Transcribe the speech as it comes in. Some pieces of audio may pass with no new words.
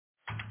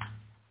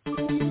We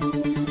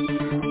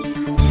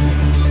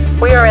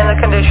are in the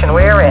condition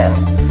we are in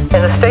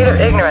the state of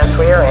ignorance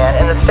we are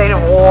in the state of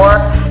war,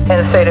 in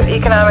the state of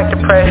economic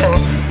depression,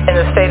 in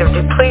the state of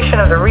depletion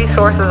of the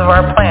resources of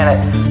our planet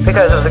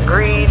because of the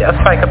greed of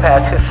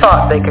psychopaths who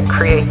thought they could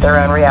create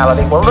their own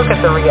reality. Well, look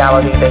at the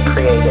reality they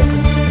created.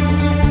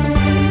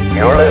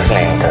 You're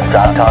listening to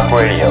SOTT Talk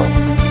Radio,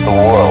 the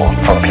world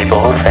for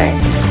people who think.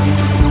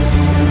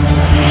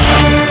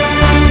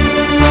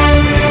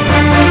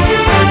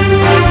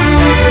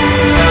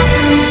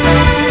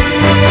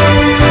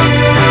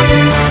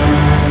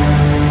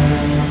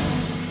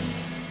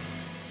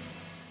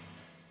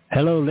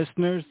 Hello,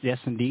 listeners. Yes,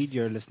 indeed,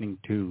 you're listening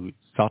to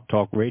SOTT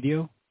Talk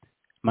Radio.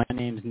 My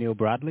name is Neil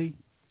Bradley.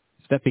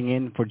 Stepping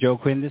in for Joe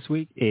Quinn this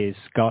week is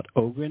Scott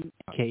Ogren,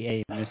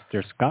 a.k.a.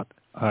 Mr. Scott.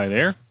 Hi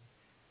there.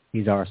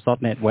 He's our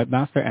SOTNet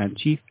webmaster and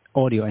chief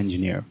audio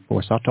engineer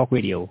for SOTT Talk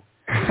Radio.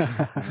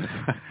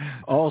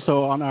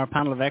 Also on our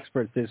panel of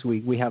experts this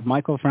week, we have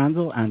Michael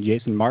Franzel and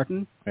Jason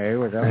Martin. Hey,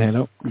 what's up?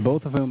 Hello.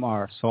 Both of whom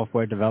are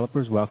software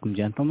developers. Welcome,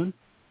 gentlemen.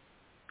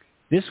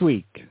 This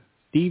week,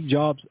 Steve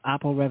Jobs'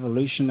 Apple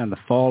revolution and the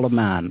fall of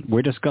man.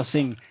 We're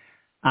discussing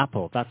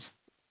Apple. That's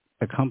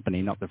the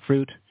company, not the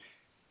fruit.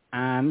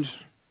 And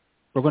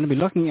we're going to be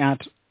looking at,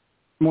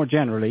 more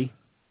generally,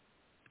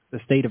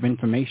 the state of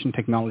information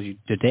technology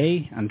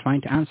today and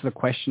trying to answer the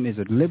question, is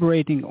it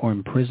liberating or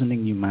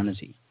imprisoning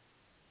humanity?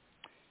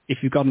 If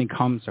you've got any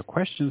comments or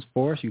questions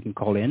for us, you can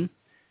call in.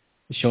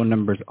 The show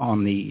number's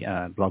on the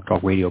Blog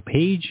Talk Radio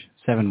page,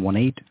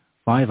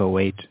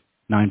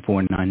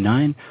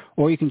 718-508-9499,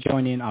 or you can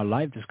join in our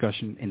live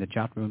discussion in the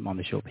chat room on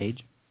the show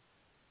page.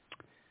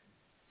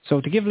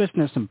 So to give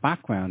listeners some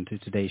background to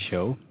today's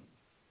show,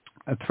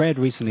 a thread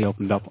recently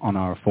opened up on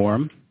our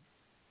forum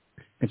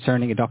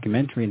concerning a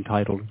documentary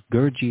entitled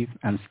Gurdjieff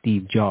and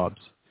Steve Jobs.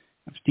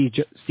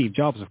 Steve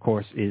Jobs, of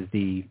course, is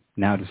the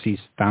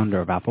now-deceased founder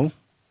of Apple.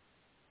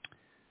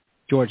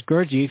 George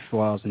Gurdjieff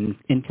was an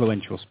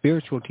influential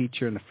spiritual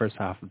teacher in the first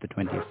half of the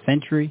 20th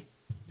century.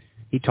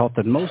 He taught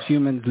that most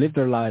humans live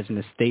their lives in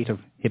a state of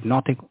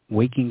hypnotic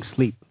waking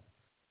sleep,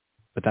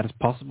 but that it's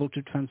possible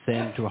to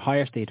transcend to a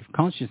higher state of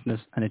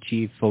consciousness and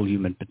achieve full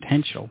human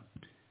potential.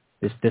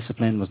 This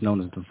discipline was known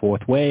as the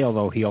Fourth Way,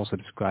 although he also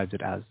describes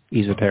it as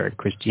esoteric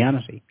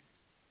Christianity.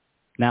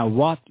 Now,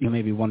 what, you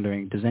may be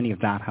wondering, does any of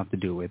that have to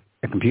do with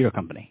a computer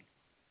company?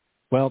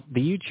 Well,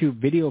 the YouTube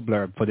video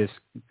blurb for this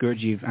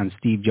Gurdjieff and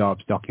Steve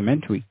Jobs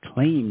documentary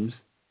claims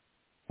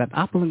that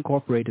Apple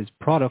Incorporated's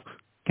products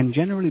can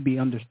generally be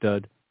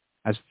understood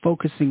as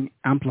focusing,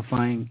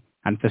 amplifying,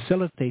 and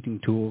facilitating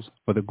tools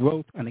for the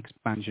growth and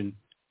expansion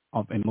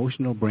of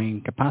emotional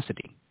brain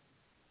capacity.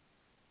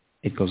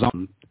 It goes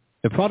on.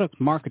 The products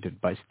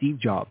marketed by Steve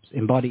Jobs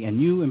embody a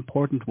new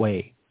important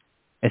way,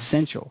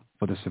 essential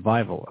for the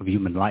survival of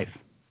human life.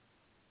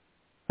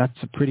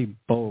 That's a pretty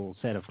bold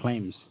set of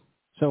claims.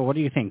 So what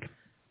do you think?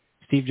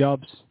 Steve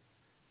Jobs,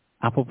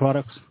 Apple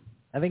products?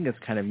 I think it's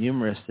kind of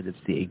humorous that it's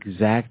the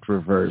exact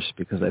reverse,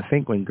 because I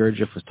think when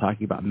Gurdjieff was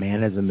talking about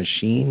man as a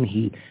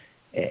machine,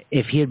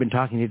 if he had been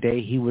talking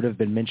today, he would have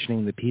been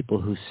mentioning the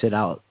people who sit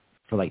out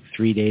for like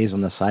 3 days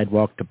on the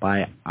sidewalk to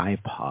buy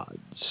iPods.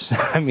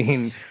 I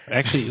mean...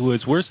 Actually, it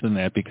was worse than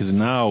that, because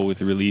now with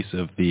the release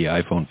of the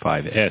iPhone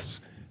 5S,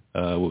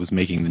 what was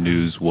making the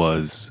news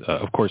was,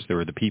 of course, there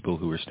were the people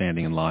who were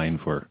standing in line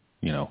for,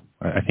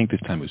 I think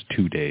this time it was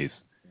 2 days,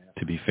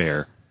 to be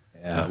fair,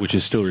 which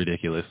is still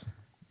ridiculous.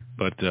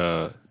 But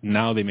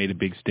now they made a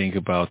big stink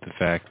about the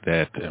fact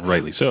that, and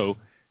rightly so,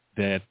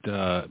 that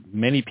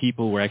many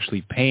people were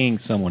actually paying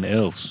someone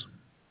else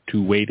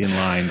to wait in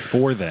line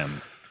for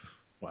them.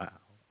 Wow.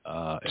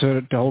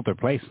 To hold their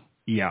place.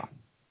 Yeah.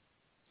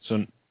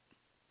 So,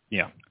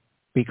 yeah.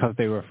 Because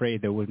they were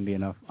afraid there wouldn't be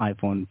enough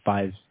iPhone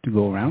 5s to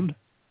go around?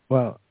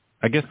 Well,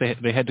 I guess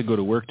they had to go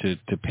to work to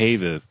pay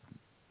the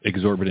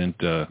exorbitant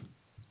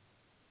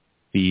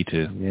fee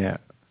to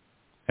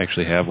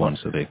actually have one,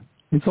 so they...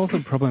 It's also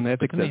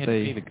problematic that they had to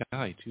pay the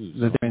guy, too.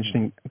 That they're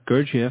mentioning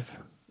Gurdjieff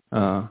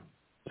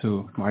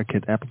to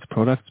market Apple's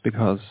products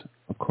because,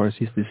 of course,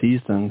 he's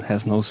deceased and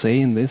has no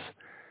say in this.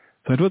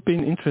 So it would be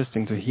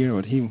interesting to hear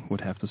what he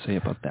would have to say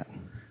about that.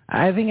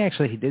 I think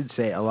actually he did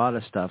say a lot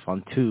of stuff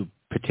on two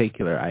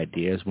particular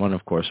ideas. One,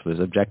 of course, was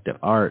objective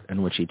art,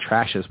 in which he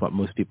trashes what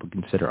most people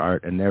consider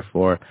art, and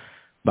therefore,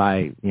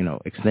 by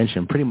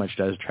extension, pretty much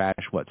does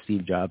trash what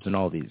Steve Jobs and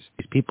all these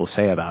people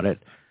say about it.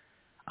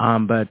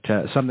 But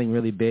something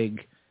really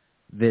big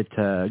that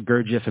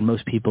Gurdjieff and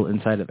most people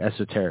inside of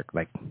esoteric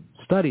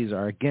studies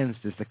are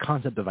against is the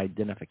concept of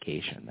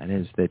identification. That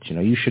is that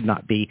you should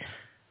not be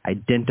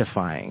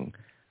identifying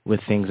with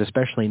things,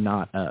 especially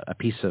not a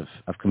piece of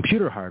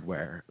computer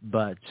hardware,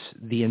 but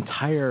the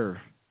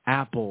entire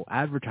Apple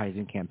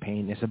advertising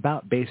campaign is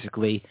about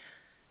basically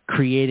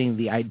creating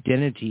the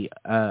identity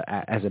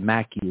as a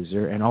Mac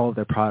user, and all of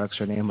their products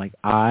are named like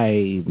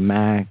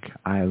iMac,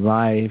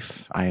 iLife,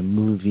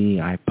 iMovie,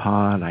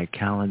 iPod,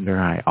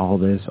 iCalendar,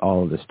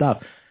 all of this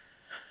stuff.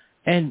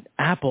 And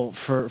Apple,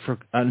 for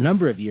a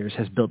number of years,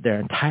 has built their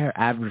entire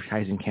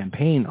advertising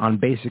campaign on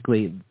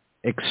basically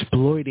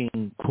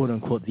exploiting, quote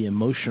unquote, the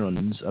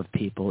emotions of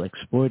people,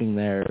 exploiting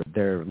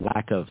their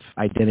lack of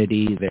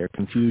identity, their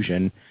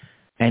confusion,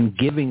 and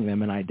giving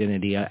them an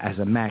identity. As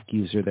a Mac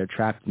user, they're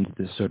trapped into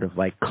this sort of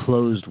like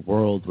closed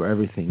world where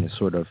everything is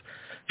sort of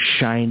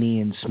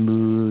shiny and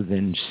smooth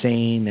and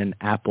sane, and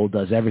Apple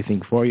does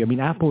everything for you. I mean,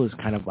 Apple is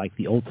kind of like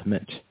the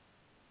ultimate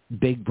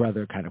big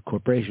brother kind of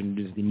corporation.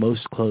 It is the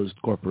most closed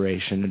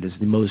corporation. It is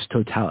the most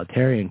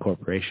totalitarian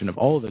corporation of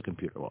all the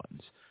computer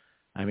ones.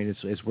 I mean,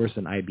 it's worse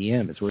than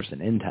IBM. It's worse than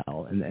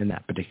Intel in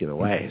that particular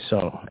way.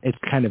 So it's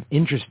kind of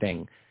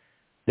interesting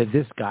that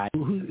this guy,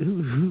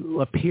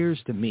 who appears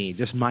to me,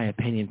 just my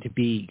opinion, to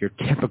be your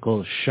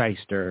typical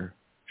shyster,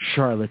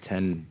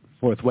 charlatan,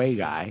 fourth way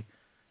guy,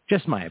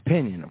 just my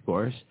opinion, of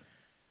course,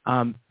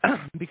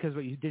 because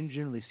what you didn't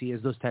generally see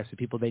is those types of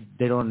people, they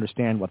don't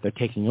understand what they're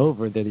taking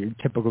over. They're your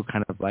typical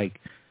kind of like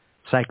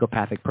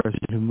psychopathic person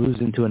who moves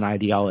into an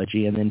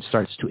ideology and then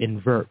starts to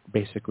invert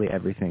basically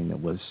everything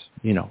that was,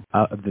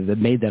 that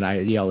made that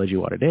ideology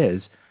what it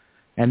is.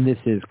 And this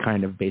is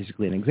kind of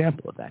basically an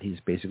example of that. He's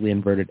basically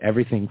inverted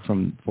everything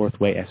from fourth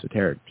way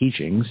esoteric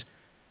teachings.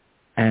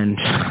 And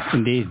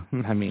indeed,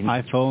 I mean,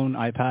 iPhone,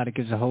 iPad, it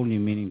gives a whole new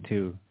meaning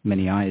to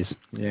many eyes.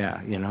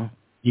 Yeah,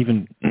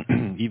 Even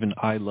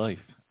iLife.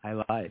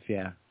 iLife,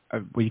 yeah.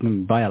 Well, you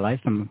can buy a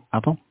life from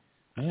Apple.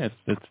 Yeah,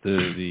 it's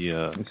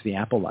the it's the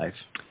Apple Life.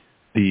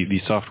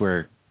 The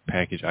software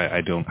package.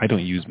 I don't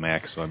use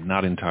Mac, so I'm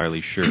not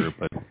entirely sure.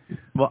 But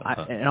well,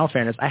 in all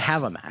fairness, I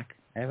have a Mac.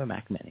 I have a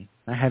Mac Mini.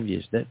 I have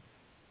used it,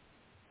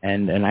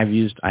 and I've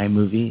used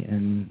iMovie,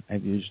 and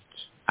I've used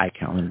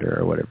iCalendar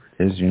or whatever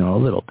it is, a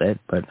little bit.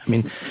 But I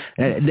mean,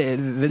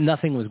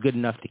 nothing was good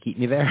enough to keep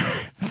me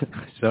there.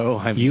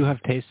 So you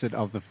have tasted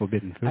of the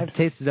forbidden fruit. I've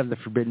tasted of the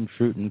forbidden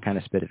fruit and kind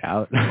of spit it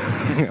out.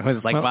 I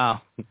was like,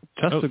 wow.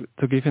 Just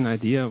to give you an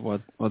idea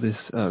what this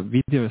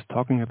video is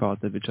talking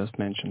about that we just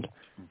mentioned,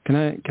 can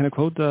I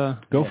quote the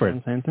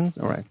sentence?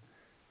 All right.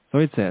 So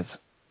it says,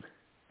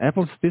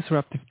 Apple's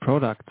disruptive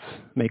products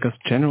make us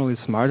generally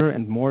smarter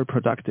and more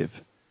productive.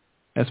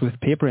 As with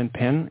paper and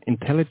pen,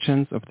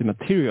 intelligence of the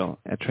material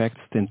attracts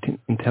the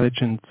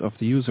intelligence of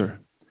the user.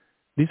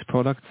 These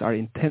products are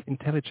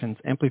intelligence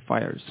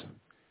amplifiers.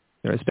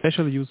 They are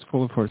especially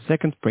useful for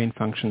second brain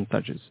functions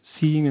such as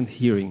seeing and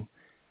hearing.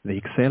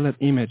 They excel at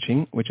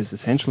imaging, which is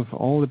essential for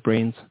all the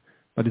brains,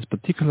 but is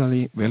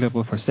particularly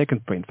valuable for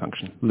second brain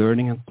function,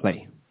 learning and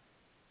play.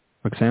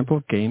 For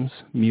example, games,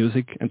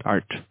 music, and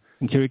art.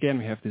 And here again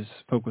we have this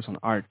focus on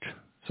art.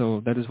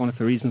 So that is one of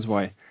the reasons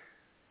why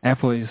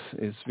Apple is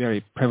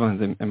very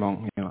prevalent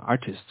among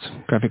artists,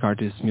 graphic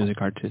artists, music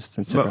artists,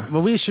 etc.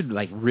 But we should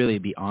really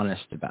be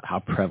honest about how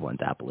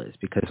prevalent Apple is,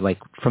 because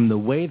from the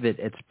way that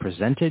it's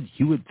presented,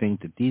 you would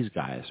think that these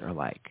guys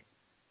are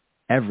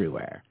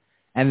everywhere,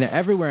 and they're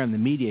everywhere in the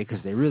media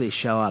because they really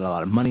shell out a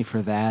lot of money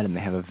for that, and they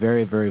have a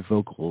very, very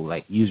vocal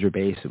user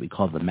base that we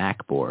call the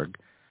MacBorg.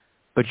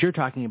 But you're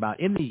talking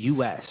about in the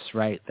U.S.,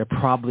 right? They're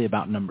probably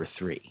about number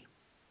 3,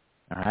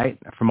 all right,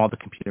 from all the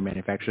computer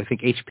manufacturers. I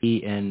think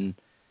HP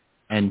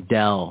and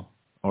Dell,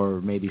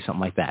 or maybe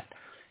something like that.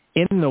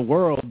 In the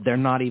world, they're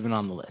not even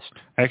on the list.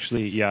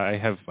 Actually, yeah,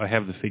 I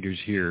have the figures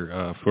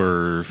here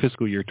for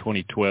fiscal year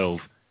 2012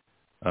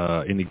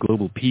 in the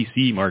global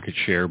PC market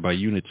share by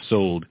units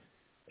sold.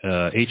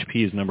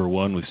 HP is number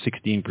 1 with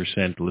 16%.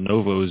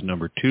 Lenovo is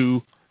number 2.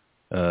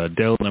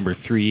 Dell number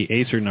 3.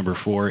 Acer number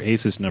 4.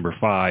 Asus number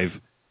 5.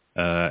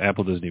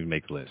 Apple doesn't even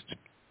make the list.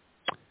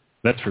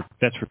 That's for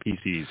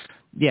PCs.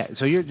 Yeah,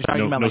 so you're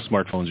talking about no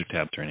smartphones or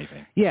tabs or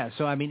anything. Yeah,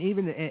 so I mean,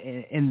 even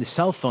in the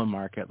cell phone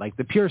market,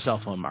 the pure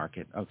cell phone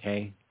market,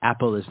 okay,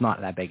 Apple is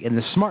not that big. In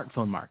the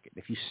smartphone market,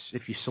 if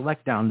you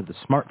select down to the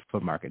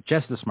smartphone market,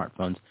 just the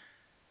smartphones,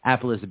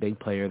 Apple is a big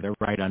player. They're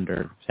right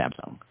under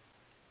Samsung,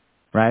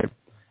 right?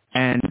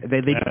 And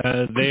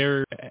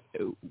they're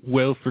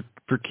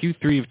for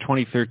Q3 of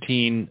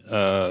 2013,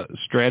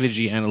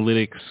 Strategy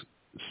Analytics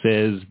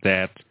says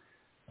that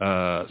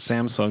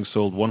Samsung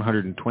sold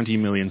 120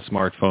 million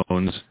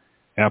smartphones.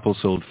 Apple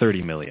sold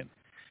 30 million.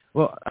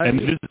 Well, and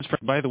this is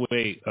by the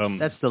way,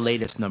 that's the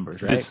latest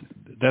numbers, right?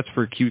 That's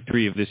for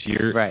Q3 of this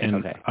year. Right. And,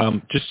 okay.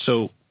 Just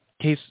so,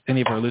 in case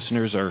any of our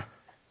listeners are,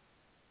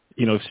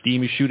 if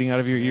steam is shooting out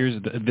of your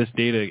ears, this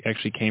data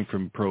actually came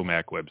from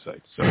ProMac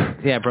websites. So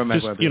yeah,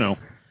 ProMac websites.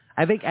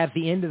 I think at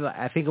the end of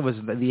it was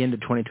the end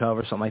of 2012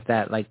 or something like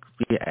that.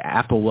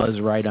 Apple was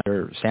right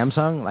under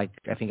Samsung.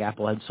 I think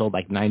Apple had sold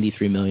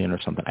 93 million or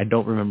something. I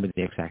don't remember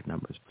the exact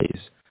numbers, please.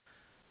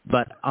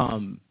 But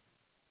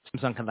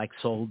Samsung had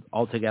sold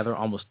altogether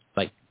almost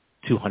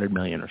 200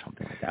 million or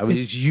something like that. It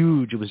was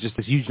huge. It was just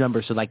this huge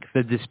number. So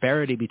the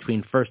disparity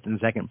between first and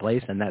second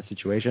place in that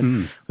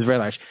situation was very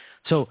large.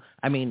 So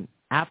I mean,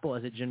 Apple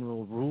as a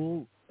general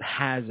rule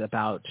has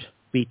about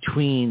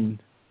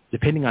between,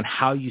 depending on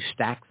how you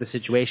stack the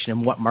situation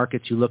and what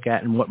markets you look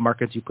at and what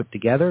markets you put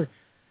together,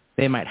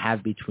 they might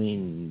have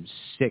between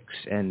 6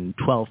 and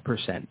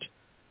 12%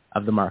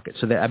 of the market.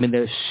 So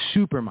they're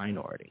super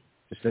minority,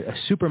 just a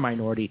super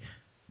minority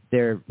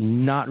They're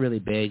not really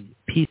big.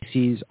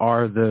 PCs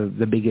are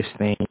the biggest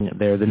thing.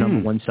 They're the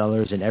number one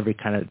sellers in every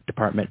kind of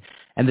department.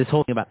 And this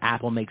whole thing about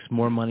Apple makes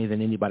more money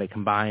than anybody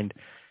combined,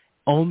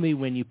 only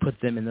when you put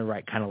them in the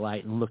right kind of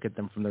light and look at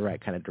them from the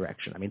right kind of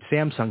direction. I mean,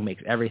 Samsung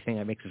makes everything.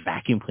 It makes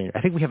vacuum cleaner.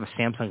 I think we have a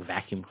Samsung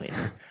vacuum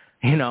cleaner.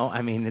 You know,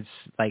 I mean, it's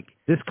like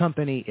this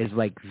company is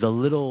like the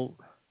little.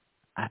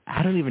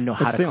 I don't even know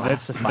how to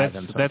classify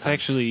them. That's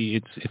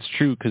actually it's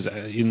true, because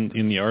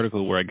in the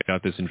article where I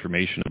got this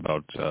information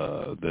about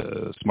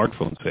the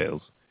smartphone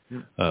sales,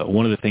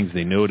 one of the things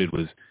they noted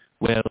was,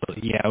 well,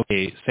 yeah,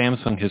 okay,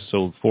 Samsung has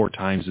sold 4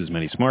 times as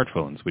many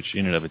smartphones, which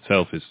in and of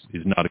itself is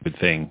not a good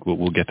thing.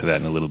 We'll get to that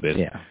in a little bit.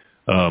 Yeah.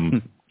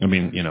 I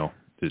mean, you know.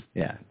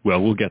 Yeah.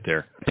 Well, we'll get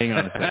there. Hang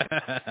on a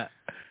second.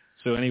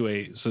 So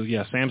anyway,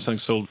 Samsung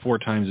sold 4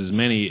 times as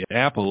many at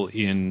Apple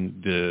in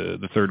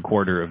the third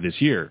quarter of this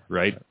year,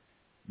 right?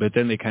 But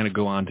then they kind of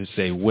go on to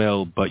say,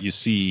 well, but you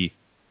see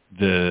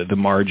the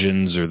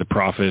margins or the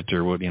profit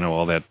or what, you know,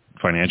 all that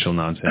financial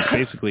nonsense.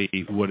 Basically,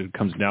 what it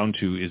comes down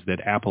to is that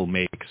Apple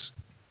makes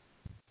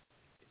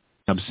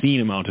an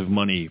obscene amount of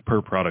money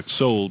per product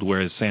sold,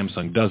 whereas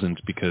Samsung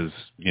doesn't, because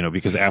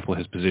Apple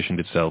has positioned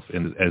itself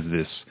as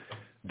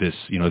this,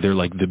 you know, they're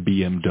like the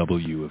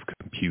BMW of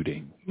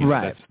computing. You know,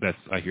 right. That's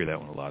I hear that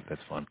one a lot.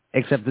 That's fun.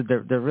 Except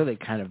that they're really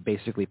kind of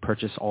basically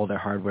purchase all their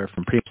hardware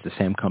from pretty much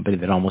the same company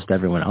that almost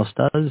everyone else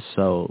does.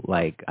 So,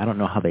 like, I don't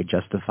know how they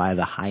justify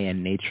the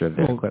high-end nature of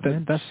their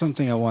equipment. That's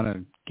something I want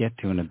to get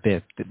to in a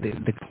bit.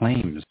 The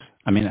claims.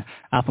 I mean,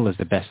 Apple is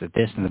the best at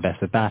this and the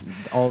best at that.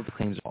 All the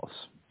claims are false.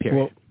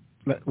 Period.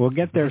 Well, we'll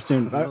get there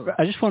soon.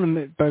 I just want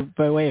to,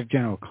 by way of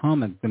general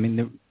comment, I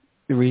mean,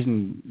 the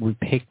reason we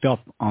picked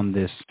up on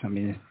this, I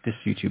mean, this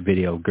YouTube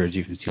video,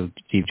 Gurdjieff and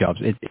Steve Jobs,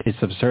 it's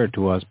absurd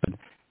to us, but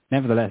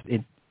nevertheless,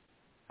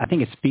 I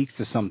think it speaks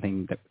to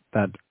something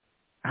that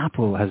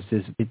Apple has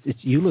it's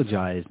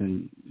eulogized,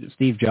 and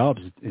Steve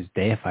Jobs is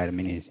deified. I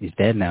mean, he's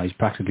dead now. He's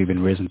practically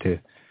been risen to,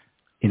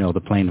 you know,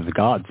 the plane of the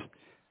gods.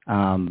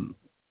 The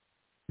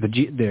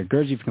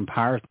Gurdjieff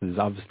comparison is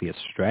obviously a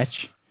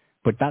stretch,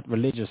 but that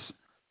religious,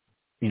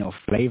 you know,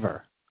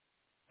 flavor,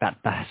 that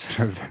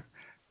sort of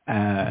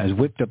has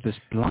whipped up this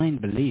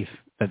blind belief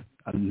that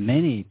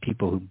many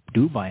people who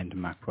do buy into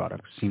Mac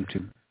products seem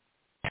to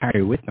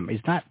carry with them.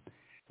 Is that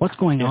what's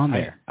going on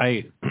there?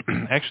 I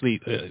actually,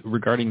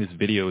 regarding this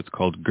video, it's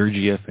called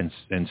Gurdjieff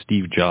and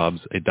Steve Jobs,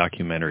 a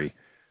documentary,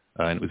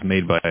 and it was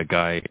made by a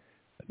guy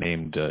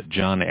named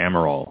John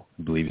Amaral,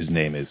 I believe his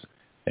name is.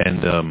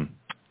 And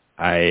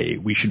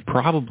we should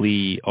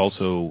probably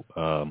also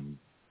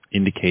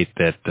indicate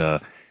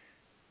that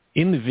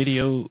in the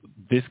video,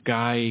 this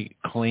guy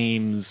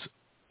claims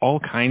all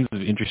kinds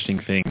of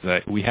interesting things.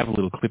 We have a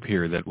little clip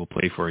here that we'll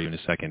play for you in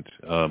a second.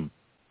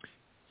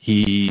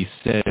 He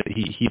said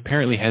he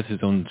apparently has his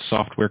own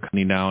software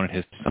company now, and it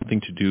has something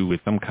to do with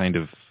some kind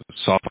of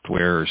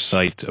software or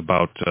site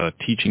about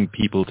teaching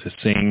people to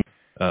sing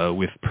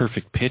with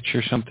perfect pitch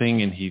or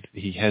something. And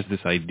he has this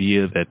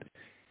idea that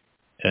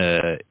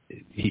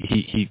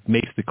he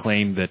makes the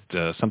claim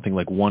that something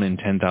like 1 in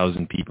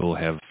 10,000 people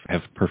have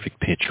perfect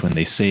pitch when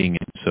they sing.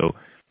 And so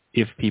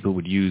if people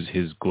would use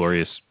his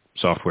glorious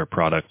software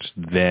product,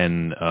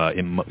 then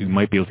you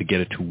might be able to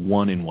get it to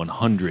 1 in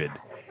 100.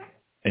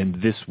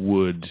 And this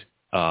would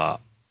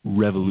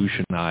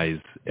revolutionize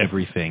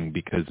everything,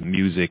 because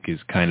music is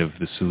kind of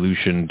the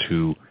solution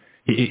to...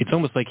 It's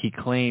almost like he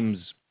claims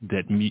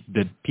that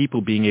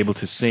people being able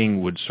to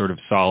sing would sort of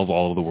solve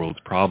all of the world's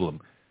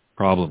problems.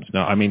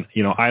 Now, I mean,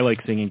 you know, I like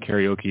singing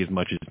karaoke as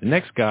much as the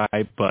next guy,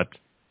 but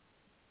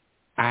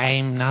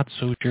I'm not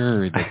so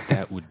sure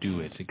that would do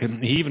it.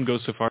 He even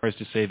goes so far as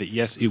to say that,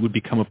 yes, it would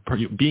become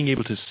being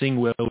able to sing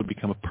well would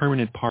become a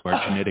permanent part of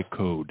our genetic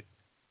code,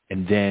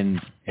 and then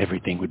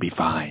everything would be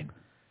fine.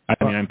 I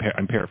mean,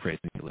 I'm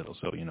paraphrasing a little,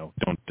 so, you know,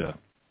 don't...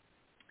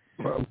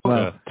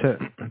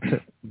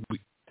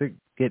 To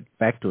get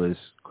back to his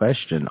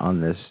question on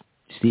this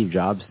Steve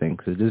Jobs thing,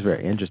 because it is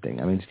very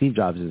interesting. I mean, Steve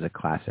Jobs is a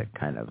classic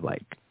kind of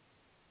like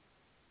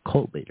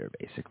cult leader,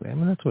 basically. I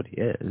mean, that's what he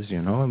is,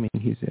 you know. I mean,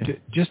 he's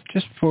just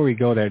before we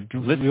go there.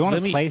 Let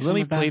me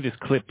play this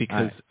clip,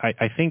 because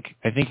I think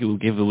it will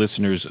give the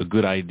listeners a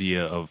good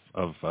idea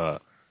of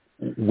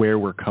where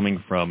we're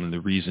coming from and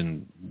the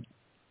reason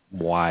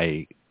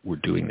why we're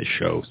doing this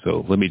show.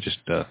 So let me just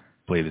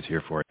play this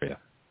here for you.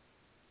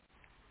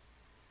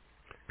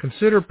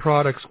 Consider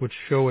products which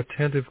show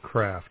attentive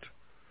craft,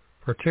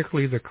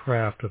 particularly the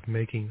craft of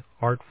making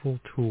artful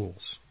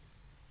tools.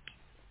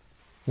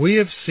 We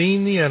have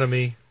seen the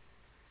enemy,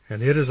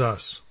 and it is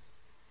us.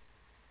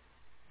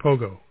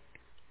 Pogo,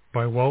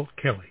 by Walt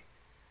Kelly.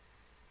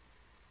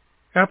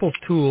 Apple's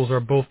tools are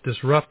both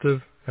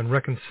disruptive and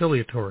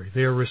reconciliatory.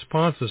 They are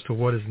responses to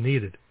what is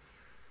needed.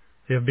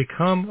 They have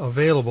become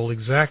available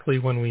exactly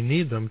when we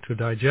need them to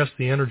digest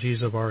the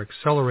energies of our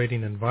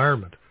accelerating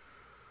environment,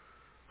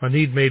 a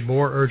need made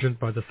more urgent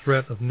by the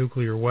threat of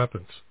nuclear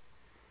weapons.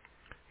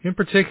 In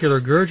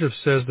particular, Gurdjieff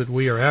says that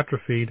we are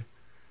atrophied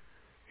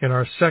in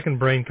our second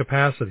brain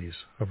capacities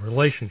of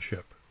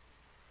relationship.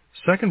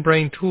 Second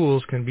brain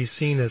tools can be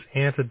seen as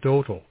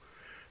antidotal.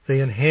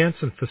 They enhance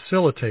and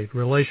facilitate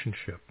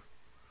relationship.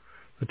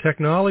 The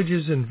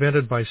technologies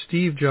invented by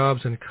Steve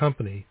Jobs and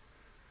company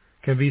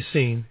can be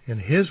seen, in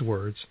his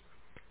words,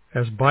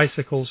 as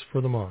bicycles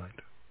for the mind.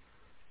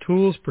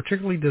 Tools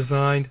particularly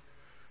designed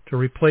to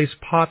replace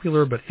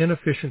popular but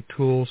inefficient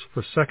tools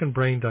for second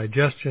brain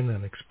digestion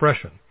and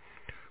expression,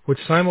 which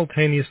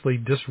simultaneously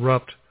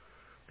disrupt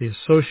the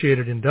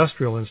associated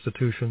industrial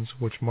institutions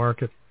which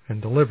market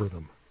and deliver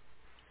them.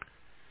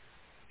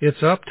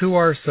 It's up to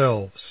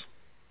ourselves.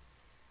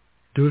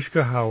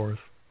 Dushka Howarth,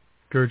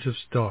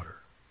 Gurdjieff's daughter.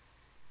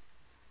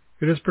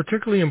 It is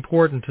particularly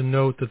important to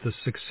note that the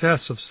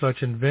success of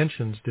such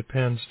inventions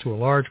depends to a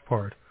large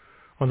part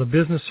on the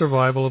business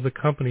survival of the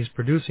companies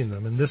producing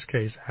them, in this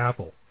case,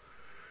 Apple.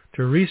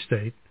 To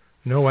restate,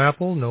 no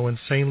Apple, no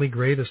insanely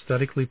great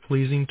aesthetically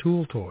pleasing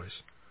tool toys.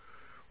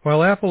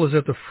 While Apple is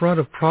at the front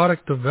of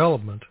product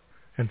development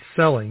and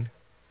selling,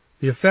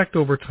 the effect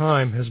over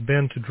time has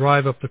been to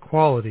drive up the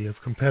quality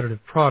of competitive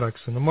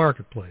products in the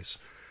marketplace.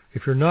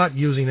 If you're not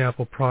using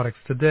Apple products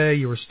today,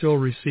 you are still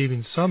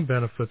receiving some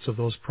benefits of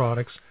those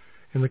products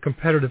in the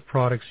competitive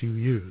products you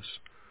use.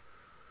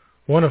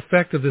 One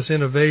effect of this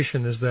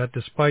innovation is that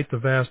despite the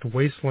vast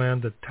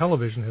wasteland that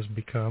television has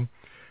become,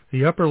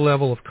 the upper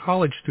level of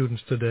college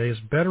students today is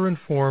better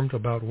informed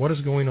about what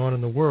is going on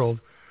in the world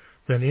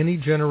than any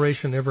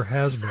generation ever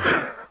has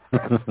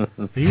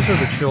been. These are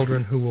the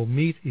children who will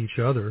meet each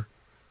other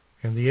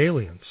and the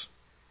aliens.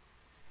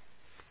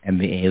 And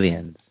the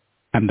aliens.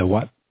 And the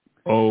what?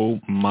 Oh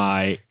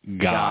my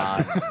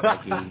God!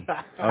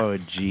 Oh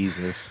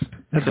Jesus!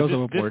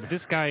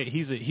 This guy,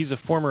 he's a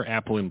former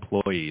Apple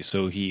employee,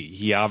 so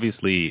he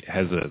obviously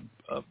has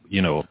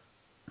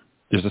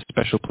there's a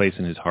special place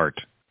in his heart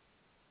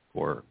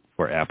for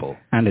Apple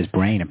and his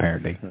brain,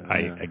 apparently.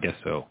 I guess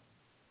so.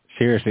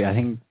 Seriously, I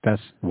think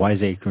that's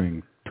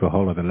wiseacring to a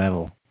whole other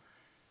level.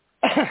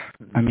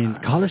 I mean,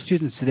 college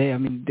students today, I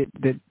mean,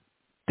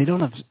 they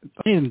don't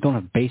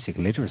have basic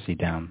literacy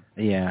down.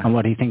 Yeah. And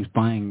what he thinks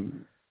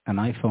buying an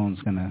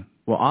iPhone's gonna.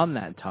 Well, on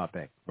that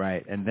topic,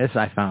 right? And this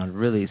I found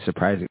really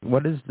surprising.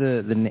 What is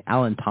the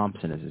Alan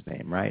Thompson is his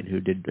name, right? Who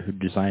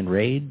designed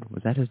RAID?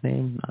 Was that his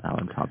name? Not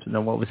Alan Thompson.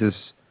 No, what was his?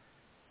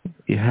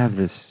 You have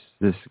this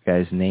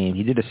guy's name.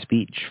 He did a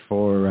speech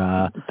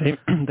for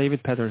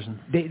David Patterson.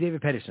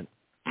 David Patterson,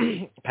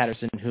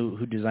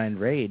 who designed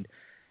RAID,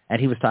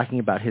 and he was talking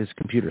about his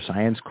computer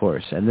science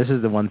course. And this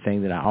is the one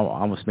thing that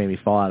almost made me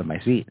fall out of my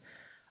seat.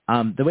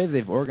 The way that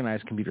they've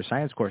organized computer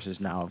science courses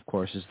now, of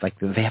course, is like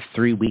they have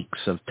 3 weeks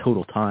of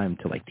total time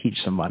to like teach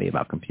somebody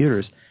about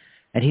computers.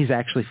 And he's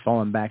actually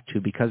fallen back to,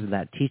 because of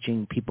that,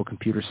 teaching people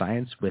computer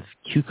science with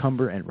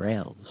Cucumber and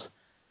Rails.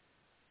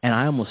 And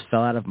I almost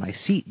fell out of my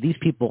seat. These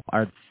people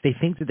they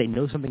think that they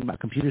know something about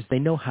computers. They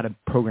know how to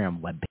program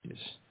web pages.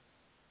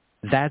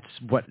 That's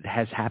what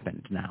has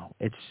happened now.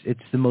 It's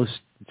the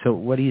most, so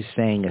what he's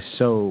saying is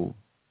so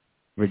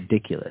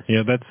ridiculous.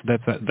 Yeah,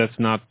 that's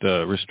not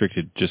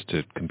restricted just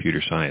to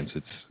computer science.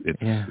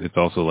 It's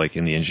also like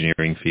in the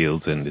engineering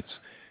fields, and it's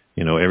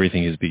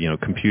everything is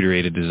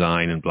computer-aided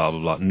design and blah blah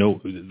blah. No,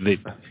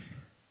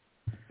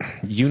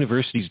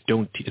 universities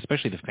don't,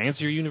 especially the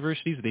fancier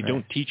universities, they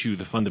don't teach you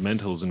the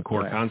fundamentals and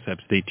core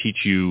concepts. They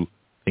teach you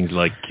things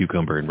like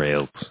Cucumber and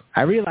Rails.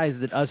 I realize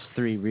that us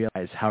three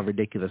realize how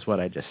ridiculous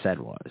what I just said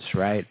was,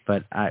 right?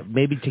 But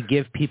maybe to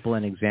give people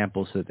an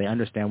example so that they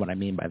understand what I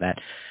mean by that,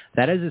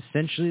 that is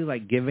essentially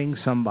like giving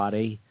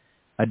somebody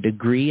a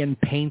degree in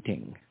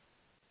painting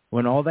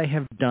when all they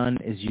have done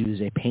is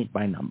use a paint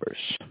by numbers.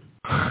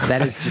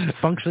 That is just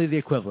functionally the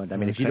equivalent. I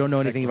mean, if you don't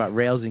know anything about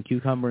Rails and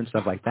Cucumber and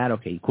stuff like that,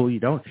 okay, cool, you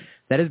don't.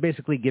 That is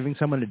basically giving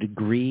someone a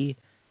degree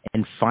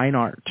in fine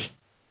art,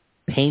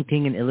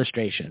 painting and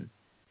illustration,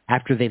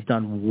 after they've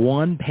done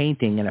one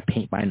painting in a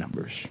paint by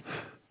numbers.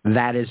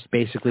 That is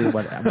basically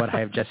what I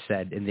have just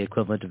said in the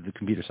equivalent of the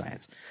computer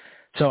science.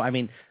 So, I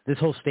mean, this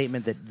whole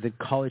statement that the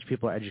college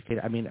people are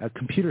educated, I mean, a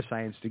computer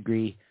science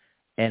degree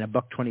and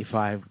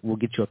 $1.25 will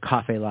get you a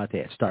cafe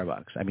latte at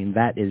Starbucks. I mean,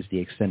 that is the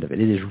extent of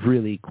it. It is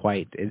really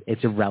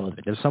it's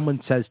irrelevant. If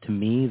someone says to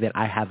me that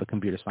I have a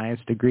computer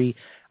science degree,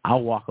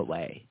 I'll walk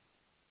away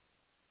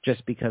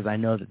just because I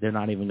know that they're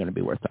not even going to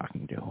be worth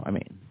talking to. I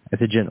mean,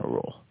 it's a general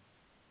rule.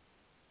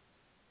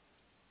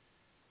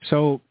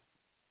 So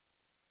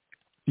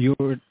you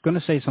were going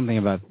to say something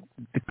about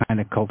the kind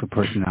of cult of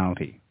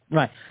personality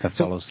that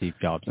follows Steve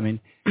Jobs. I mean,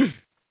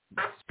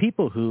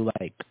 people who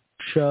like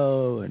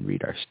show and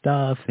read our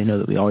stuff, they know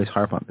that we always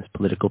harp on this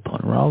political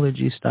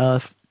phonology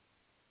stuff.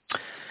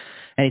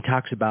 And he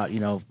talks about,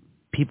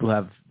 people who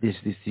have these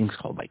things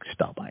called like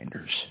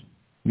spellbinders.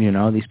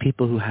 These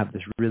people who have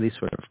this really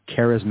sort of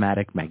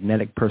charismatic,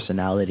 magnetic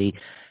personality,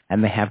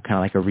 and they have kind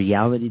of like a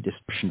reality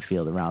distortion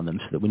field around them,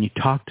 so that when you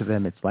talk to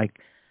them, it's like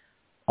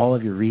all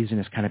of your reason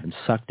has kind of been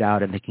sucked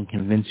out, and they can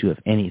convince you of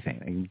anything.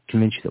 They can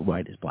convince you that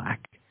white is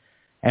black.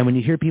 And when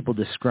you hear people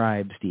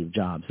describe Steve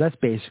Jobs, that's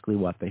basically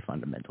what they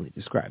fundamentally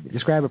describe. They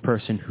describe a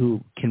person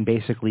who can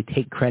basically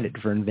take credit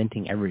for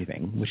inventing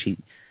everything, which he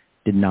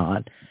did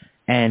not,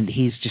 And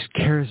he's just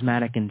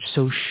charismatic and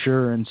so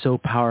sure and so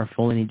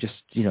powerful, and he just,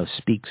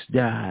 speaks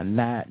and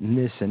that and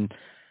this. And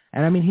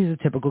I mean, he's a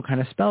typical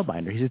kind of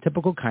spellbinder. He's a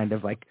typical kind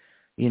of like,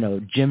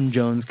 Jim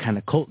Jones kind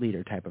of cult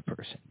leader type of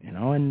person,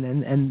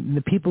 and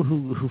the people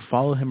who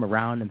follow him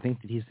around and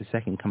think that he's the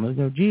second coming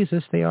of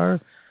Jesus,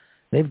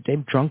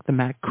 they've drunk the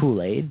Mac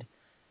Kool-Aid.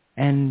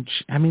 And,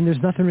 I mean,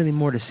 there's nothing really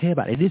more to say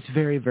about it. It is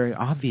very, very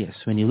obvious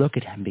when you look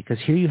at him, because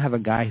here you have a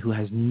guy who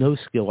has no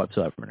skill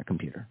whatsoever in a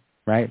computer,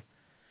 right?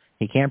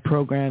 He can't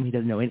program. He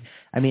doesn't know any.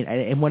 I mean,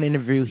 in one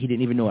interview, he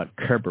didn't even know what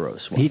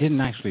Kerberos was. He didn't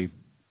actually,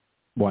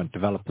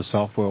 develop the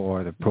software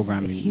or the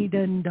programming? He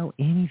didn't know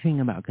anything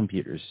about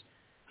computers.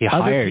 He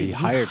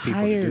hired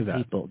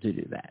people to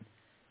do that.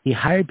 He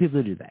hired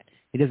people to do that.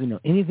 He doesn't know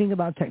anything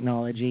about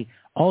technology.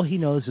 All he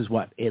knows is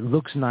what? It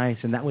looks nice,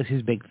 and that was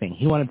his big thing.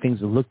 He wanted things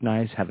to look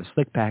nice, have a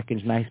slick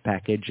package, nice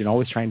package, and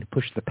always trying to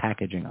push the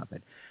packaging of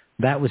it.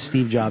 That was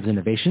Steve Jobs'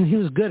 innovation. He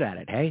was good at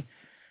it, hey?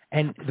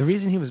 And the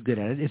reason he was good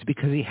at it is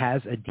because he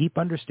has a deep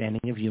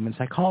understanding of human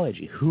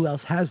psychology. Who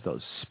else has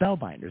those?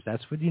 Spellbinders.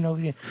 That's what,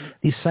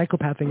 these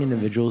psychopathic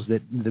individuals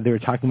that they were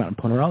talking about in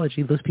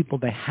Ponerology, those people,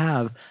 they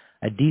have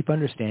a deep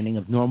understanding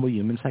of normal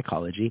human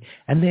psychology,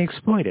 and they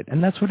exploit it.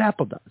 And that's what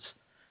Apple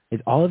does.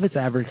 All of its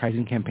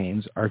advertising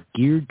campaigns are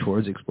geared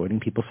towards exploiting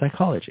people's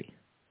psychology.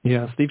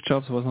 Yeah, Steve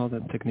Jobs was not a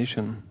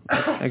technician.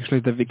 Actually,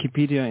 the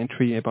Wikipedia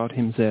entry about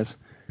him says,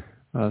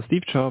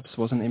 Steve Jobs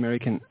was an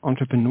American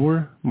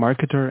entrepreneur,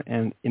 marketer,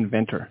 and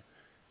inventor.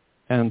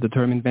 And the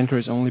term inventor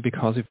is only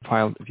because he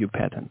filed a few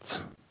patents.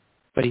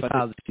 But he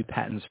filed a few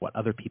patents what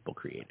other people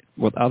created.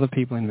 What other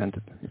people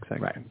invented, exactly.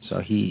 Right. So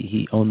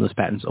he owned those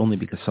patents only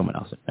because someone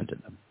else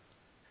invented them.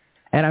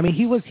 And I mean,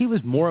 he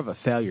was more of a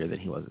failure than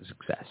he was a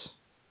success.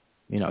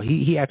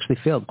 He actually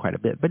failed quite a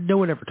bit, but no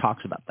one ever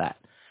talks about that.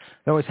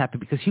 They're always happy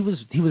because he was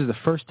the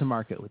first to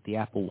market with the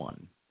Apple I.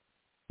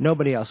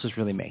 Nobody else was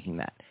really making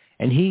that.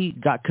 And he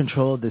got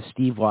control of the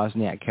Steve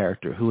Wozniak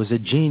character, who was a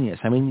genius.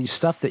 I mean, the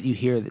stuff that you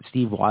hear that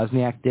Steve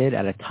Wozniak did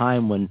at a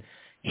time when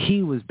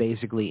he was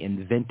basically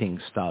inventing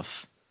stuff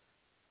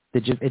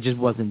that it just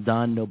wasn't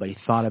done. Nobody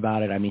thought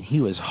about it. I mean, he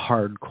was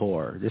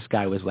hardcore. This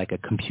guy was like a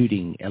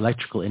computing,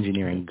 electrical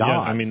engineering god. Yeah,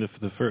 I mean,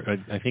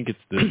 I think it's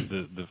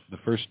the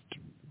first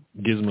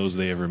gizmos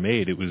they ever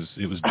made. It was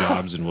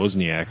Jobs and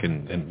Wozniak,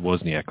 and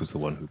Wozniak was the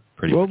one who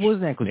pretty much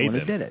Wozniak was the one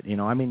who did it.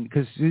 I mean,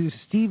 because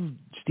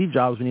Steve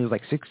Jobs, when he was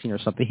like 16 or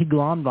something, he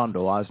glommed onto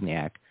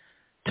Wozniak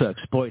to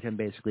exploit him,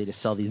 basically to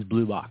sell these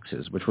blue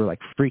boxes, which were like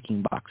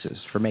freaking boxes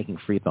for making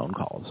free phone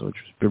calls, which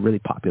was really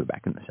popular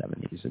back in the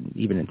 70s and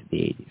even into the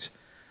 80s.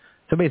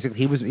 So basically,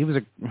 he was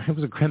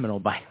a criminal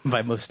by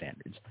most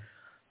standards.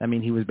 I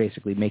mean, he was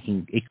basically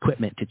making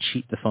equipment to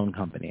cheat the phone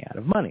company out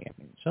of money. I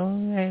mean, so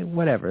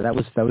whatever. That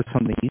was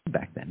something he did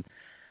back then.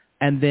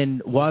 And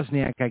then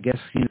Wozniak, I guess,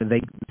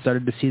 they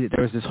started to see that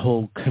there was this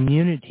whole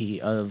community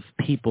of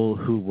people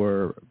who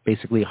were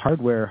basically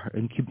hardware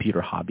and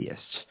computer hobbyists.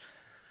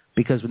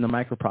 Because when the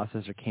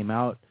microprocessor came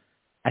out,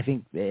 I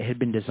think it had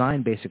been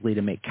designed basically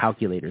to make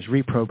calculators,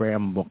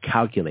 reprogrammable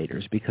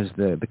calculators, because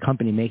the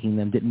company making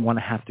them didn't want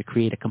to have to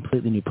create a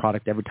completely new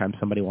product every time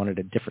somebody wanted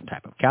a different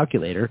type of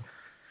calculator.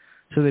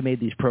 So they made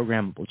these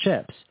programmable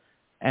chips.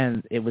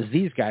 And it was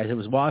these guys, it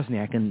was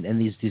Wozniak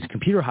and these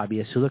computer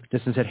hobbyists who looked at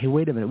this and said, hey,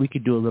 wait a minute, we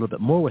could do a little bit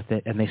more with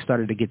it. And they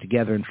started to get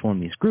together and form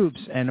these groups.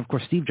 And, of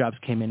course, Steve Jobs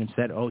came in and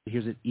said, oh,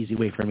 here's an easy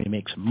way for me to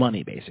make some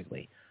money,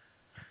 basically.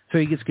 So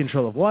he gets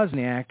control of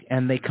Wozniak,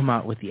 and they come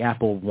out with the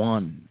Apple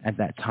I at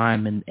that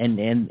time.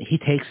 And he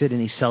takes it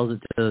and he sells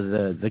it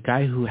to the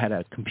guy who had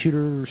a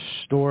computer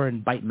store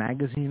in Byte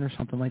Magazine or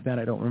something like that.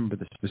 I don't remember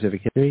the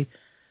specific history.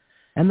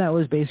 And that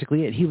was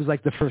basically it. He was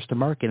like the first to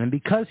market. And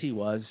because he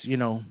was,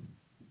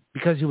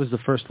 because he was the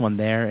first one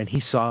there, and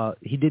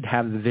he did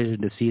have the vision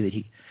to see that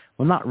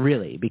not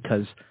really,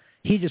 because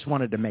he just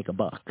wanted to make a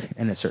buck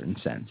in a certain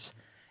sense.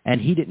 And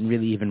he didn't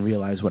really even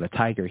realize what a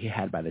tiger he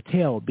had by the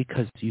tail,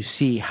 because you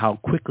see how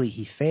quickly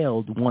he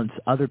failed once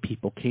other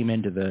people came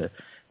into the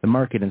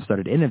market and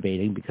started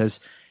innovating, because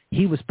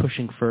he was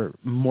pushing for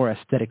more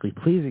aesthetically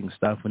pleasing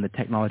stuff when the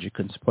technology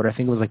couldn't support it. I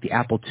think it was like the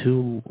Apple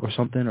II or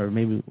something, or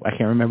maybe, I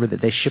can't remember,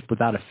 that they shipped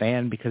without a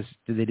fan because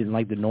they didn't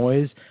like the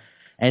noise.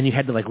 And you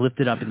had to like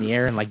lift it up in the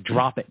air and like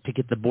drop it to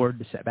get the board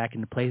to set back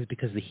into place,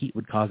 because the heat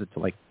would cause it to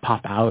like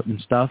pop out and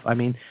stuff. I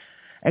mean,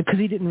 because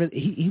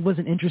he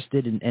wasn't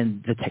interested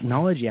in the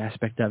technology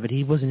aspect of it.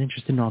 He wasn't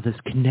interested in all this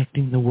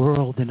connecting the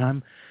world and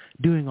I'm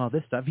doing all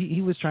this stuff.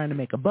 He was trying to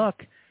make a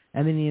buck.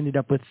 And then he ended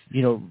up with,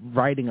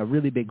 riding a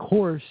really big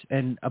horse,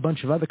 and a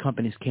bunch of other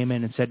companies came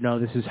in and said, no,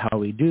 this is how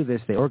we do this.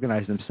 They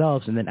organized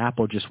themselves, and then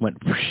Apple just went,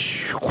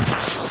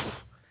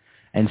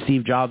 and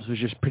Steve Jobs was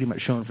just pretty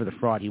much shown for the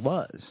fraud he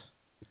was.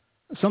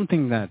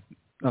 Something that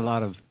a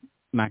lot of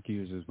Mac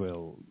users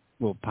will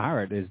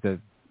parrot is that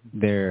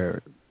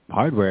their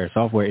hardware,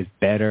 software is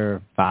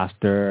better,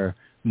 faster,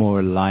 more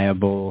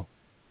reliable,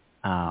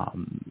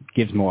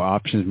 gives more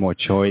options, more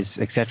choice,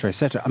 etc.,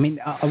 etc. I mean,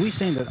 are we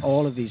saying that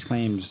all of these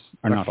claims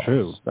are not false.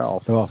 true? They're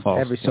all false.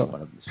 Every single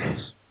one of them is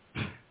false.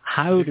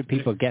 how do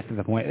people get to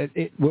the point?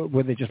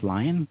 Were they just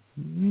lying?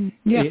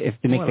 Yeah. If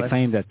they make the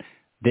claim that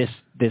this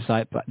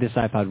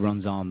iPod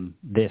runs on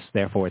this,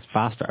 therefore it's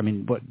faster. I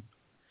mean, what?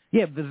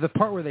 Yeah, the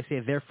part where they say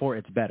therefore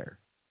it's better.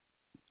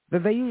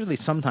 They usually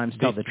sometimes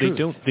tell the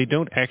truth. They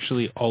don't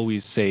actually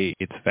always say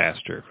it's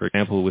faster. For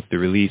example, with the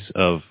release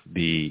of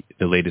the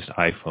latest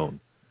iPhone,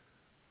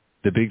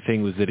 the big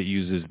thing was that it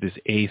uses this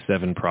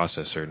A7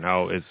 processor.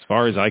 Now, as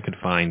far as I could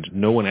find,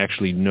 no one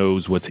actually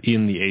knows what's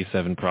in the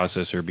A7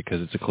 processor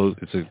because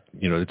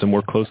it's a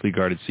more closely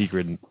guarded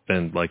secret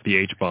than like the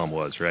H-bomb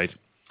was, right?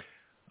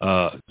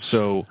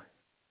 So,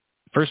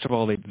 first of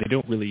all, they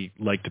don't really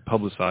like to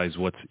publicize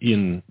what's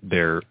in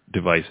their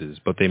devices,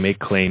 but they make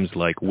claims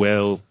like,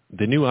 well,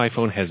 the new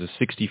iPhone has a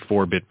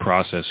 64-bit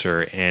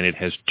processor and it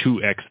has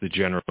 2x the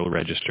general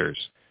registers.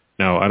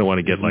 Now, I don't want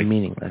to get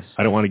meaningless.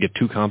 I don't want to get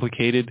too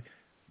complicated,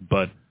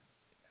 but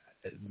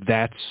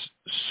that's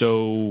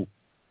so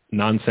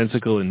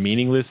nonsensical and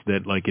meaningless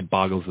that like it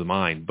boggles the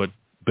mind. But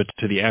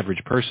to the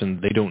average person,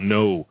 they don't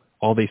know.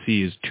 All they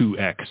see is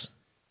 2x,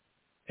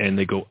 and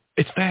they go,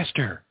 "It's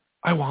faster.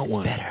 I want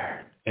one."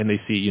 Better. And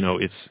they see,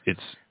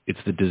 it's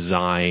the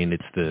design,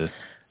 it's the,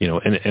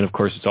 and of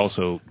course it's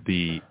also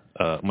the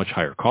much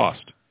higher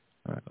cost.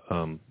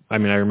 Right. I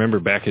mean, I remember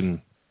back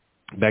in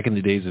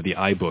the days of the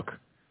iBook.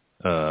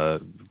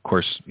 Of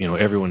course,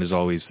 everyone is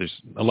always,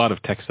 there's a lot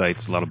of tech sites,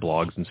 a lot of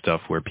blogs and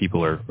stuff where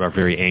people are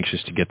very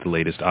anxious to get the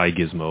latest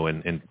iGizmo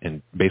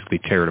and basically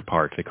tear it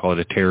apart. They call it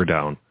a tear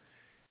down.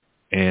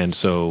 And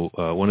so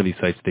one of these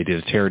sites, they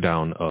did a tear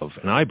down of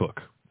an iBook.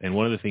 And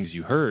one of the things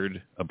you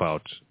heard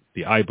about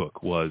the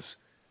iBook was,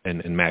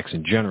 and Macs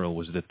in general,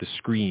 was that the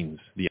screens,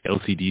 the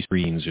LCD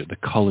screens, the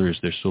colors,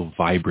 they're so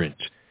vibrant,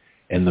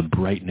 and the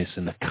brightness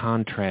and the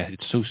contrast,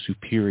 it's so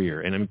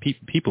superior. And I mean,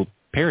 people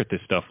parrot this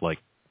stuff like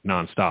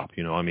nonstop,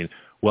 I mean,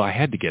 well, I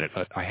had to get it.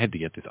 I had to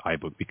get this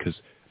iBook because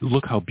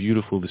look how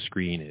beautiful the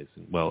screen is.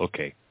 Well,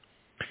 okay.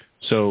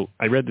 So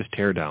I read this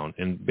teardown,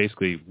 and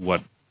basically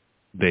what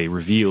they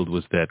revealed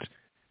was that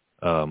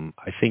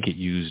I think it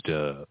used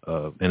an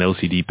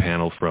LCD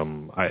panel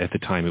from, at the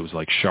time it was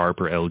like Sharp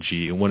or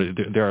LG,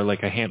 and there are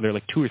like there are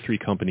like 2 or 3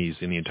 companies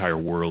in the entire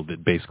world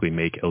that basically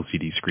make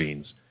LCD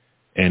screens,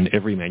 and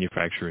every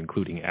manufacturer,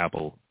 including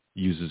Apple,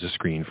 uses a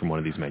screen from one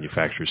of these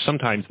manufacturers.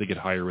 Sometimes they get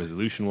higher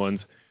resolution ones.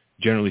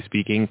 Generally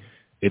speaking,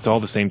 it's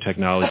all the same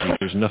technology.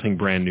 There's nothing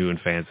brand new and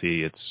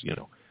fancy. It's,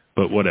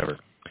 but whatever.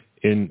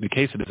 In the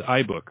case of this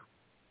iBook,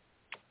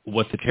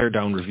 what the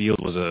teardown revealed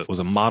was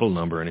a model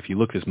number, and if you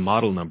look this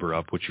model number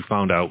up, what you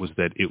found out was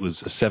that it was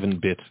a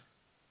 7-bit,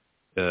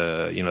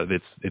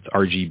 it's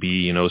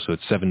RGB, so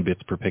it's 7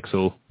 bits per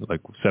pixel,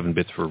 like 7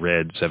 bits for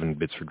red, 7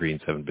 bits for green,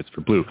 7 bits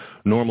for blue.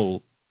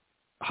 Normal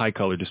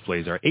high-color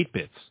displays are 8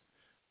 bits.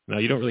 Now,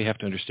 you don't really have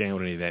to understand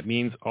what any of that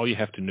means. All you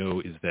have to know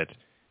is that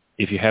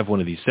if you have one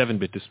of these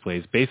 7-bit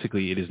displays,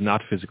 basically it is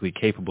not physically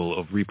capable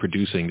of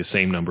reproducing the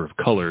same number of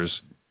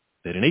colors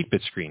that an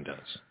 8-bit screen does.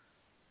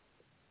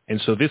 And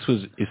so this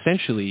was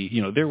essentially,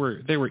 there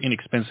were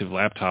inexpensive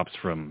laptops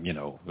from,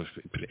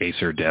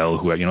 Acer, Dell,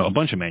 who, a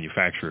bunch of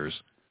manufacturers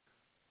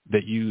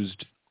that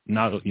used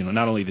not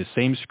only the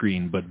same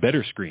screen, but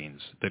better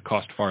screens that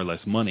cost far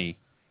less money.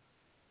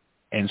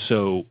 And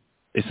so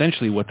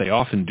essentially what they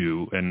often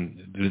do,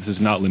 and this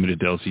is not limited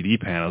to LCD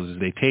panels, is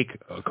they take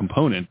a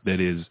component that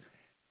is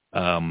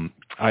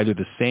either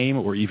the same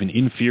or even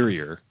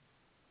inferior,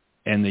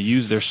 and they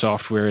use their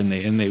software and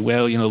they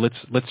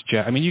let's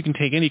jack. I mean, you can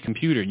take any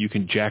computer and you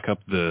can jack up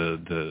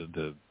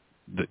the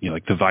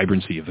like the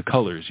vibrancy of the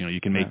colors. You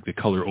can make the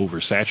color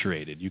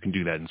oversaturated. You can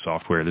do that in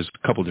software. There's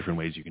a couple different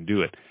ways you can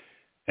do it,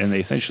 and they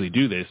essentially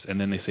do this, and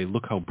then they say,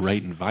 look how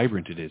bright and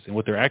vibrant it is. And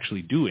what they're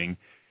actually doing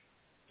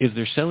is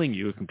they're selling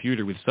you a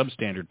computer with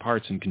substandard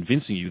parts and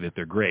convincing you that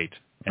they're great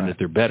and that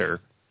they're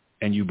better,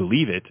 and you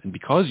believe it, and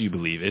because you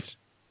believe it,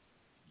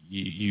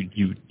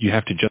 you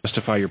have to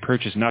justify your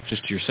purchase not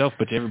just to yourself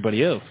but to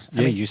everybody else.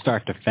 Yeah, you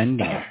start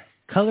defending it.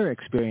 Color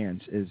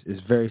experience is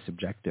very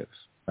subjective,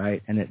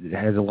 right? And it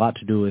has a lot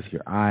to do with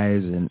your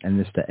eyes and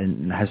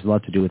it has a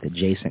lot to do with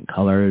adjacent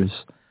colors.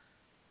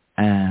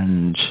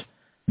 And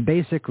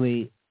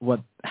basically,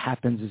 what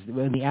happens is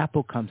when the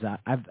Apple comes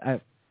out,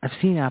 I've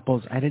seen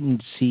Apples. I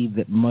didn't see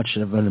that much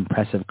of an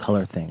impressive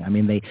color thing. I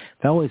mean, they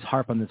always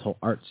harp on this whole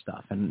art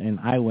stuff, and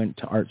I went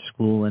to art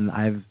school, and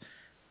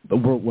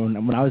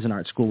when I was in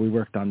art school, we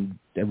worked on,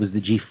 it was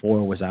the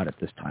G4 was out at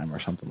this time or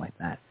something like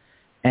that.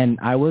 And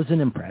I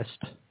wasn't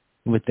impressed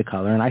with the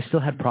color, and I still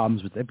had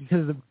problems with it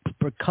because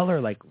the color,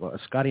 like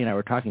Scotty and I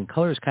were talking,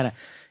 color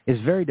is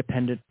very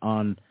dependent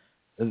on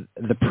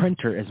the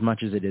printer as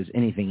much as it is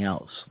anything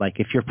else. Like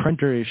if your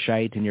printer is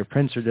shite and your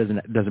printer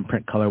doesn't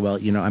print color well,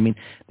 the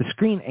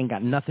screen ain't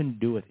got nothing to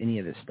do with any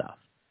of this stuff.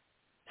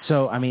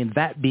 So, I mean,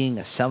 that being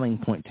a selling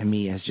point to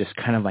me is just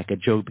kind of like a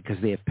joke because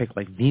they have picked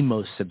like the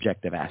most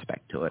subjective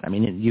aspect to it. I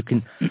mean, you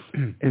can,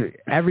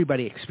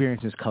 everybody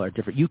experiences color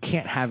different. You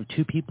can't have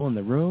two people in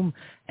the room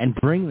and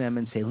bring them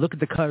and say, look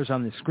at the colors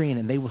on the screen,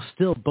 and they will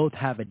still both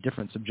have a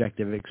different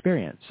subjective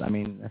experience. I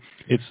mean,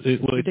 it's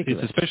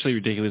especially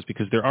ridiculous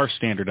because there are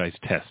standardized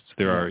tests.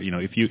 There are, you know,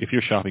 if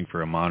you're shopping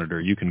for a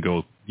monitor, you can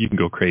go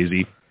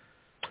crazy,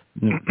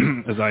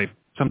 as I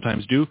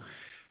sometimes do.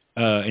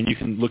 And you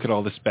can look at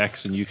all the specs,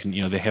 and you can,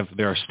 you know,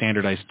 there are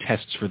standardized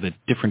tests for the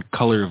different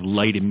color of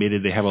light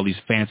emitted. They have all these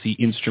fancy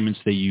instruments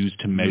they use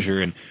to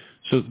measure, and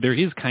so there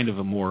is kind of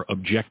a more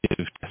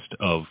objective test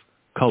of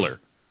color.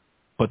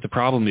 But the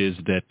problem is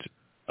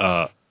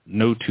that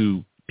no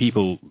two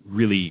people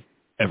really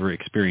ever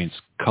experience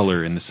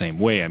color in the same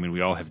way. I mean,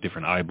 we all have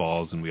different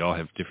eyeballs, and we all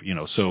have different, you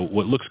know. So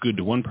what looks good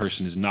to one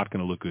person is not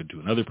going to look good to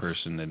another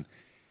person, and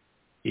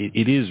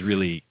it is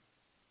really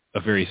a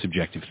very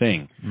subjective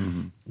thing.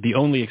 Mm-hmm. The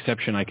only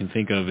exception I can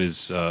think of is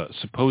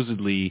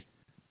supposedly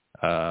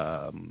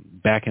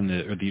back in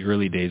the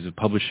early days of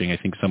publishing, I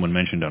think someone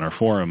mentioned on our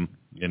forum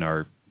in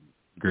our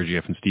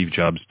Gurdjieff and Steve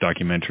Jobs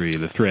documentary,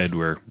 The Thread,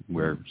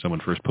 where someone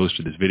first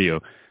posted this video,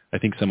 I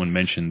think someone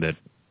mentioned that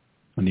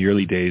in the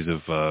early days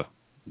of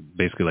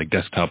basically like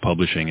desktop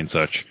publishing and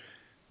such,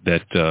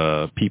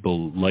 that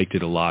people liked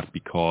it a lot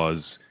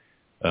because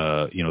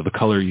you know, the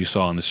color you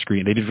saw on the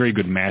screen, they did very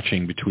good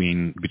matching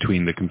between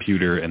the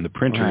computer and the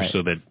printer, right.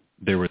 So that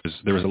there was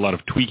a lot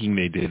of tweaking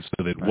they did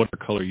so that whatever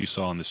color you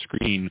saw on the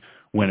screen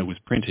when it was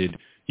printed,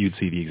 you'd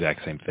see the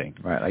exact same thing.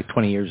 Right, like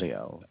 20 years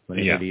ago,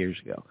 30 years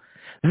ago.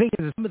 The thing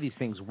is, some of these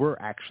things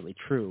were actually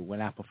true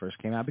when Apple first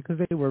came out because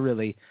they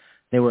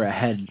were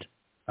ahead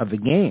of the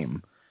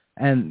game.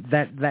 And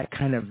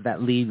that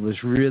lead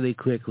was really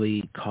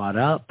quickly caught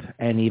up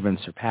and even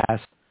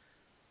surpassed.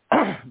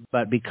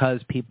 But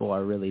because people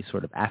are really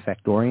sort of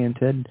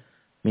affect-oriented,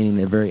 meaning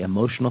they're very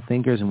emotional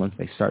thinkers, and once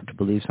they start to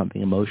believe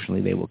something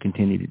emotionally, they will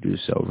continue to do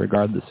so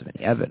regardless of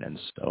any evidence.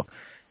 So,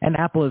 and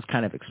Apple has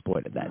kind of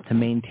exploited that to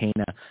maintain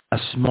a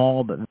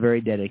small but very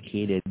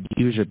dedicated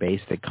user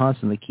base that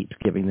constantly keeps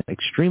giving them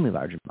extremely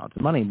large amounts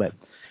of money. But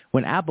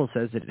when Apple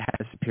says that it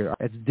has superior,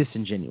 it's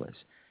disingenuous.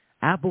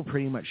 Apple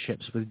pretty much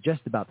ships with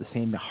just about the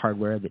same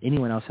hardware that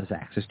anyone else has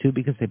access to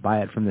because they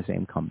buy it from the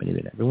same company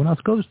that everyone else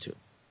goes to.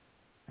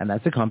 And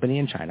that's a company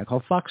in China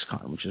called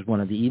Foxconn, which is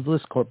one of the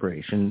evilest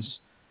corporations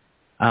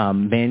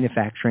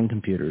manufacturing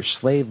computers,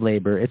 slave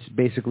labor. It's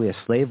basically a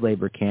slave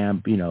labor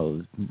camp, you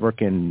know,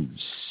 working,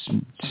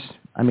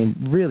 I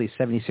mean, really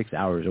 76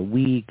 hours a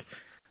week,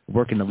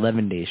 working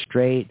 11 days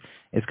straight.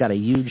 It's got a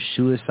huge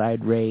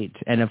suicide rate.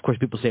 And, of course,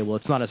 people say, well,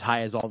 it's not as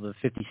high as all the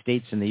 50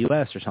 states in the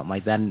U.S. or something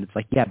like that. And it's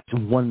like, yeah,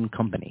 it's one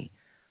company.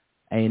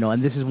 And, you know,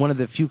 and this is one of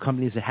the few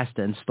companies that has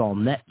to install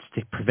nets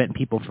to prevent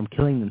people from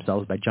killing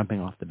themselves by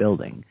jumping off the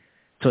building.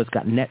 So it's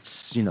got nets,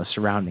 you know,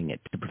 surrounding it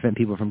to prevent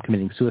people from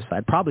committing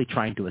suicide, probably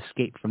trying to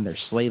escape from their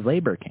slave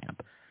labor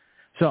camp.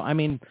 So, I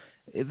mean,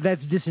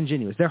 that's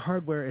disingenuous. Their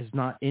hardware is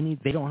not any,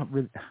 they don't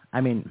really,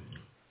 I mean,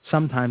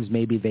 sometimes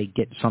maybe they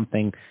get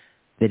something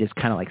that is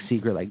kind of like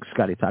secret, like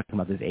Scotty talking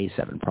about this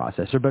A7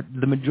 processor, but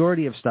the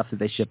majority of stuff that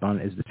they ship on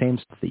is the same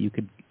stuff that you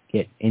could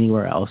get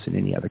anywhere else in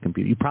any other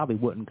computer. You probably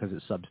wouldn't because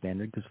it's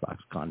substandard because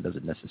Foxconn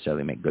doesn't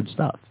necessarily make good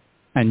stuff.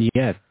 And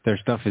yet their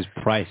stuff is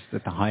priced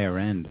at the higher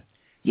end.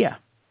 Yeah.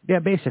 Yeah,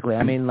 basically.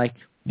 I mean, like,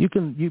 you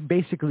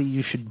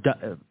should,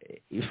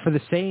 for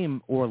the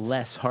same or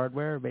less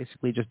hardware,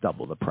 basically just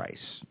double the price,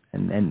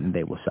 and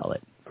they will sell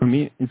it. For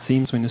me, it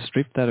seems when you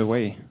strip that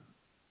away,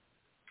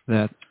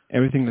 that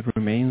everything that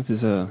remains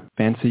is a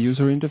fancy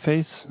user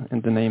interface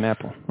and the name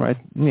Apple, right?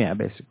 Yeah,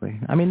 basically.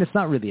 I mean, it's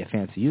not really a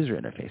fancy user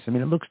interface. I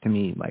mean, it looks to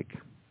me like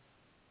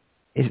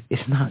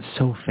it's not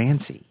so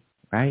fancy,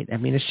 right? I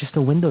mean, it's just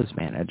a Windows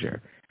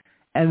manager.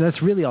 And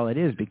that's really all it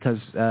is because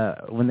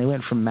when they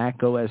went from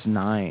Mac OS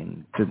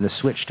 9 to the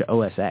switch to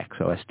OS X,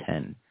 OS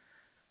 10,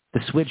 the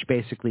switch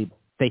basically,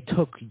 they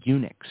took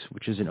Unix,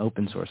 which is an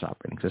open source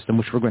operating system,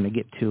 which we're going to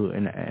get to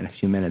in a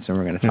few minutes, and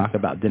we're going to talk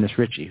about Dennis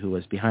Ritchie, who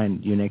was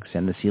behind Unix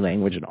and the C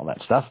language and all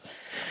that stuff.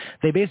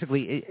 They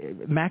basically,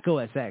 Mac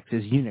OS X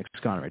is Unix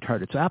gone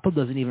retarded, so Apple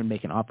doesn't even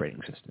make an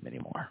operating system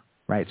anymore,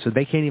 right? So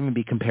they can't even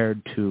be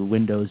compared to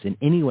Windows in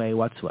any way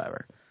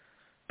whatsoever.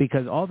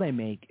 Because all they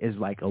make is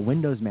like a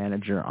Windows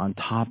manager on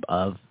top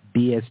of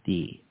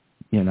BSD,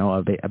 you know,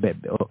 a bit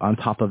on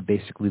top of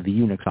basically the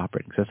Unix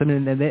operating system,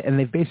 and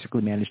they've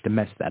basically managed to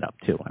mess that up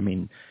too. I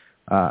mean,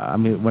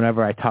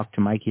 whenever I talk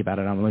to Mikey about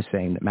it, I'm always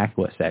saying that Mac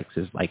OS X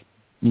is like,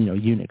 you know,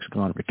 Unix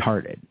gone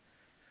retarded,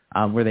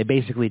 where they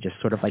basically just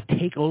sort of like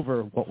take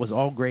over what was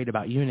all great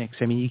about Unix.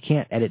 I mean, you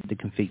can't edit the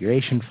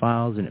configuration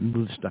files, and it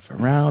moves stuff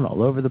around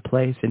all over the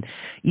place. And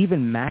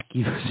even Mac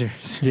users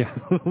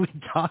who we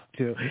talk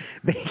to,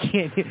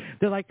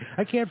 they're like,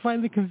 I can't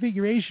find the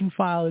configuration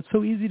file. It's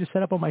so easy to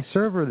set up on my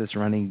server that's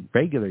running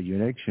regular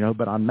Unix, you know,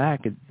 but on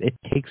Mac, it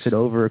takes it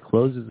over,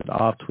 closes it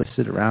off, twists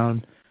it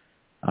around.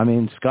 I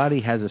mean,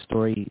 Scotty has a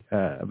story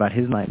about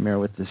his nightmare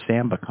with the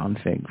Samba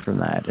config from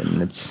that,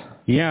 and it's...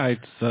 Yeah,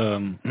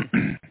 it's...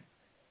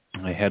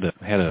 I had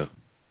a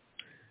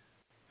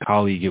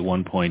colleague at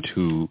one point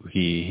who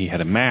he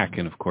had a Mac,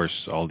 and of course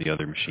all the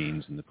other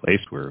machines in the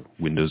place were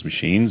Windows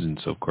machines, and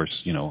so of course,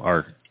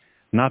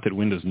 not that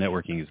Windows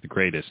networking is the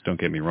greatest, don't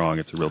get me wrong,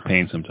 it's a real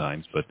pain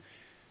sometimes, but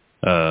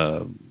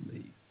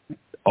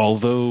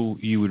although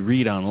you would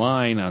read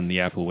online on the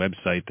Apple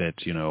website that,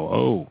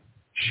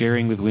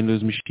 sharing with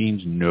Windows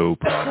machines, no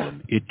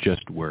problem, it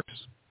just works.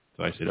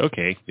 So I said,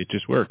 okay, it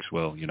just works.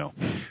 Well,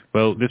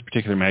 this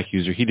particular Mac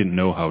user, he didn't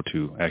know how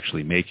to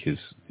actually make his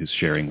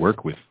sharing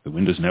work with the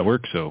Windows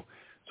network, so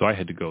I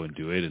had to go and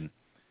do it, and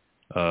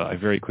I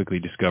very quickly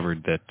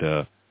discovered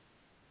that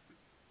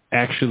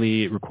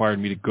actually it required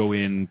me to go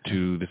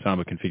into the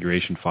Samba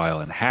configuration file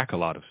and hack a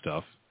lot of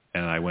stuff,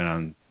 and I went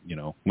on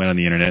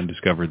the internet and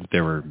discovered that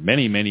there were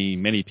many, many,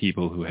 many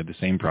people who had the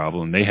same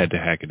problem. They had to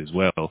hack it as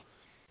well.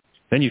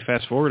 Then you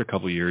fast forward a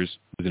couple of years,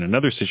 I was in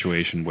another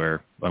situation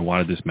where I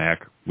wanted this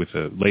Mac with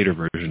a later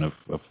version of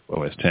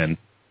OS X.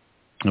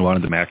 I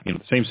wanted the Mac, the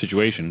same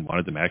situation,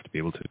 wanted the Mac to be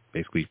able to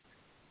basically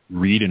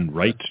read and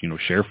write,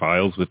 share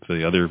files with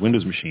the other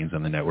Windows machines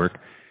on the network.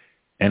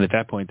 And at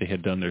that point, they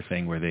had done their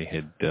thing where they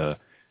had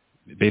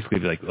basically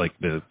like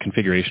the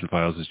configuration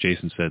files, as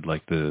Jason said,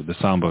 like the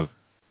Samba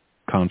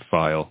conf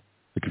file,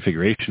 the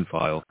configuration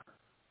file,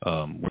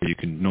 where you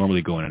can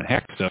normally go in and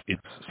hack stuff.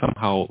 It's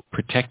somehow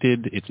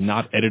protected. It's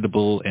not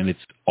editable, and it's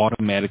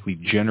automatically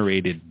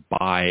generated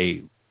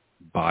by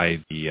OS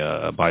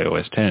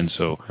X.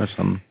 So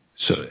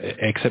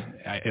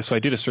I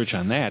did a search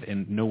on that,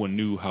 and no one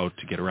knew how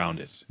to get around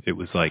it. It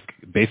was like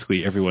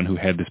basically everyone who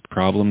had this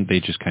problem,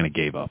 they just kind of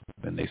gave up,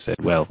 and they said,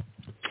 well,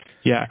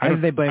 yeah, I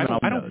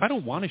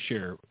don't want to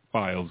share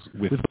files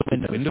with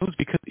Windows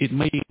because it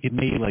may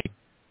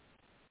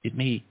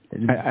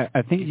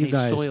I think you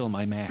guys soil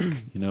my Mac,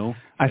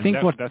 I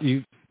think what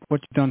you've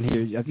done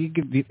here, I think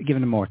you've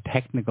given a more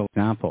technical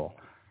example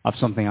of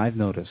something I've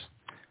noticed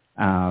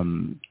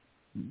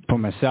for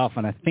myself,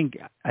 and I think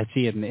I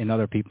see it in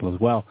other people as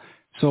well.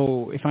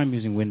 So if I'm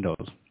using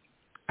Windows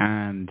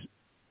and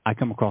I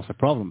come across a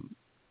problem,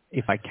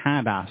 if I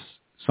can't ask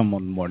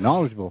someone more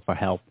knowledgeable for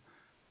help,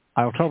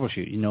 I'll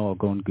troubleshoot. I'll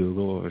go on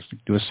Google or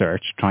do a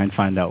search, try and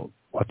find out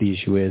what the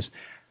issue is,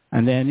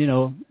 and then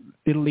it'll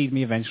lead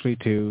me eventually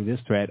to this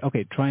thread.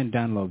 Okay, try and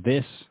download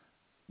this.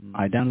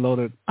 I download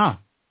it.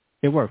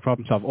 It worked.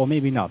 Problem solved. Or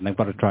maybe not, and I've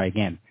got to try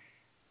again.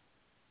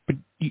 But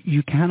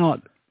you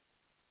cannot.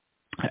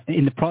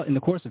 In the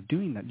course of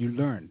doing that, you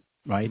learn,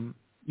 right?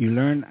 You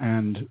learn,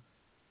 and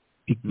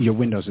your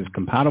Windows is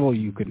compatible.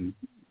 You can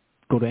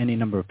go to any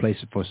number of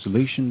places for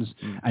solutions,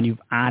 and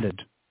you've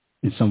added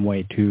in some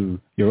way to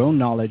your own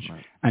knowledge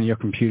and your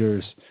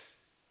computer's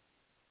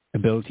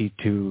ability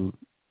to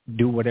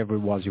do whatever it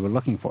was you were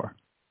looking for.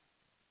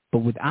 But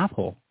with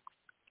Apple,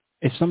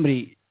 if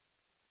somebody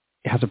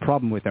has a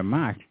problem with their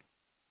Mac,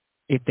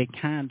 if they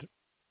can't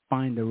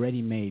find a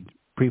ready-made,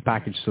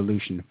 prepackaged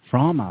solution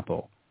from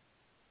Apple,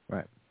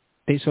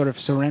 they sort of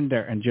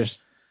surrender and just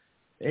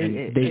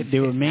they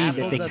remain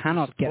that they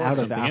cannot get out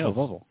of the Apple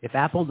bubble. If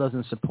Apple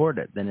doesn't support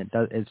it, then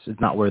it's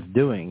not worth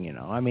doing.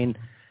 I mean,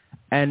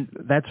 and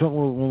that's what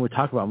when we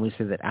talk about when we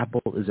say that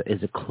Apple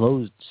is a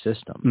closed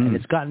system, and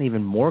it's gotten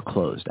even more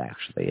closed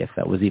actually, if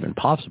that was even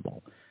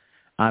possible.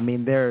 I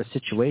mean, there are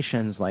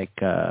situations like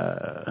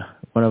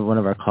one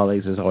of our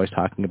colleagues is always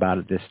talking about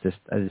it. There's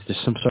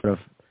some sort of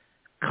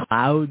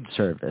cloud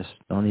service.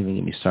 Don't even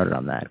get me started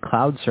on that.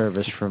 Cloud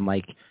service for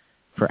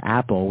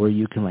Apple where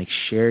you can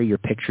share your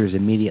pictures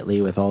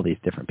immediately with all these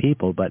different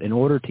people. But in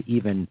order to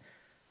even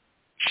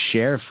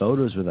share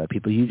photos with other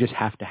people, you just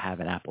have to have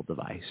an Apple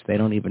device. They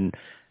don't even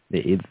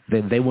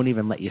they won't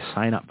even let you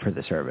sign up for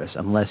the service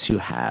unless you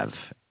have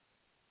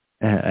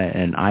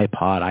an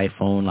iPod,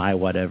 iPhone,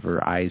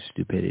 whatever,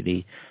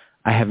 stupidity.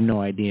 I have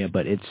no idea,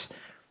 but it's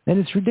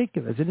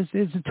ridiculous.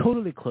 It's a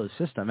totally closed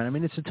system. And I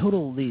mean, it's a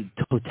totally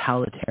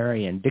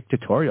totalitarian,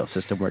 dictatorial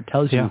system where it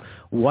tells you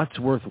what's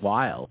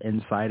worthwhile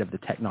inside of the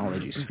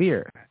technology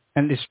sphere.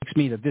 And it strikes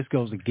me that this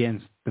goes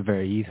against the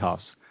very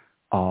ethos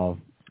of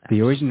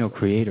the original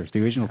creators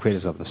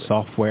of the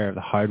software,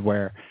 the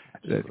hardware,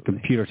 the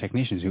computer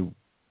technicians who,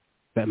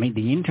 I mean,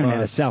 the internet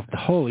itself, the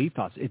whole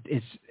ethos,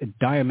 it's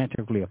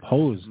diametrically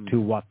opposed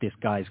to what this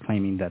guy is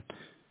claiming that,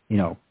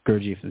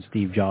 Gurdjieff and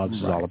Steve Jobs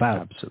is all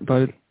about.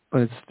 Absolutely.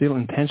 But it's still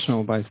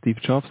intentional by Steve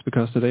Jobs,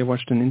 because today I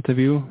watched an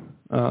interview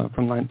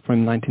from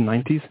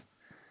 1990s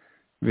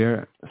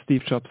where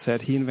Steve Jobs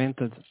said he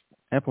invented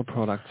Apple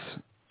products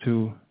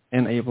to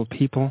enable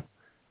people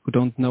who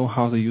don't know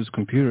how to use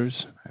computers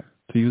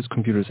to use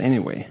computers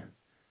anyway.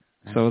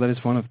 So that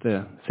is one of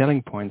the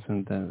selling points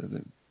and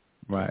the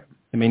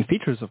main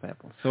features of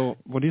Apple. So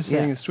what you're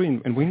saying is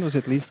true. In Windows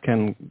at least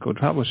can go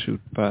troubleshoot,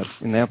 but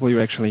in Apple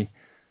you're actually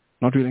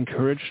not really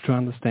encouraged to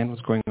understand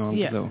what's going on.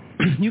 Yeah, so.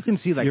 You can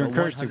see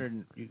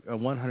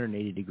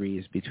 180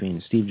 degrees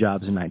between Steve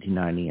Jobs in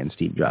 1990 and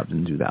Steve Jobs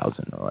in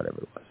 2000 or whatever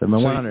it was. I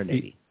mean,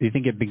 180. Do you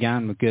think it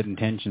began with good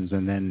intentions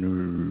and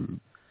then...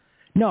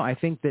 No, I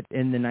think that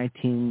in the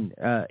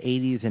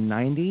 1980s and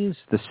 90s,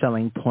 the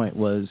selling point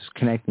was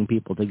connecting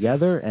people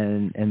together,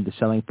 and the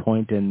selling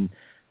point in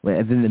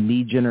then the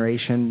me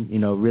generation,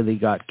 really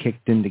got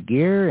kicked into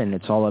gear, and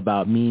it's all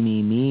about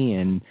me,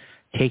 and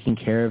taking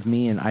care of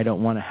me, and I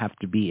don't want to have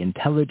to be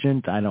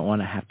intelligent. I don't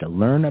want to have to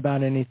learn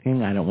about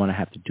anything. I don't want to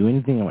have to do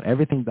anything. I want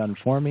everything done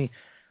for me.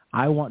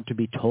 I want to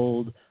be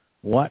told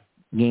what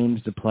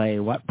games to play,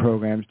 what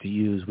programs to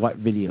use,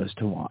 what videos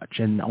to watch.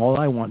 And all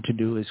I want to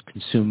do is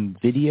consume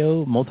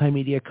video,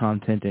 multimedia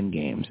content, and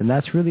games. And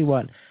that's really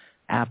what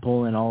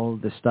Apple and all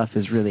of this stuff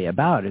is really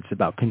about. It's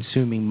about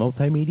consuming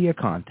multimedia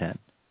content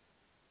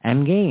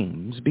and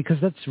games, because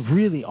that's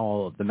really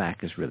all of the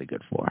Mac is really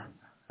good for.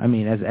 I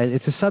mean,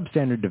 it's a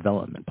substandard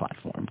development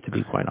platform, to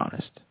be quite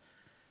honest.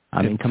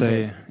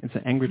 It's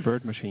an Angry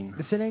Bird machine.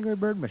 It's an Angry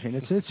Bird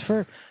machine.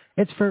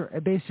 It's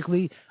for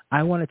basically,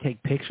 I want to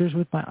take pictures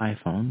with my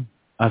iPhone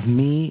of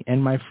me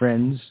and my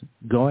friends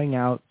going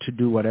out to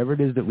do whatever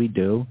it is that we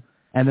do,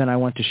 and then I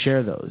want to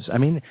share those. I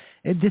mean,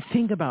 just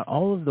think about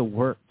all of the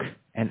work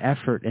and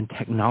effort and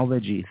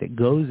technology that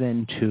goes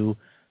into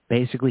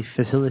basically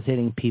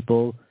facilitating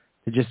people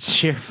to just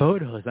share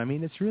photos. I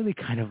mean, it's really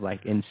kind of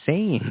like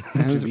insane.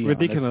 It's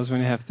ridiculous when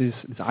you have these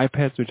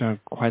iPads, which are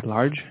quite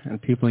large, and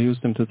people use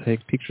them to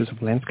take pictures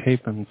of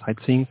landscape and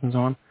sightseeing and so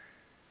on.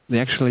 They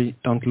actually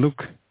don't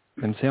look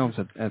themselves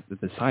at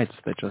the sites.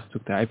 They just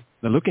they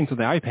look into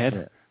the iPad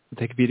to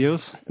take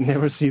videos and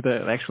never see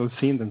the actual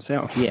scene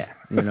themselves. Yeah,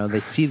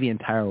 they see the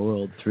entire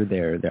world through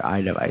their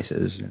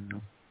iDevices.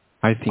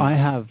 I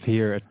have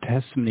here a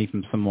testimony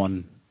from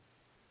someone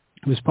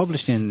who was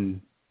published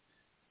in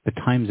the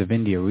Times of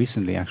India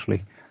recently,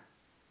 actually.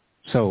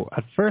 So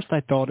at first I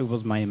thought it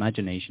was my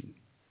imagination.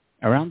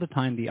 Around the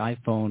time the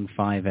iPhone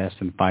 5S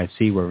and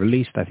 5C were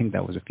released, I think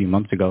that was a few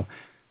months ago,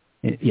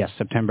 yes,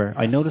 September,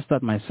 I noticed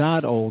that my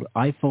sad old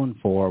iPhone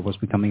 4 was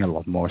becoming a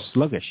lot more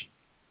sluggish.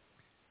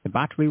 The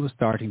battery was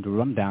starting to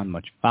run down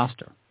much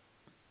faster.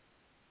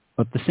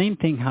 But the same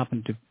thing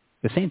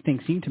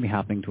seemed to be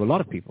happening to a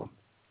lot of people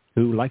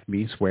who, like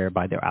me, swear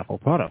by their Apple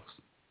products.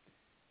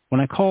 When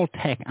I called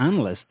tech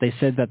analysts, they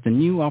said that the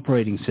new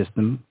operating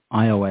system,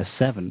 iOS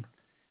 7,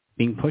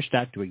 being pushed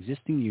out to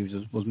existing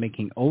users was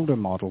making older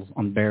models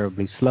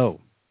unbearably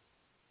slow.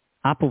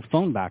 Apple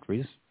phone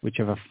batteries, which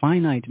have a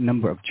finite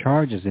number of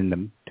charges in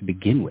them to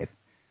begin with,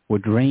 were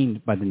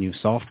drained by the new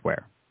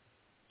software.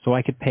 So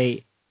I could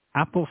pay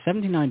Apple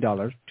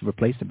 $79 to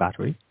replace the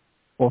battery,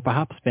 or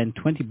perhaps spend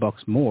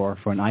 $20 more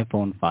for an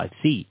iPhone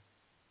 5C.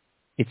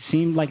 It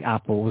seemed like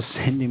Apple was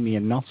sending me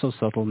a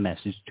not-so-subtle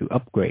message to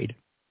upgrade.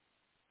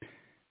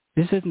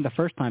 This isn't the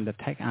first time that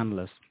tech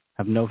analysts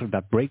have noted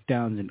that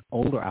breakdowns in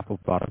older Apple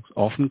products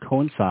often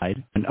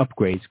coincide when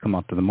upgrades come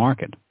onto the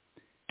market,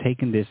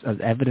 taking this as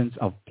evidence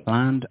of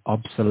planned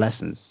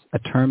obsolescence, a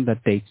term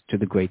that dates to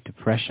the Great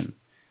Depression.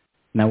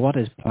 Now, what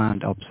is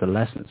planned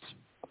obsolescence?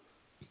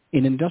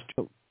 In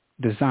industrial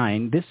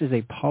design, this is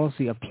a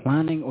policy of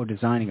planning or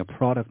designing a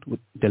product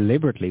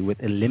deliberately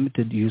with a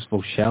limited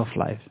useful shelf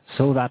life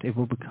so that it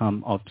will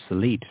become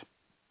obsolete.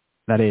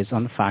 That is,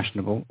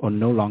 unfashionable or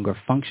no longer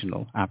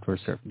functional after a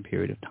certain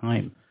period of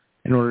time,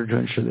 in order to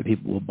ensure that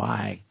people will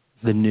buy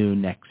the new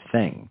next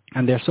thing.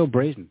 And they're so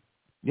brazen.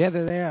 Yeah,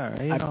 they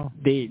are.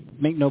 They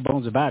make no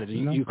bones about it.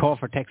 You call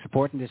for tech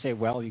support and they say,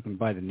 well, you can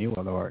buy the new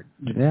one.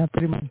 Yeah,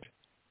 pretty much.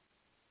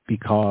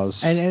 Because...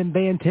 And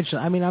they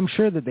intentionally... I mean, I'm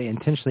sure that they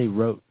intentionally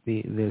wrote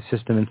the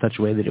system in such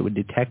a way that it would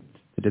detect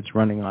that it's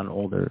running on an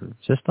older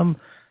system,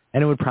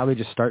 and it would probably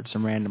just start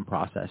some random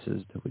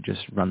processes that would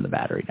just run the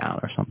battery down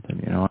or something,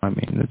 I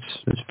mean,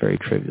 it's a very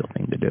trivial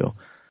thing to do.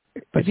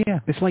 But yeah,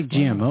 it's like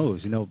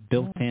GMOs,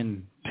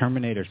 built-in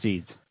Terminator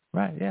seeds.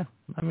 Right, yeah.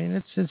 I mean,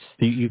 it's just...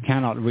 You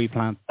cannot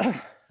replant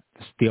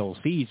the old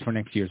seeds for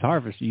next year's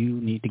harvest. You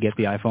need to get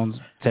the iPhone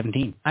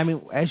 17. I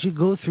mean, as you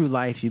go through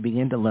life, you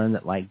begin to learn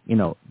that,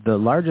 the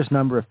largest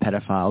number of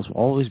pedophiles will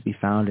always be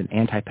found in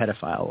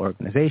anti-pedophile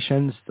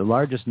organizations. The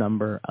largest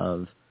number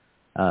of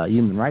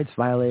human rights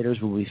violators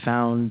will be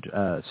found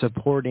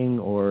supporting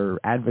or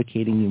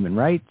advocating human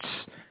rights,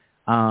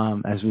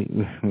 as we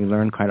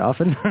learn quite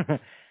often.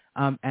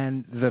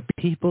 And the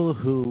people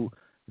who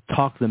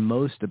talk the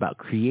most about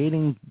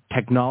creating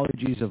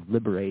technologies of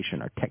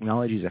liberation or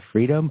technologies of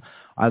freedom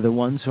are the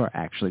ones who are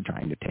actually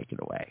trying to take it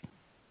away.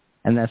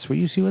 And that's what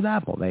you see with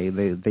Apple.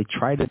 They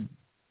try to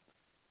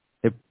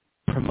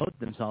promote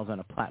themselves on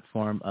a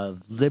platform of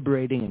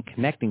liberating and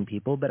connecting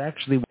people, but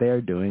actually what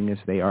they're doing is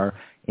they are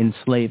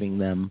enslaving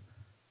them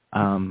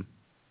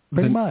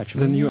pretty much.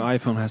 The new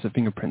iPhone has a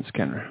fingerprint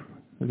scanner.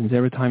 That means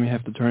every time you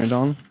have to turn it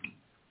on,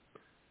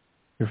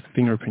 your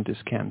fingerprint is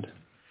scanned.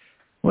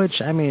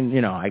 Which, I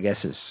mean, I guess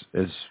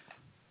is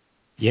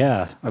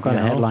yeah, I've got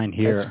a headline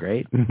here. That's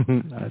great.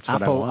 That's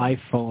Apple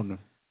iPhone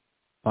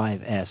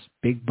 5S,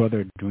 Big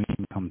Brother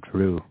dream come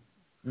true.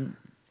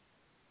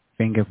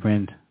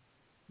 Fingerprint,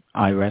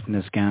 eye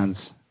retina scans.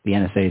 The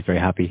NSA is very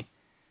happy.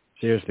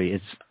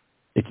 Seriously,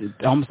 it's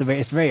almost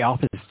very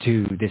opposite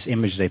to this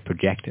image they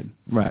projected.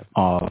 Right.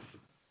 Of,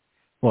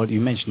 well,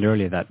 you mentioned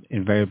earlier that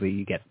invariably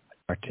you get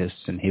artists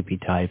and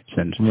hippie types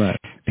and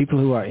people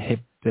who are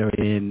hip.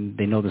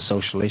 They know the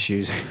social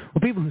issues.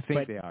 Well, people who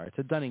think they are. It's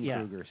a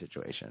Dunning-Kruger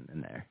situation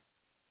in there.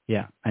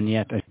 Yeah, and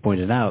yet, as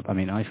pointed out, I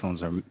mean, iPhones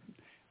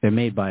they're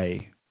made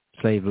by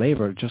slave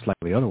labor, just like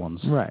the other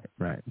ones. Right.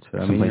 So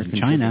I mean, you're in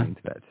China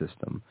to that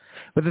system.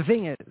 But the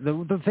thing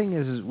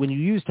is when you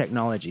use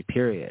technology,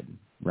 period,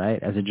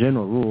 right? As a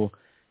general rule,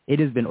 it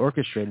has been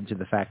orchestrated to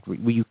the fact where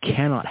you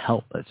cannot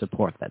help but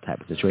support that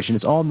type of situation.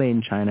 It's all made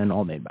in China and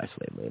all made by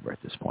slave labor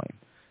at this point.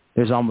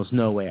 There's almost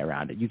no way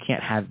around it.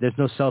 There's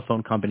no cell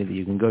phone company that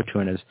you can go to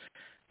and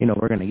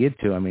we're going to get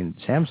to. I mean,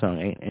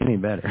 Samsung ain't any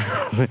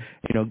better.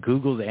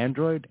 Google's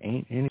Android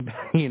ain't any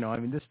better. I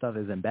mean, this stuff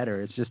isn't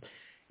better.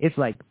 It's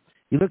like,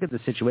 you look at the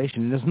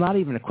situation, and it's not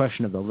even a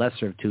question of the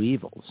lesser of two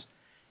evils.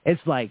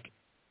 It's like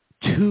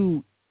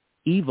two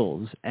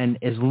evils, and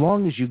as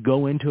long as you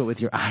go into it with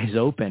your eyes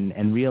open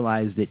and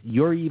realize that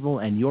you're evil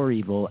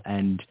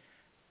and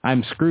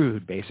I'm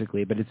screwed,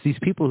 basically. But it's these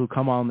people who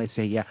come on and they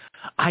say, yeah,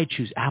 I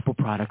choose Apple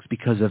products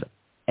because of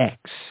X.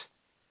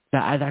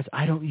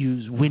 I don't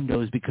use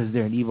Windows because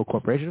they're an evil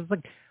corporation. It's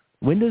like,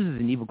 Windows is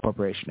an evil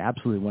corporation,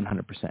 absolutely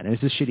 100%. And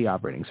it's a shitty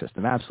operating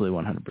system, absolutely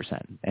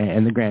 100%,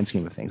 in the grand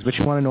scheme of things. But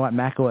you want to know what?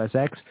 Mac OS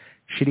X,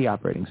 shitty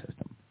operating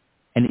system,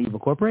 and an evil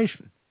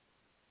corporation.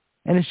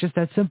 And it's just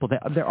that simple.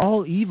 They're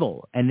all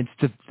evil. And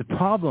it's the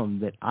problem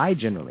that I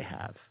generally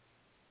have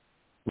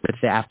with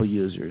the Apple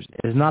users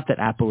is not that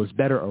Apple is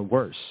better or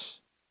worse.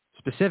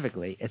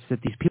 Specifically, it's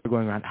that these people are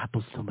going around,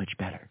 Apple's so much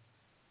better.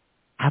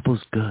 Apple's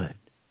good.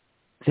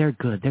 They're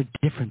good. They're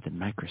different than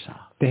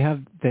Microsoft. They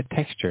have the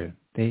texture.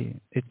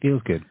 It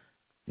feels good.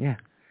 Yeah.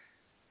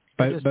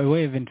 By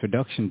way of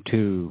introduction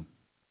to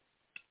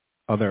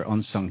other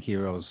unsung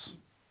heroes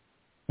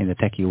in the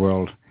techie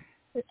world,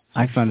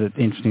 I found it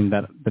interesting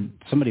that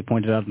somebody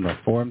pointed out in a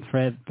forum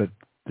thread that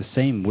the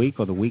same week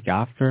or the week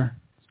after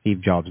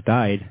Steve Jobs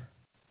died,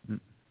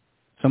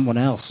 someone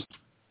else,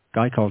 a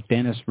guy called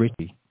Dennis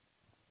Ritchie,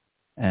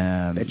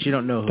 that you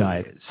don't know who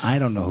died. he is. I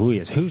don't know who he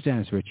is. Who's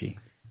Dennis Ritchie?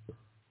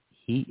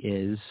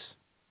 He's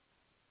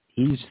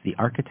the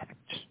architect.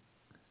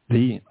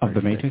 Of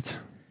the Matrix?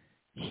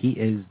 He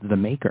is the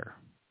maker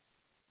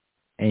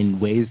in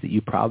ways that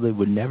you probably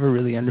would never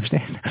really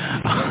understand.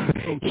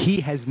 He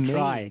has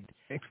made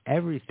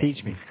everything.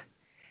 Teach me.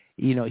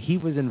 He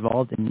was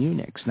involved in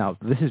Unix. Now,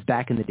 this is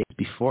back in the days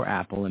before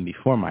Apple and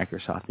before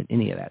Microsoft and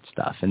any of that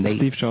stuff. And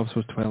Steve Jobs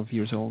was 12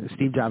 years old.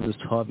 Steve Jobs was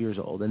 12 years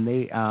old. And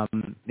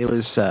it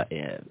was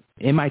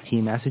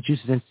MIT,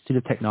 Massachusetts Institute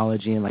of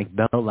Technology, and like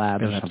Bell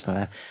Labs or something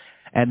like that.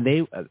 And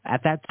they,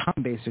 at that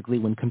time, basically,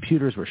 when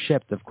computers were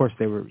shipped, of course,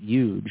 they were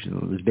huge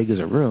and as big as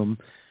a room,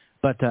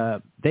 but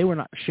they were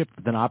not shipped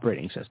with an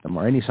operating system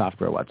or any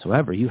software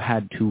whatsoever. You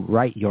had to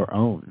write your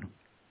own.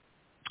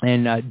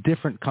 And a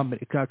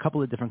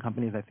couple of different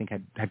companies, I think,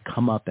 had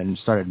come up and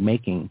started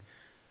making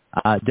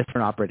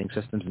different operating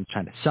systems and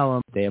trying to sell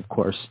them. They, of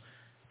course,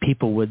 they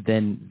would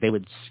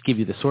give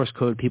you the source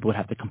code. People would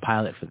have to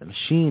compile it for the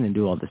machine and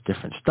do all this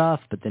different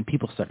stuff. But then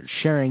people started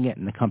sharing it,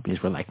 and the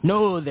companies were like,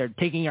 no, they're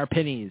taking our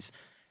pennies.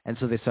 And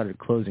so they started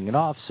closing it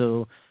off.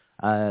 So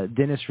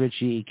Dennis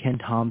Ritchie, Ken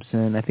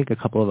Thompson, I think a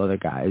couple of other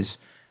guys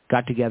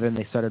got together, and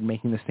they started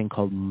making this thing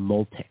called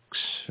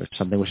Multics or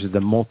something, which is the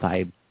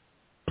multiplexed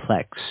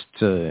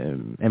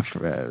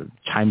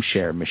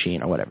timeshare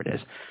machine or whatever it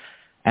is.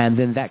 And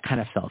then that kind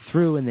of fell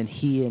through, and then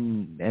he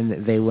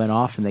and they went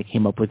off and they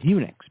came up with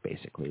Unix,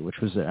 basically, which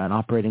was an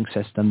operating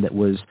system that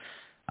was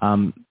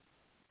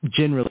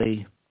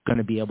generally going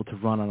to be able to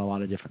run on a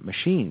lot of different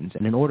machines.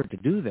 And in order to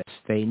do this,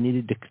 they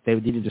needed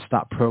to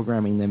stop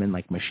programming them in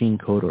like machine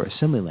code or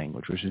assembly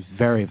language, which is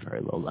very, very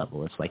low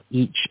level. It's like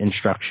each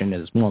instruction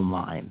is one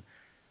line.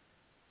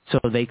 So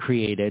they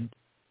created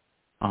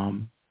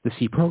the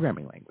C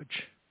programming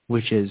language,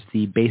 which is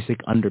the basic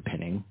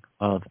underpinning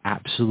of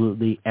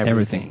absolutely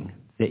everything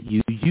that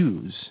you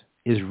use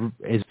is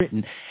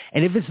written.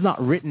 And if it's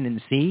not written in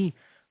C,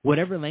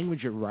 whatever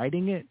language you're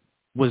writing it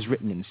was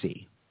written in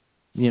C.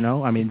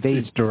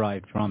 It's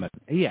derived from it.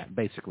 Yeah,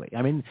 basically.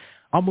 I mean,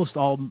 almost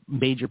all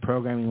major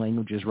programming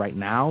languages right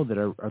now that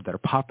are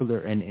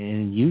popular and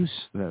in use,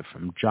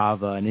 from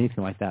Java and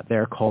anything like that,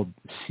 they're called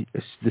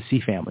the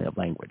C family of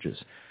languages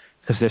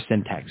because their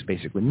syntax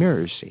basically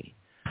mirrors C.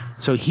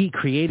 So he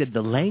created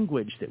the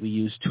language that we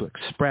use to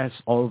express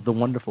all of the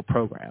wonderful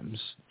programs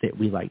that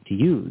we like to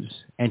use.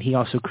 And he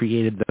also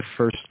created the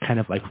first kind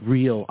of like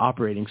real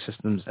operating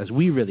systems as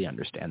we really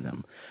understand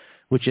them,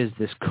 which is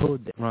this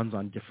code that runs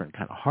on different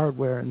kind of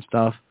hardware and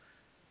stuff.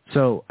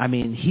 So, I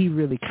mean, he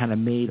really kind of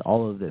made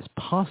all of this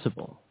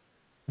possible.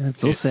 And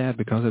it's so sad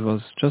because it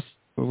was just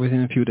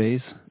within a few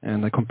days,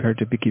 and I compared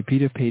the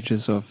Wikipedia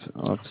pages of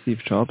Steve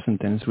Jobs and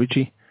Dennis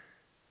Ritchie.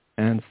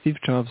 And Steve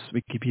Jobs'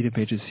 Wikipedia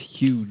page is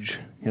huge.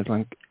 He has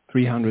like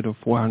 300 or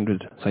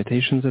 400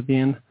 citations at the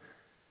end.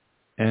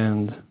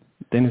 And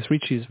Dennis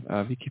Ritchie's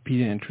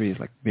Wikipedia entry is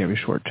like very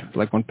short,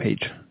 like one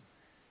page.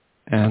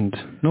 And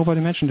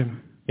nobody mentioned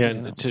him. Yeah,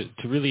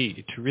 to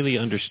really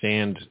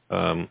understand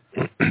the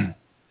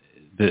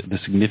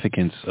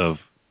significance of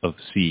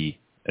C,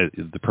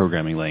 the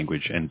programming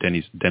language, and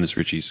Dennis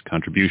Ritchie's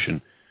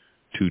contribution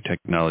to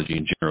technology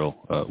in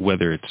general,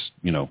 whether it's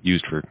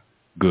used for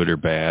good or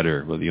bad,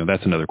 or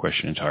that's another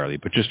question entirely.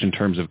 But just in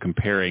terms of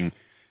comparing,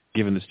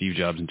 given that Steve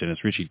Jobs and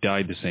Dennis Ritchie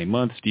died the same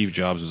month, Steve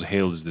Jobs was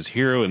hailed as this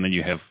hero, and then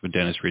you have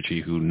Dennis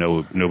Ritchie, who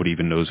nobody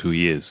even knows who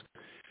he is.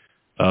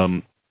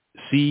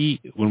 C,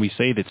 when we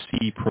say that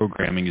C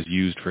programming is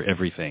used for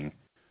everything,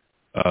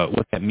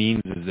 what that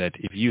means is that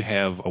if you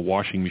have a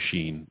washing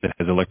machine that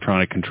has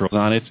electronic controls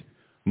on it,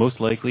 most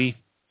likely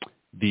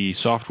the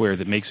software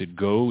that makes it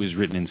go is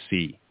written in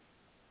C.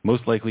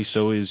 Most likely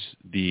so is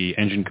the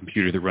engine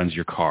computer that runs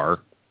your car,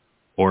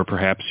 or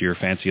perhaps your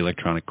fancy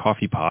electronic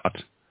coffee pot,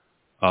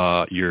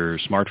 your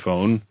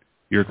smartphone,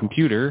 your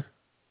computer,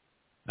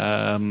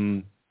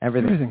 everything.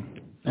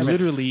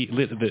 Literally,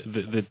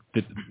 the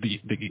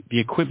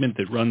equipment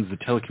that runs the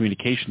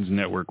telecommunications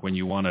network when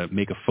you want to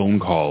make a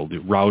phone call, the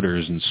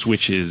routers and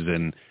switches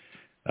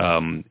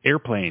and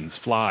airplanes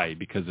fly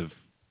because of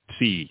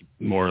C,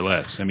 more or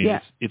less. I mean,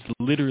 it's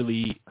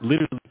literally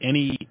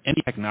any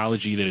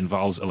technology that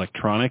involves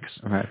electronics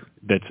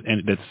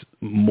that's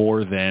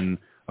more than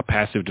a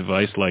passive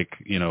device, like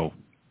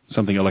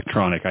something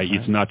electronic.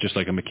 It's not just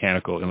like a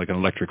mechanical, like an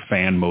electric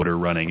fan motor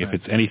running. If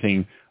it's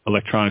anything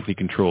electronically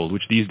controlled,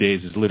 which these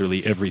days is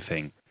literally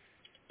everything,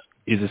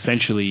 is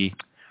essentially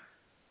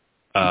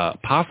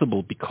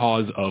possible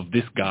because of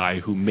this guy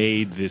who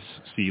made this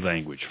C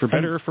language, for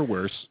better or for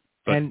worse.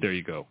 But there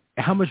you go.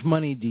 How much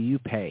money do you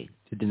pay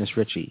to Dennis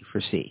Ritchie for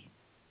C?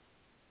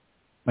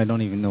 I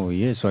don't even know who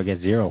he is, so I get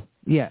zero.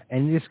 Yeah,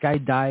 and this guy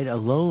died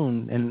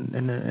alone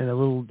in a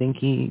little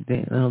dinky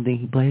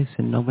place,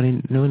 and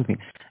nobody knew anything.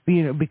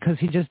 Because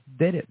he just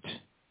did it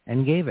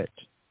and gave it.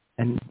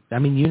 And I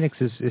mean, Unix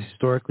has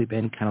historically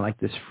been kind of like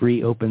this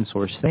free open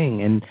source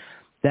thing, and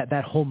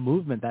that whole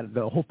movement,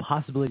 the whole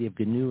possibility of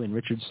GNU and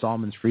Richard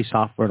Stallman's free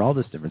software and all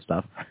this different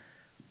stuff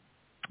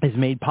is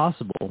made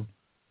possible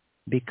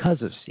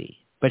because of C.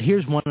 But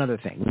here's one other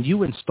thing. When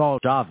you install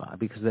Java,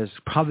 because there's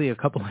probably a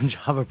couple of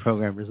Java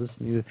programmers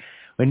listening to this,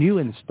 when you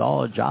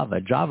install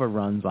Java, Java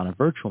runs on a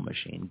virtual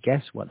machine.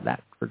 Guess what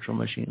that virtual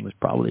machine was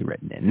probably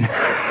written in?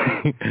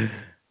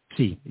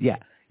 C. Yeah.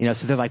 So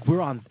they're like,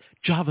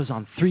 Java's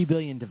on 3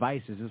 billion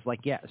devices. It's like,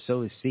 yeah,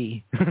 so is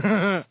C.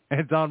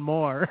 It's on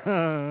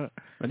more.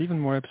 But even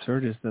more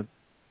absurd is that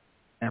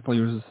Apple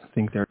users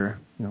think they're,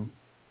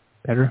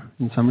 better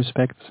in some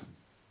respects.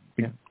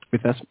 Yeah.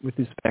 With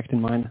this fact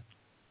in mind.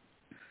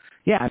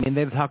 Yeah, I mean,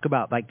 they talk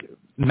about, like,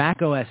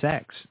 Mac OS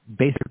X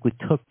basically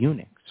took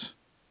Unix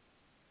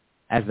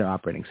as their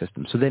operating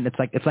system. So then it's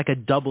like a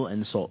double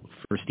insult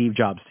for Steve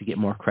Jobs to get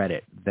more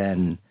credit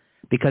than,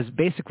 because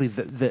basically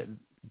the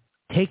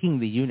taking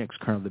the Unix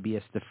kernel, the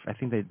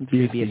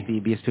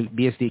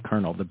BSD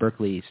kernel, the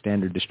Berkeley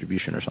Standard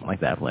Distribution or something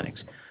like that of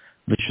Linux,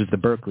 which is the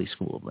Berkeley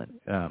School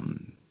of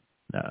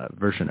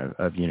version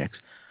of Unix.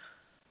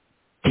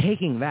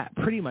 Taking that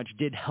pretty much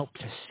did help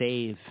to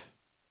save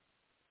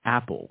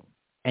Apple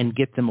and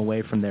get them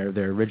away from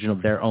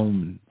their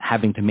own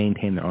having to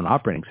maintain their own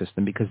operating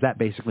system, because that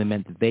basically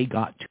meant that they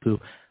got to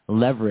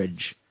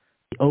leverage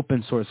the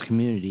open source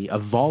community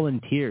of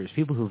volunteers,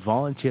 people who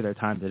volunteer their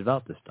time to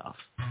develop this stuff.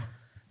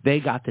 They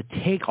got to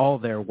take all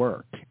their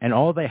work, and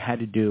all they had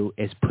to do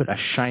is put a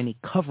shiny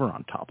cover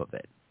on top of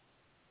it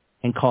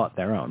and call it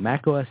their own.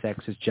 Mac OS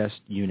X is just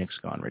Unix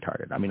gone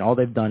retarded. I mean, all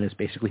they've done is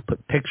basically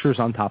put pictures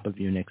on top of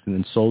Unix and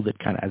then sold it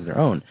kind of as their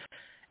own.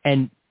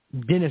 And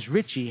Dennis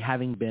Ritchie,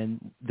 having been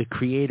the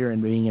creator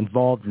and being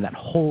involved in that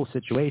whole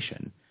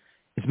situation,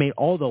 it's made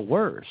all the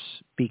worse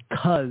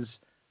because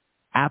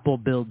Apple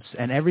builds,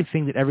 and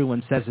everything that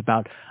everyone says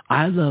about,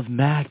 I love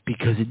Mac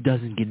because it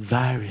doesn't get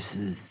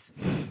viruses.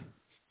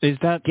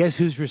 Guess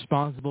who's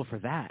responsible for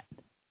that?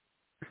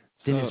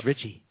 Dennis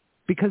Ritchie.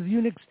 Because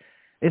Unix,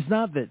 it's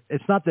not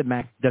that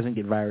Mac doesn't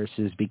get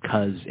viruses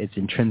because it's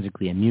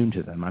intrinsically immune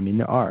to them. I mean,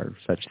 there are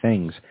such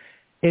things.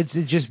 It's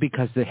just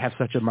because they have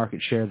such a market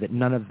share that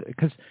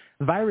because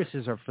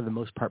viruses are for the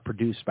most part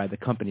produced by the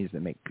companies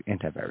that make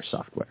antivirus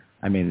software.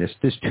 I mean,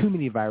 there's too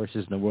many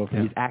viruses in the world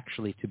for these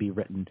actually to be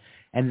written,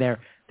 and they're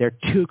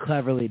too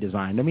cleverly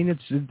designed. I mean,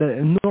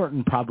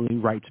 Norton probably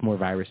writes more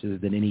viruses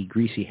than any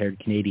greasy-haired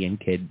Canadian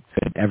kid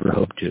could ever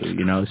hope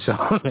to.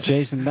 So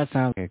Jason, that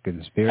sounds like a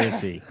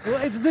conspiracy. Well,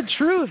 it's the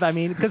truth. I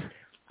mean, because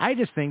I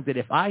just think that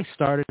if I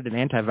started an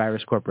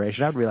antivirus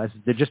corporation, I'd realize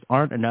that there just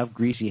aren't enough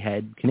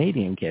greasy-head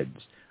Canadian kids.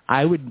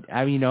 I would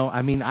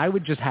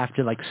just have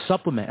to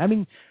supplement. I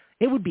mean,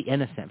 it would be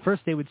innocent.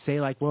 First, they would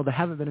say well, there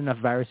haven't been enough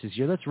viruses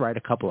here. Let's write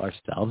a couple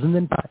ourselves, and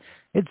then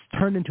it's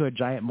turned into a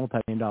giant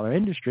multi-million-dollar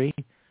industry.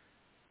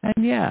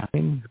 And yeah, I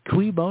mean,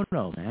 cui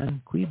bono,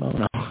 man, cui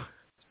bono.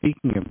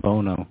 Speaking of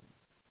Bono,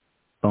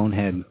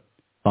 Bonehead,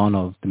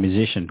 Bono, the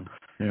musician.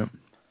 Yeah.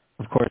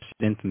 Of course,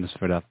 infamous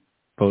for that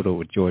photo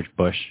with George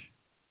Bush,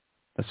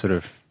 that sort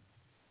of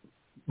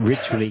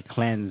ritually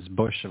cleansed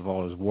Bush of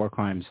all his war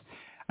crimes,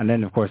 and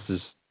then of course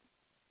there's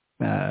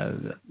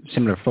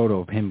similar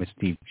photo of him with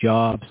Steve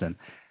Jobs, and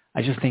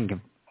I just think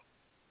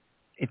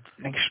it's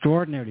an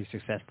extraordinarily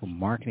successful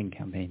marketing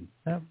campaign.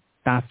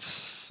 That's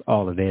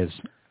all it is.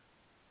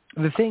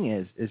 The thing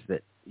is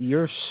that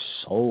your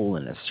soul,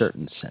 in a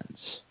certain sense,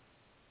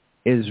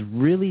 is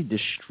really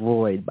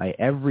destroyed by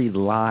every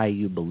lie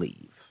you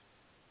believe.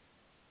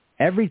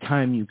 Every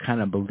time you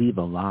kind of believe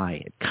a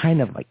lie, it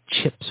kind of like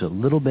chips a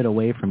little bit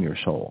away from your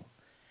soul.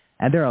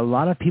 And there are a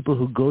lot of people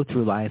who go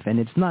through life, and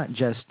it's not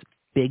just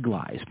big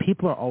lies.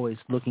 People are always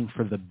looking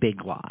for the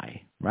big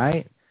lie,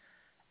 right?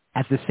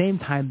 At the same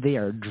time, they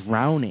are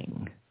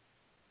drowning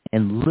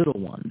in little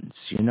ones,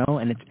 you know?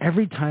 And it's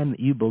every time that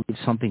you believe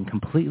something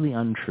completely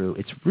untrue,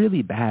 it's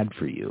really bad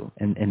for you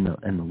in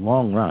the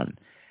long run.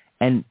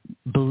 And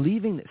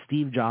believing that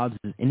Steve Jobs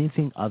is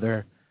anything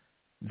other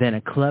than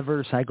a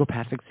clever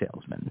psychopathic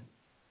salesman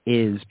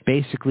is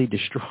basically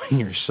destroying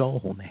your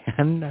soul,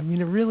 man. I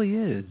mean, it really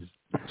is.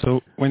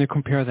 So when you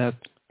compare that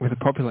with a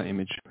popular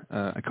image,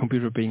 a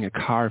computer being a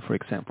car, for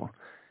example,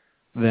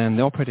 then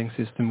the operating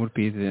system would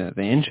be the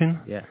engine,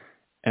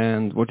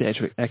 and what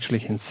you actually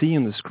can see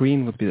on the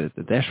screen would be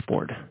the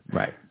dashboard.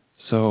 Right.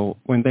 So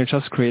when they're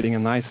just creating a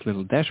nice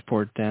little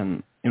dashboard,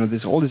 then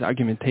there's all this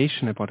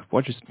argumentation about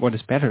what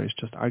is better. It's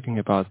just arguing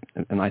about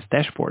a nice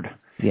dashboard.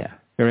 Yeah.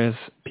 Whereas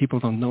people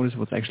don't notice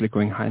what's actually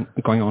going on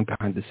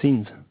behind the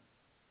scenes.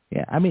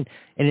 Yeah, I mean,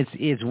 and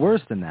it's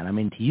worse than that. I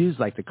mean, to use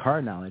like the car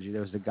analogy,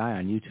 there was a guy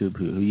on YouTube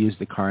who used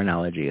the car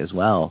analogy as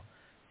well.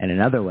 And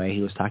another way,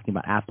 he was talking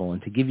about Apple.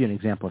 And to give you an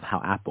example of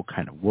how Apple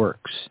kind of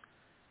works,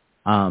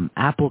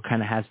 Apple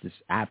kind of has this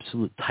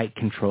absolute tight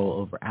control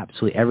over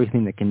absolutely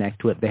everything that connect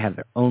to it. They have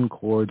their own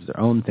cords, their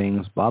own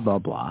things, blah, blah,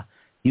 blah.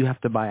 You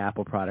have to buy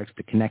Apple products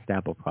to connect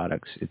Apple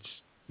products. It's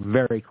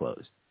very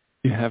closed.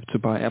 You have to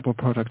buy Apple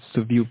products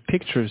to view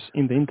pictures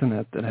in the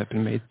internet that have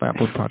been made by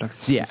Apple products.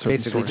 Yeah,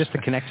 basically just to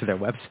connect to their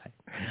website.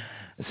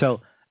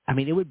 So, I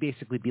mean, it would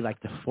basically be like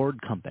the Ford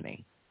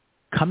company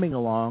coming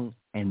along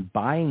and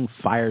buying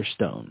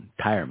Firestone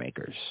tire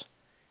makers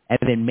and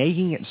then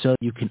making it so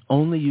you can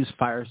only use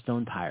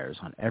Firestone tires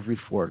on every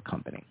Ford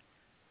company,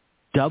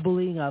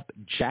 doubling up,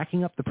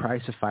 jacking up the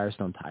price of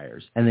Firestone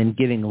tires, and then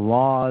getting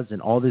laws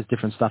and all this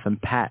different stuff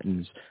and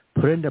patents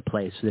put into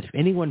place so that if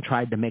anyone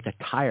tried to make a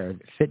tire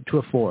that fit to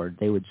a Ford,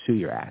 they would sue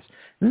your ass.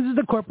 And this is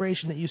the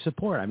corporation that you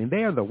support. I mean,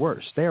 they are the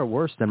worst. They are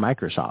worse than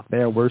Microsoft. They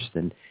are worse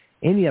than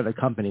any other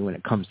company when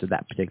it comes to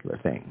that particular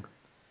thing.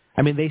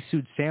 I mean, they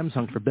sued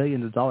Samsung for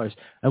billions of dollars,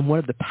 and one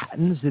of the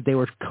patents that they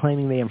were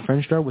claiming they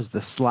infringed on was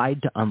the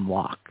slide to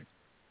unlock.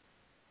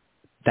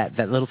 That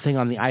little thing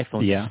on the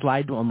iPhone,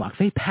 slide to unlock.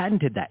 They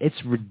patented that. It's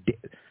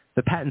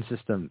the patent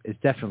system is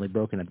definitely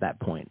broken at that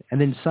point.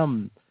 And then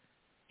some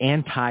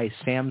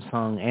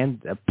anti-Samsung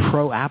and a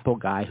pro-Apple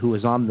guy who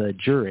was on the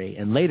jury,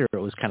 and later it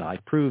was kind of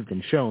like proved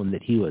and shown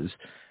that he was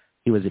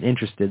an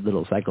interested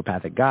little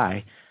psychopathic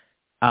guy,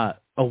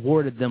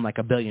 awarded them like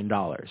 $1 billion.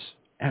 I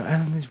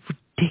mean, it's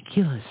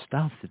ridiculous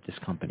stuff that this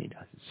company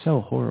does. It's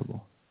so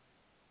horrible.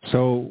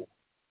 So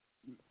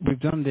we've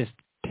done this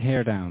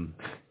teardown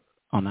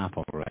on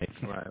Apple, right?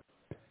 Right.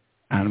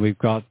 And we've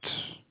got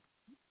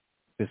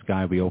this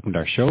guy we opened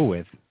our show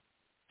with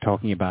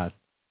talking about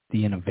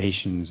the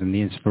innovations and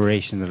the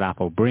inspiration that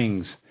Apple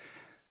brings.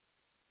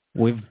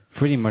 We've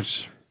pretty much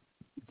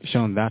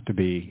shown that to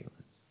be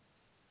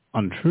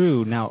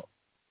untrue. Now,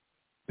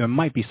 there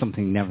might be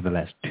something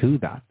nevertheless to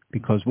that,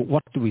 because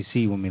what do we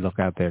see when we look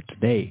out there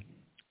today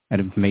at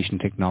information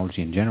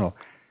technology in general?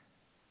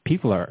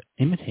 People are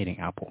imitating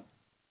Apple.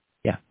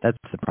 Yeah, that's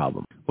the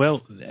problem.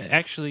 Well,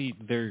 actually,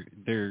 they're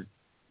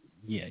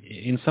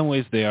in some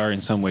ways they are,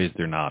 in some ways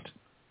they're not.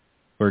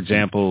 For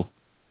example,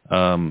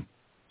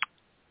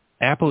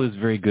 Apple is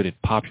very good at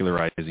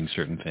popularizing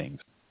certain things.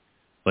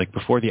 Like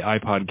before the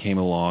iPod came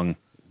along,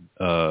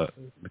 the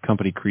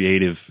company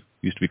Creative,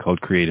 used to be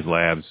called Creative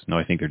Labs. Now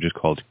I think they're just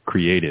called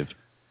Creative.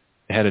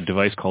 They had a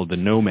device called the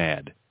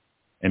Nomad.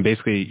 And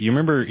basically, you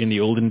remember in the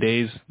olden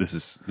days, this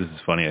is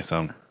funny, I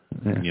sound,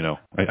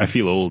 I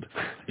feel old.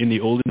 In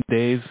the olden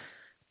days,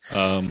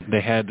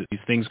 they had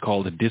these things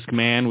called a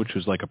Discman, which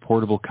was like a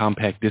portable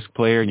compact disc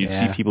player, and you'd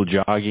see people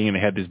jogging, and they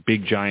had this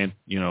big giant,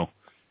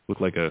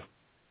 looked like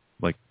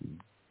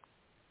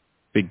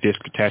big disc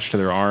attached to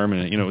their arm,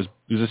 and it was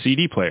a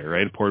CD player,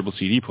 right? A portable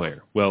CD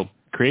player. Well,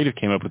 Creative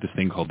came up with this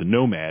thing called the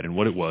Nomad, and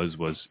what it was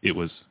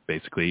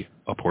basically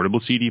a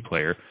portable CD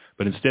player,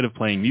 but instead of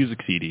playing music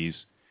CDs,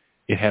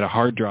 it had a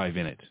hard drive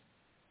in it.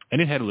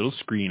 And it had a little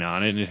screen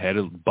on it, and it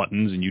had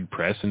buttons, and you'd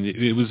press, and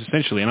it was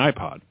essentially an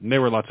iPod. And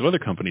there were lots of other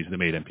companies that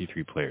made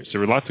MP3 players.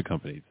 There were lots of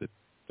companies that,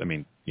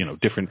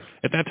 different.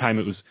 At that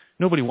time,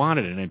 nobody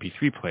wanted an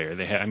MP3 player.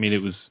 They had,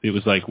 it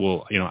was like,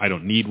 well, I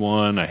don't need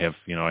one. I have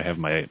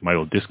my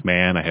little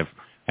Discman.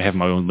 I have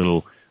my own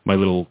little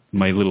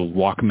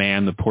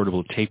Walkman, the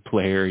portable tape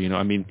player.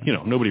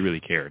 Nobody really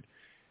cared.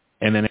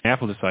 And then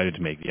Apple decided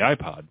to make the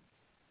iPod.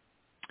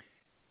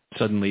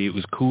 Suddenly, it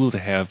was cool to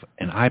have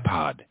an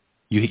iPod.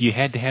 You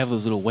had to have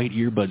those little white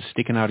earbuds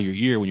sticking out of your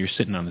ear when you're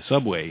sitting on the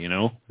subway,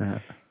 Uh-huh.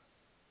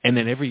 And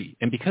then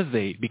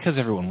because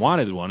everyone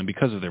wanted one, and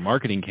because of their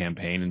marketing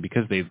campaign, and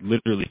because they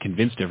literally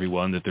convinced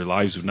everyone that their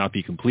lives would not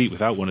be complete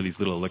without one of these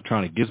little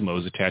electronic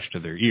gizmos attached to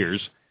their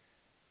ears,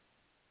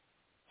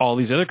 all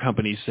these other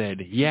companies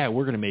said, "Yeah,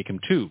 we're going to make them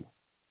too."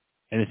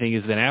 And the thing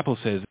is, then Apple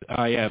says,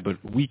 oh, yeah, but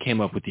we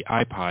came up with the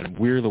iPod, and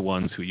we're the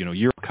ones who,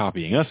 you're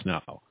copying us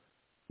now.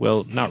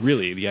 Well, not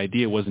really. The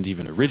idea wasn't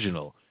even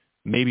original.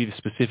 Maybe the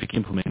specific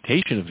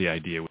implementation of the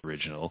idea was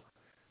original,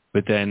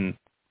 but then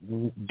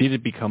did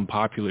it become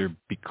popular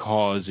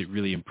because it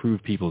really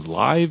improved people's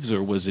lives,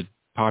 or was it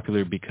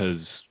popular because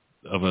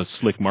of a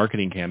slick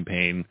marketing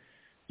campaign,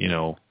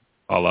 a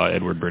la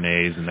Edward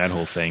Bernays and that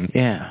whole thing?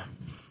 Yeah.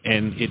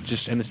 And it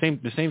just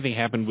the same thing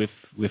happened with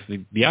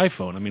the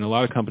iPhone. I mean, a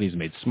lot of companies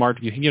made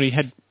smart. You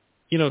had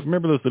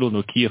remember those little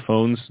Nokia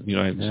phones?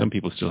 Some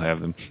people still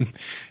have them,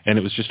 and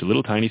it was just a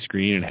little tiny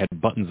screen and it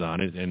had buttons on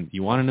it. And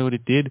you want to know what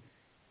it did?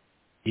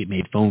 It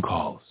made phone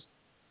calls,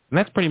 and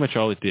that's pretty much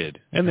all it did.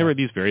 And there were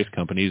these various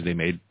companies. They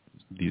made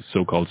these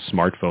so-called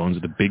smartphones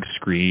with a big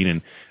screen,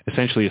 and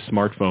essentially a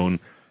smartphone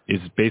is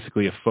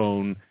basically a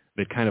phone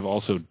that kind of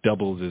also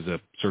doubles as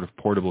a sort of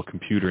portable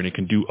computer, and it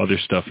can do other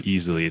stuff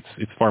easily.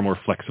 It's far more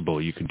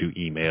flexible. You can do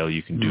email.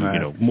 You can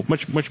do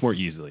much more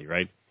easily,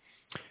 right?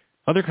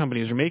 Other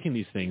companies are making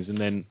these things, and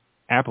then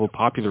Apple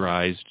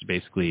popularized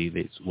basically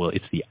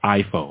it's the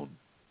iPhone,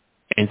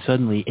 and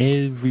suddenly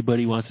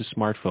everybody wants a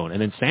smartphone.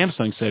 And then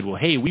Samsung said, well,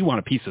 hey, we want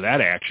a piece of that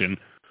action,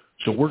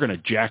 so we're going to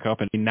jack up.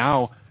 And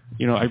now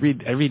I read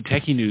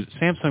Techie News.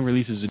 Samsung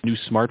releases a new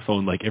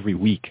smartphone like every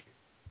week.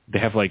 They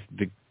have like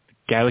the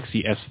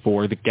Galaxy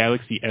S4, the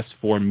Galaxy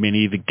S4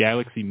 Mini, the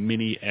Galaxy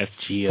Mini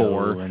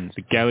S4,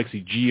 the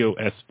Galaxy Geo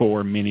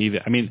S4 Mini.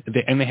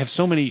 They have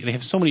so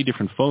many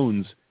different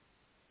phones.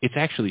 It's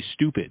actually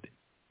stupid.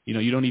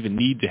 You don't even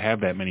need to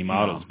have that many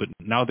models, but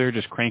now they're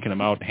just cranking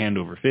them out hand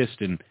over fist.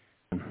 And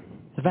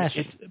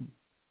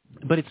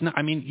but it's not.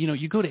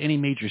 You go to any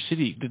major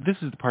city. This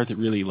is the part that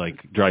really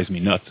drives me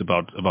nuts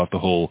about the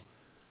whole.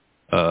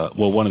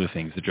 One of the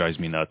things that drives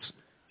me nuts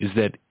is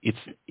that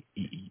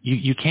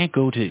you can't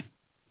go to.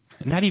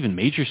 Not even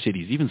major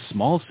cities, even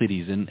small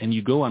cities, and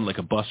you go on like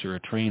a bus or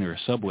a train or a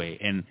subway,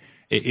 and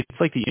it's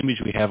like the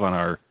image we have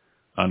on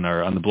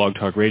the Blog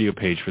Talk Radio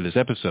page for this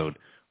episode.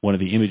 One of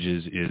the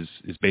images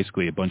is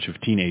basically a bunch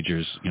of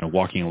teenagers,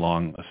 walking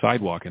along a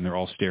sidewalk, and they're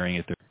all staring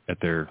at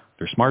their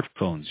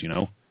smartphones,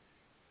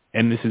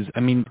 And this is,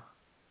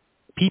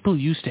 people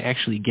used to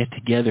actually get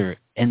together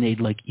and they'd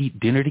eat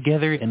dinner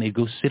together, and they'd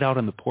go sit out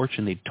on the porch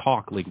and they'd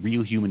talk like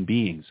real human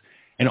beings,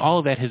 and all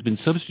of that has been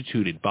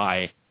substituted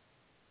by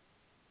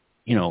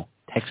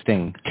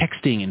texting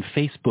and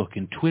Facebook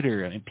and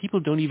Twitter, and people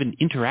don't even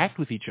interact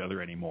with each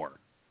other anymore.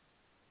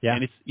 Yeah,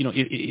 and it's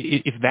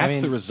if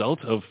that's the result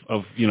of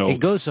it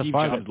goes so Steve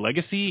far Jobs'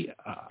 legacy,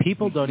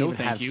 people don't even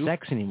have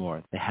sex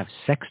anymore. They have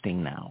sexting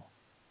now.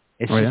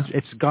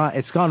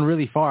 It's gone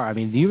really far.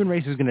 The human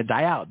race is going to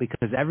die out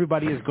because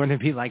everybody is going to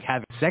be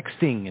having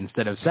sexting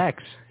instead of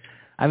sex.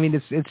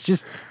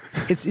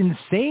 It's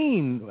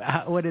insane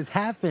what has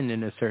happened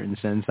in a certain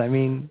sense. I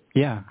don't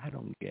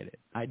get it.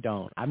 I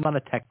don't. I'm not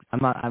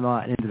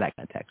into that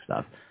kind of tech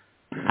stuff.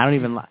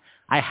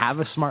 I have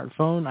a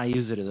smartphone. I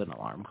use it as an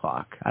alarm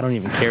clock. I don't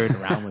even carry it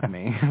around with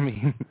me.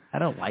 I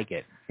don't like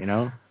it,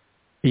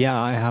 Yeah,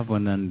 I have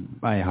one and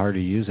I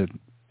hardly use it.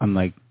 I'm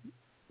like,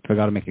 if I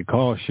got to make a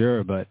call,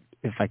 sure, but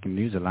if I can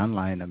use a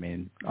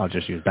landline, I'll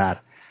just use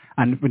that.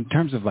 And in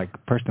terms of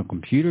personal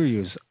computer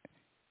use,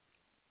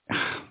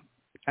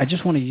 I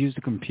just want to use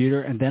the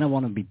computer, and then I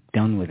want to be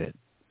done with it.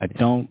 I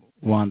don't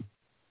want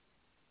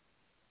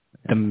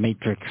the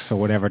Matrix or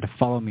whatever to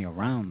follow me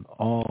around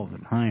all the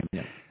time.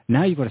 Yeah.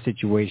 Now you've got a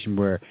situation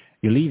where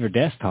you leave your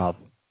desktop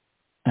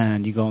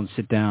and you go and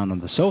sit down on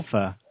the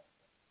sofa,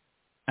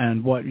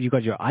 and you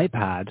got your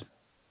iPad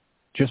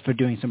just for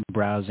doing some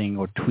browsing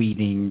or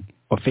tweeting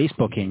or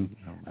Facebooking.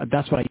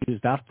 That's what I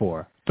use that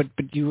for. But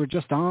you were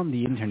just on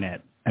the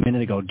internet a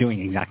minute ago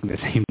doing exactly the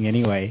same thing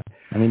anyway.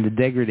 The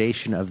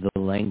degradation of the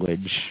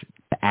language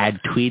to add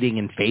tweeting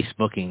and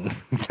Facebooking.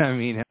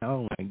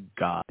 Oh my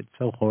God, it's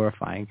so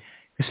horrifying.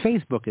 Because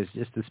Facebook is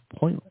just this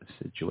pointless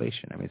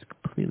situation. It's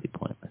completely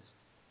pointless.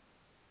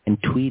 And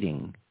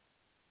tweeting,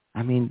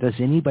 does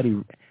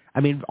anybody...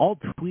 all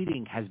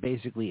tweeting has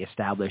basically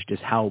established is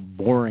how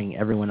boring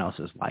everyone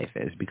else's life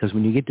is. Because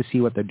when you get to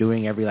see what they're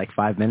doing every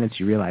 5 minutes,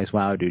 you realize,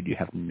 wow, dude, you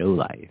have no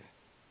life.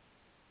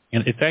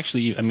 And it's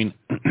actually,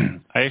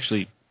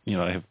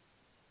 I have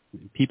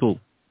people,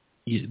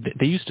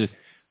 they used to,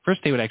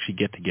 first they would actually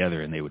get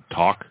together and they would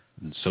talk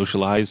and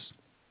socialize,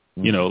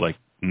 like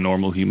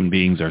normal human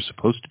beings are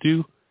supposed to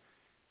do.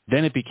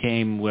 Then it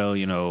became,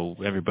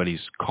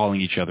 everybody's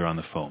calling each other on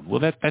the phone. Well,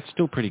 that's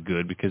still pretty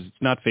good because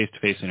it's not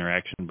face-to-face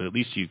interaction, but at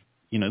least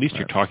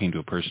you're talking to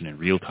a person in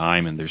real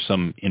time, and there's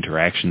some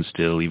interaction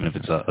still, even if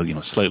it's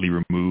slightly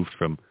removed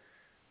from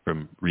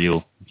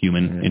real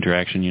human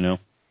interaction,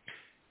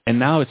 And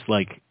now it's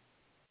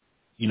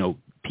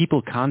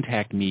people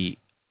contact me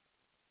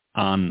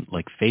on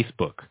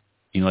Facebook.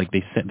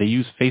 They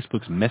use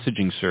Facebook's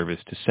messaging service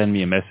to send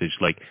me a message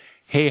like,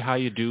 "Hey, how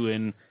you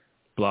doing?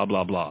 Blah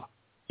blah blah."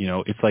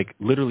 It's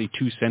literally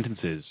 2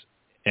 sentences.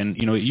 And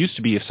it used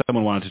to be if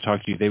someone wanted to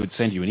talk to you, they would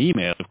send you an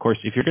email. Of course,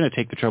 if you're going to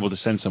take the trouble to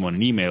send someone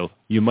an email,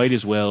 you might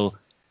as well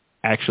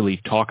actually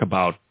talk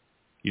about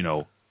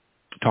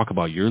talk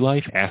about your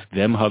life, ask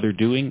them how they're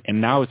doing,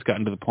 and now it's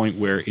gotten to the point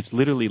where it's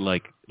literally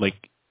like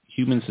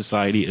human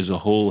society as a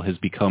whole has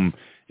become.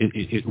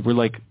 We're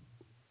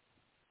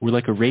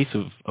like a race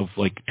of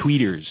like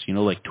tweeters,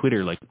 like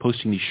Twitter, like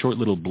posting these short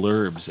little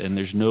blurbs, and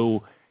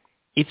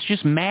it's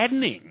just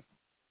maddening.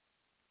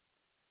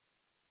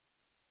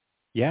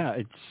 Yeah,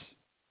 it's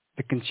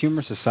the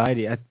consumer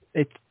society.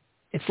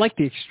 It's like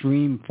the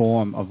extreme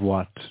form of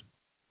what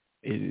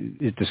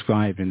is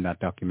described in that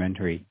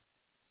documentary,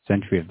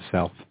 Century of the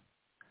Self,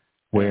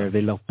 where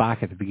they look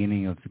back at the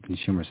beginning of the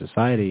consumer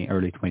society,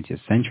 early 20th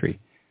century,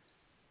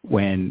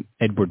 when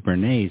Edward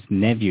Bernays,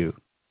 nephew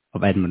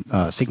of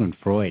Sigmund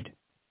Freud,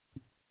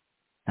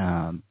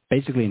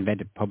 basically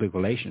invented public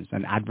relations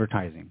and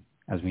advertising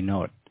as we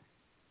know it.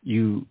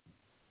 You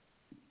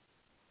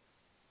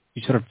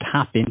sort of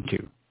tap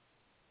into,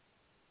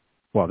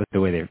 well, the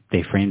way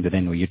they framed it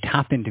anyway, you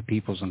tap into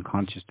people's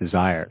unconscious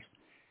desires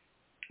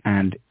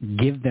and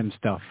give them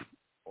stuff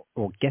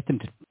or get them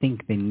to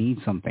think they need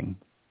something.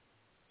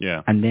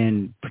 Yeah. And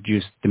then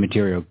produce the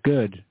material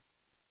good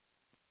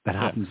that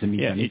happens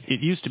immediately. Yeah,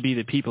 it used to be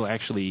that people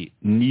actually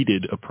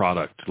needed a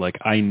product. Like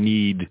I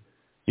need,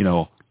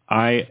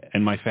 I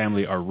and my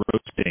family are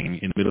roasting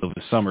in the middle of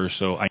the summer,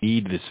 so I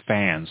need this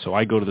fan. So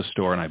I go to the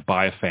store and I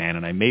buy a fan,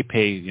 and I may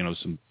pay,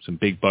 some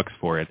big bucks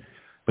for it,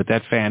 but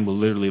that fan will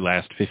literally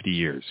last 50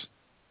 years.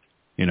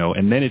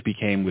 And then it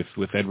became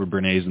with Edward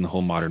Bernays and the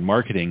whole modern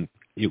marketing,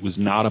 it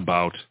wasn't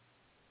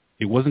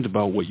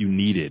about what you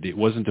needed. It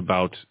wasn't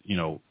about,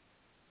 it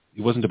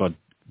wasn't about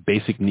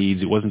basic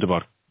needs. It wasn't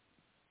about,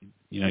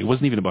 it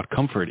wasn't even about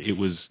comfort.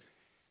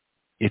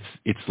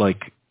 It's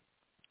like,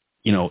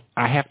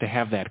 I have to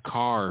have that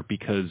car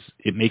because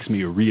it makes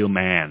me a real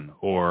man,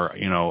 or,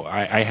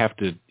 I have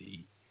to.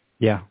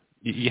 Yeah.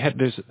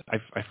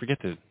 I forget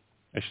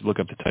I should look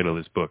up the title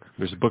of this book.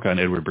 There's a book on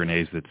Edward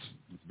Bernays that's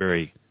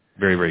very,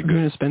 very, very good.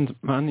 When you spend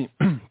money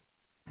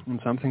on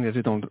something that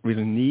you don't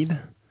really need,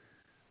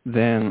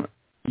 then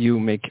you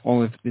make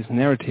all of these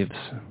narratives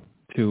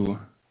to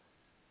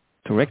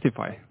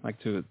rectify, like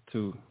to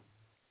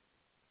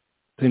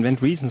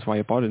invent reasons why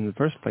you bought it in the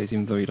first place,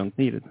 even though you don't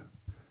need it.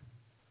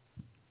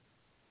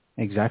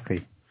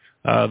 Exactly.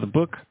 The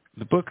book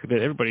that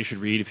everybody should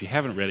read, if you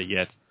haven't read it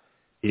yet,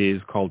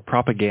 is called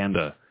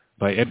Propaganda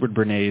by Edward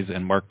Bernays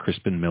and Mark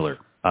Crispin Miller.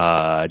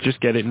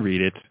 Just get it and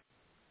read it.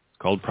 It's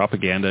called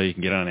Propaganda. You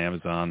can get it on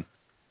Amazon,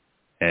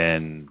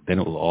 and then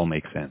it will all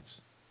make sense.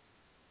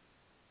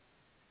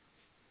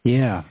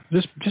 Yeah,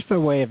 just by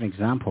way of an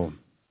example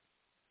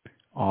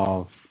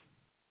of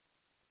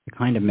the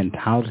kind of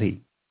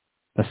mentality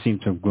that seems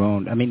to have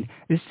grown. I mean,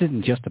 this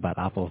isn't just about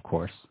Apple, of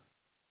course.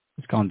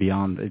 It's gone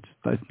beyond.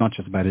 It's not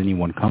just about any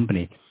one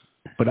company.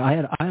 But I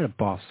had a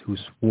boss who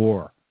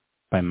swore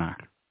by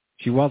Mac.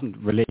 She wasn't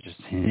religious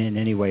in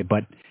any way,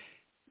 but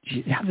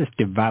she had this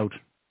devout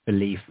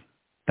belief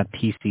that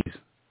PCs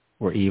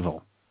were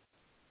evil.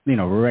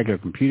 A regular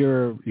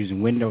computer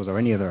using Windows or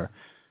any other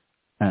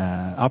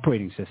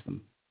operating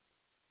system.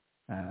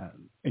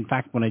 In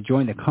fact, when I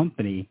joined the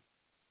company,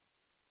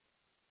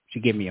 she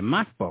gave me a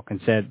MacBook and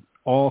said,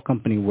 all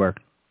company work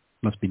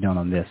must be done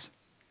on this.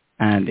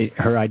 And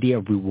her idea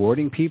of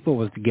rewarding people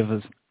was to give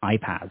us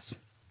iPads.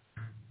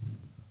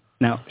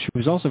 Now, she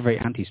was also very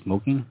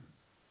anti-smoking,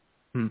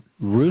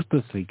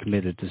 ruthlessly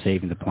committed to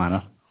saving the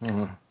planet.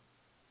 Mm-hmm.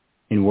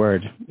 In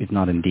word, if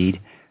not in deed.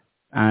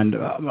 And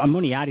I'm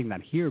only adding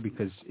that here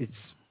because it's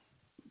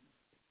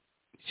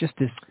just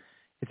this...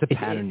 It's a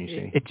pattern you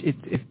see.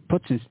 It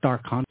puts in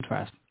stark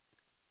contrast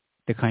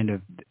the kind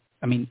of...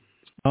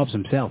 Hobbes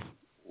himself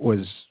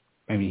was...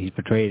 he's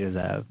portrayed as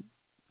a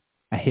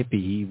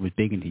hippie. He was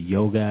big into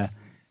yoga.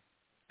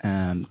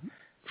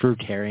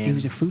 Fruitarian. He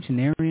was a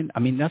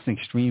fruitarian. That's an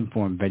extreme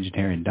form of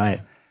vegetarian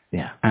diet.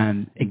 Yeah.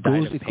 And it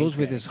goes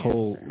with this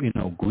whole,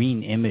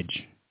 green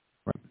image.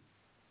 Right.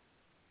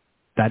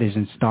 That is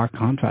in stark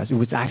contrast. It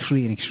was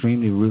actually an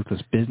extremely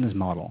ruthless business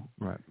model.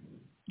 Right.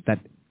 That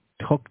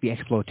took the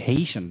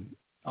exploitation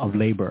of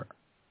labor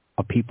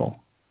of people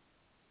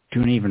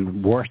to an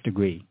even worse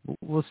degree.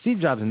 Well, Steve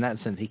Jobs, in that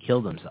sense, he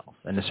killed himself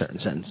in a certain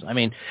sense.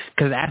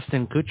 Because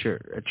Ashton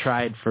Kutcher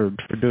tried for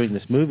doing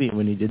this movie,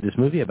 when he did this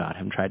movie about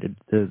him, tried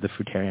the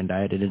fruitarian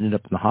diet, and ended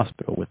up in the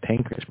hospital with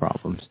pancreas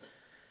problems.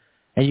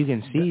 And you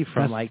can see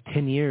from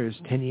 10 years,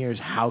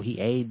 how he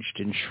aged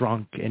and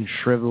shrunk and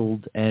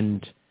shriveled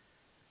and,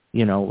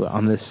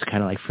 on this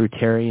kind of like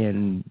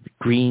fruitarian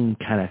green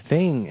kind of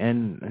thing.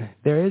 And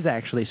there is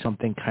actually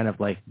something kind of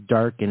like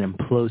dark and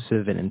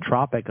implosive and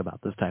entropic about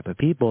this type of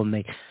people. And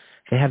they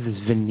have this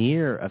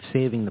veneer of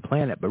saving the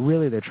planet, but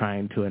really they're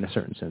trying to, in a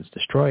certain sense,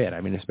 destroy it.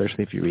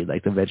 Especially if you read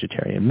like the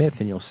vegetarian myth,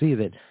 and you'll see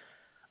that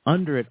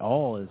under it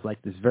all is like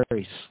this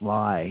very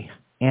sly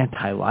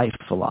anti-life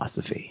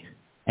philosophy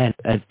and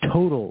a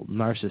total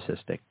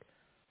narcissistic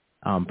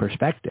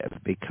perspective,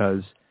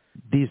 because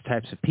these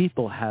types of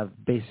people have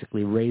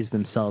basically raised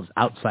themselves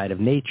outside of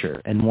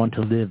nature and want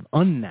to live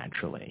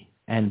unnaturally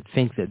and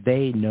think that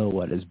they know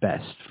what is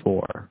best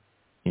for,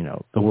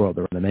 the world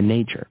around them and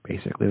nature,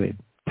 basically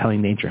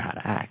telling nature how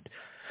to act.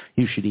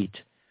 You should eat,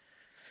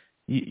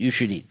 you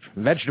should eat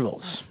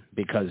vegetables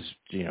because,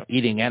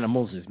 eating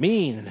animals is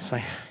mean. And it's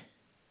like,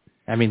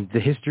 the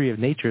history of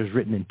nature is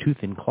written in tooth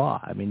and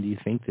claw. Do you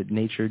think that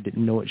nature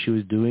didn't know what she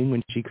was doing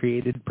when she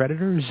created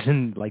predators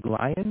and like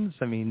lions?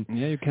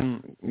 Yeah, you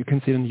can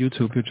see it on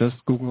YouTube. You just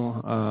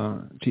Google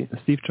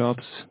Steve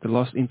Jobs, the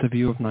lost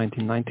interview of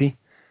 1990.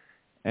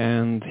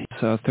 And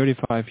he's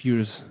 35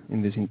 years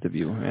in this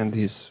interview, and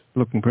he's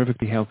looking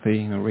perfectly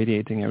healthy,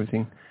 radiating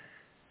everything.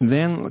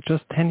 Then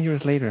just 10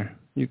 years later,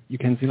 you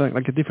can see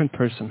like a different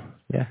person.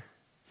 Yeah.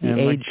 He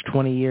aged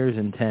 20 years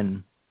and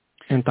 10.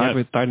 And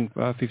died in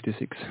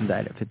 56.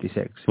 Died at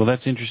 56. Well,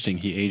 that's interesting.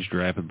 He aged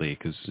rapidly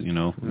because,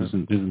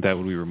 isn't that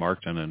what we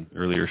remarked on an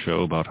earlier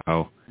show about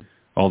how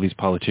all these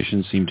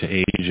politicians seem to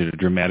age at a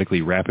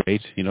dramatically rapid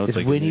rate? It's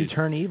like when you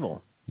turn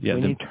evil. Yeah,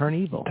 when you turn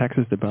evil.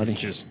 Taxes the body.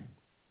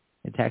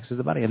 It taxes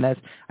the body. And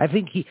I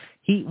think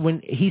when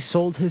he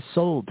sold his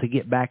soul to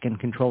get back in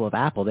control of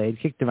Apple, they had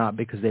kicked him out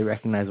because they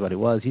recognized what he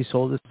was. He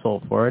sold his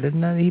soul for it,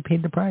 and then he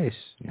paid the price,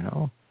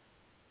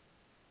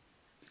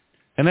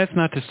 And that's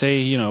not to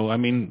say,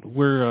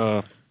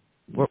 we're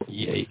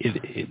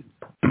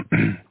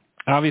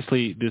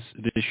obviously this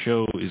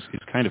show is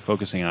kind of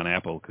focusing on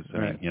Apple because,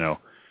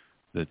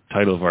 the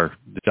title of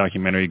the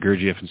documentary,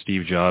 Gurdjieff and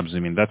Steve Jobs,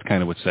 that's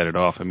kind of what set it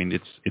off.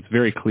 It's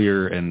very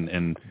clear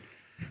and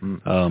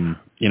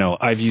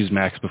I've used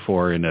Macs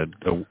before in a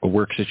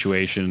work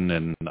situation,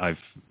 and I've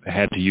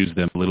had to use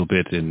them a little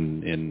bit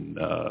in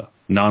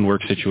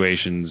non-work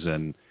situations,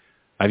 and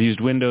I've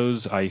used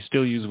Windows. I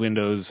still use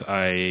Windows.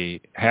 I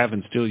have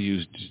and still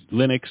used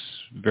Linux,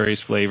 various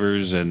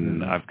flavors,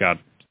 and I've got,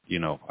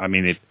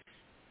 it's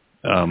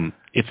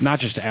not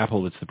just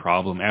Apple that's the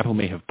problem. Apple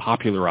may have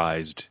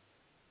popularized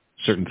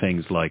certain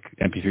things like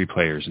MP3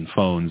 players and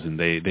phones, and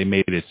they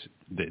made it.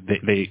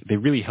 They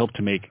really helped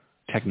to make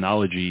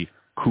technology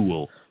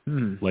cool.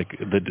 Like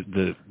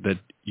that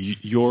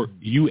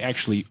you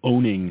actually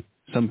owning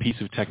some piece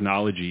of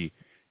technology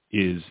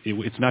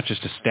it's not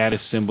just a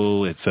status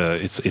symbol. It's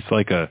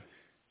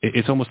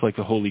almost like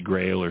the Holy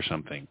Grail or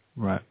something.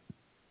 Right.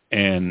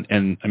 And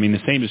the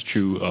same is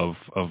true of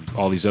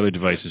all these other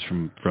devices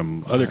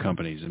from other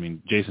companies.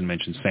 Jason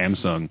mentioned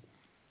Samsung.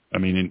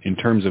 In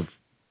terms of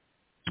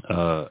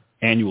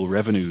annual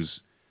revenues,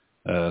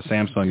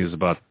 Samsung is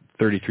about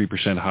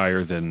 33%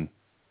 higher than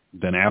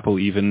Apple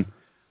even.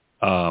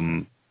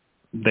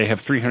 They have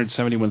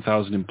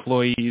 371,000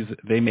 employees.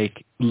 They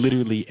make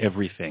literally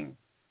everything.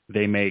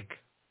 They make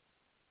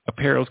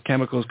apparel,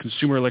 chemicals,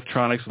 consumer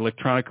electronics,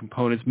 electronic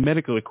components,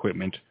 medical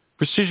equipment,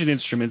 precision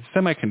instruments,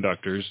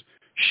 semiconductors,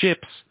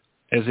 ships,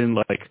 as in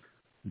like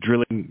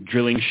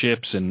drilling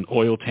ships and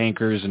oil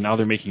tankers, and now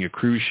they're making a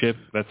cruise ship.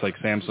 That's like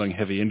Samsung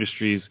Heavy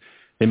Industries.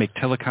 They make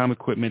telecom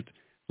equipment,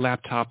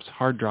 laptops,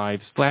 hard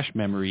drives, flash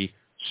memory,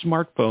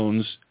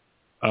 smartphones.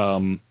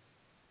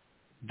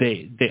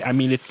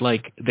 It's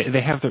like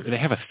they have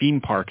a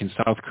theme park in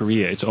South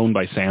Korea. It's owned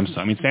by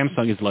Samsung.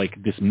 Samsung is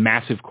like this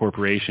massive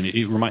corporation.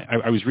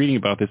 I was reading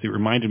about this. It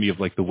reminded me of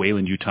like the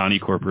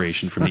Weyland-Yutani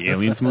Corporation from the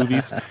Aliens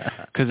movies,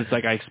 because it's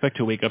like I expect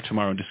to wake up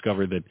tomorrow and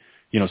discover that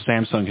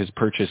Samsung has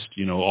purchased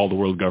all the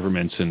world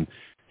governments, and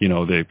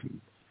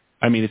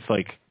it's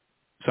like,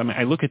 so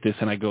I look at this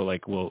and I go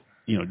like, well,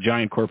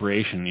 giant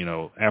corporation,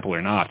 Apple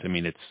or not.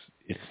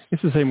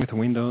 It's the same with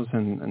Windows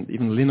and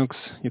even Linux.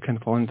 You can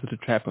fall into the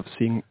trap of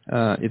seeing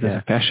it as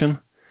a fashion.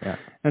 Yeah.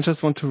 I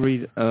just want to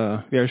read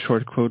a very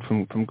short quote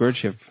from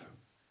Gurdjieff,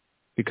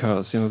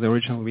 because the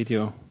original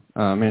video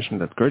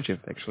mentioned that Gurdjieff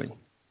actually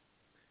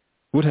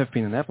would have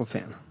been an Apple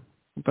fan.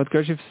 But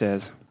Gurdjieff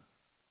says,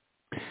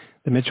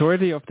 "The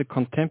majority of the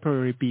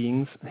contemporary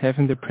beings have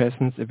in their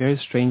presence a very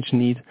strange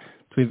need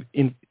to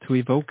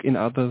evoke in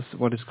others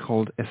what is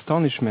called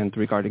astonishment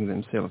regarding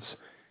themselves,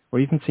 or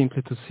even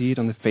simply to see it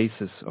on the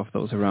faces of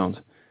those around.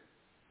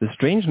 The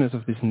strangeness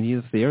of this need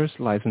of theirs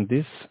lies in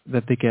this,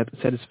 that they get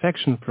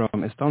satisfaction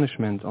from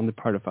astonishment on the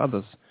part of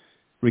others,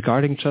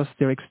 regarding just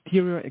their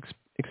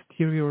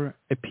exterior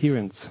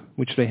appearance,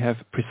 which they have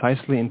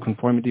precisely in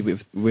conformity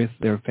with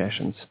their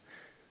fashions."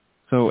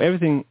 So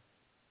everything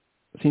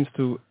seems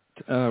to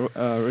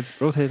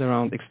rotate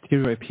around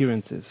exterior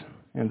appearances,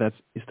 and that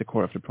is the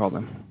core of the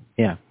problem.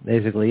 Yeah,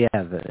 basically,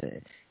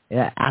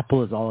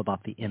 Apple is all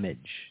about the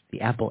image,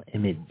 the Apple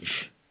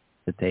image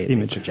that they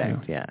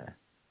project. Yeah.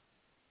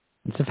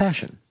 It's a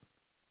fashion.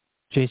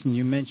 Jason,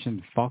 you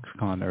mentioned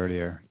Foxconn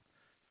earlier.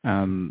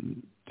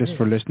 Just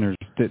for listeners,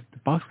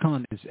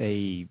 Foxconn is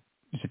a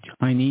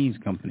Chinese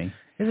company.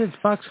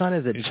 Foxconn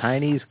is a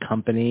Chinese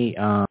company.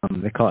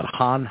 They call it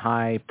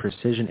Hanhai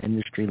Precision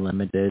Industry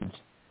Limited.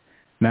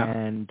 Now,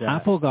 and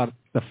Apple got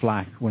the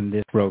flack when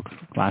this broke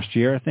last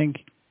year, I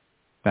think,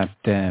 that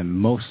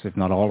most, if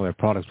not all, of their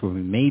products will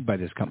be made by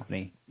this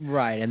company.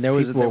 Right, and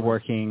people were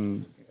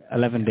working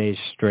 11 days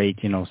straight,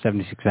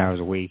 76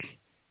 hours a week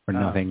for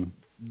nothing,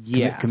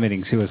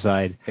 committing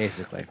suicide.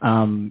 Basically.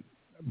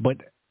 But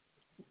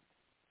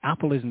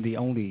Apple isn't the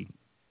only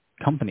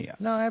company.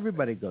 No,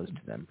 everybody goes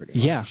to them pretty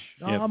much. Yeah.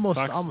 Almost.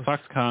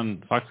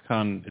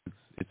 Foxconn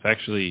It's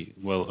actually,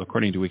 well,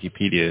 according to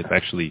Wikipedia, it's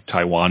actually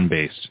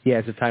Taiwan-based. Yeah,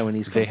 it's a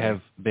Taiwanese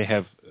company. They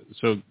have.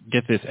 So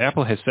get this: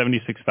 Apple has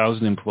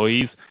 76,000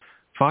 employees.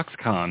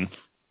 Foxconn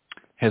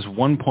has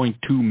 1.2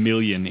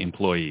 million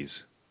employees.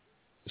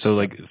 So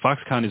like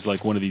Foxconn is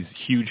like one of these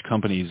huge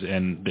companies,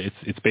 and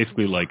it's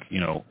basically like,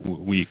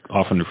 we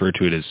often refer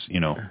to it as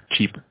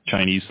cheap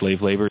Chinese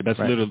slave labor. That's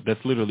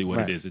literally what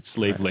it is. It's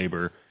slave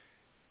labor,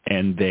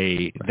 and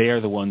they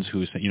are the ones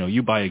who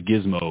you buy a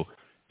gizmo.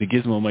 The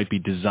gizmo might be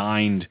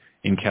designed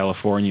in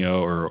California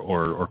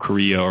or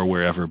Korea or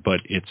wherever, but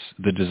it's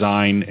the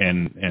design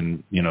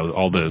and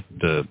all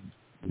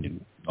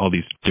all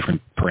these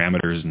different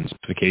parameters and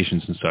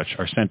specifications and such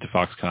are sent to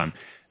Foxconn.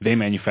 They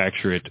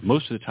manufacture it.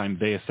 Most of the time,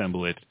 they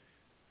assemble it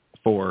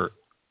for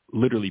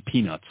literally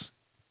peanuts,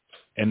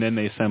 and then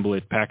they assemble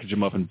it, package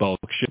them up in bulk,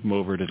 ship them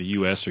over to the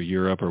U.S. or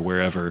Europe or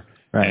wherever,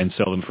 and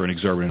sell them for an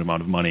exorbitant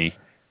amount of money.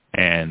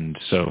 And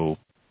so,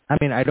 I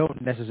mean, I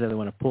don't necessarily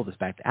want to pull this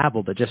back to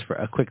Apple, but just for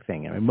a quick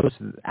thing. I mean, most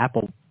of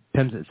Apple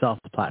pins itself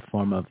the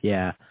platform of,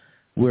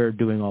 we're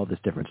doing all this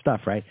different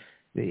stuff, right?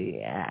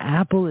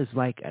 Apple is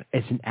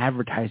it's an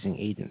advertising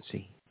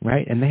agency,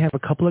 right? And they have a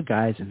couple of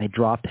guys, and they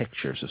draw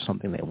pictures of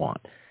something they want.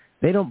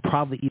 They don't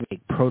probably even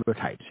make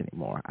prototypes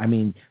anymore. I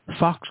mean,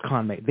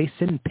 Foxconn, they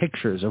send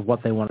pictures of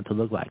what they want it to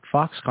look like.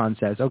 Foxconn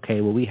says,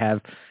 okay, well, we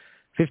have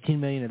 15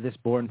 million of this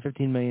board and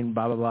 15 million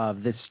blah, blah, blah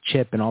of this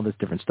chip and all this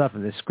different stuff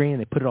and this screen.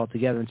 They put it all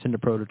together and send a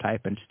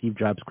prototype, and Steve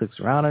Jobs clicks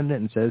around on it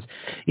and says,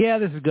 yeah,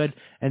 this is good,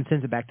 and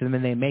sends it back to them,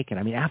 and they make it.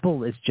 I mean,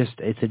 Apple is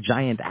it's a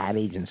giant ad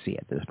agency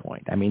at this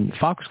point. I mean,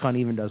 Foxconn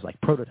even does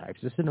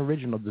prototypes. This is an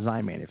original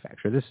design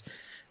manufacturer.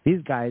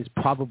 These guys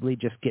probably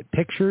just get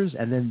pictures,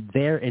 and then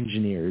their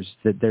engineers,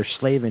 their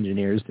slave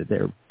engineers that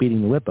they're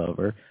beating the whip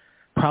over,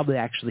 probably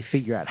actually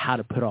figure out how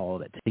to put all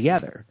of it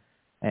together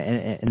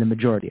in the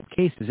majority of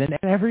cases. And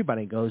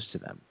everybody goes to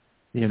them.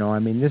 I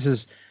mean,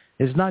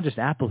 it's not just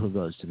Apple who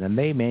goes to them.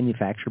 They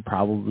manufacture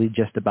probably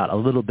just about a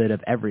little bit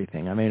of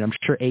everything. I mean, I'm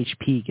sure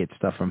HP gets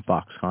stuff from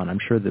Foxconn. I'm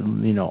sure that,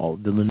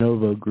 the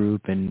Lenovo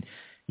group and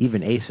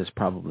even Asus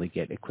probably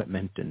get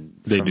equipment from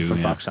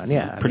Foxconn.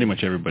 Yeah, pretty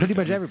much everybody. Pretty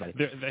much everybody.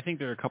 I think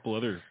there are a couple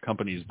other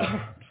companies, but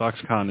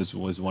Foxconn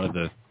was one of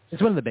the.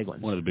 It's one of the big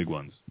ones. One of the big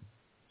ones.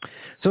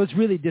 So it's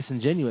really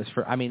disingenuous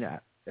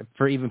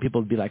for even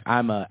people to be like,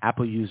 I'm a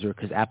Apple user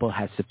because Apple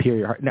has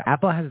superior. No,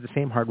 Apple has the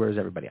same hardware as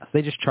everybody else.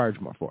 They just charge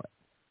more for it.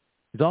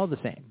 It's all the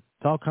same.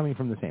 It's all coming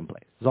from the same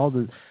place. It's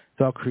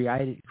all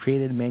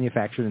created,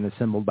 manufactured, and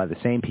assembled by the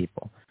same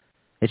people.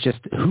 It's just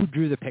who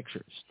drew the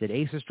pictures. Did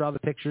Asus draw the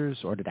pictures,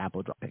 or did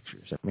Apple draw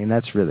pictures? I mean,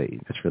 that's really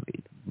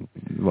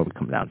what we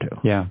come down to.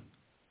 Yeah.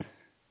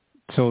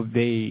 So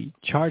they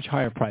charge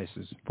higher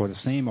prices for the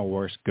same or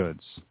worse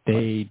goods.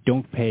 They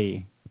don't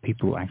pay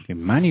people who actually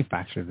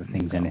manufacture the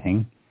things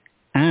anything.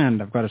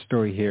 And I've got a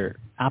story here.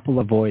 Apple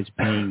avoids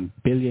paying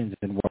billions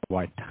in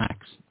worldwide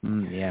tax.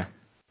 Yeah.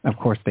 Of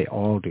course, they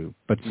all do.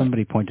 But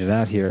somebody pointed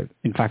out here,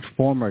 in fact,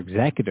 former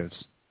executives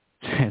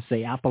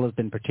say Apple has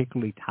been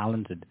particularly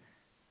talented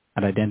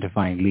at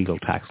identifying legal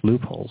tax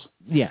loopholes.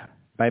 Yeah.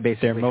 By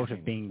basically their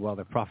motive being,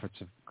 their profits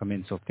have come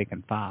in so thick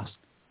and fast.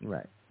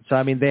 Right. So,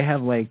 I mean, they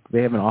have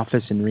an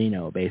office in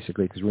Reno,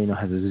 basically, because Reno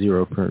has a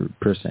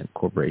 0%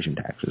 corporation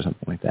tax or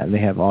something like that. And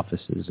they have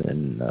offices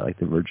in,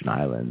 the Virgin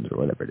Islands or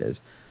whatever it is.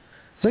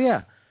 So,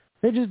 yeah,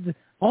 they just,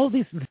 all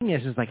these, the thing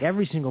is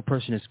every single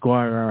person is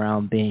going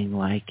around being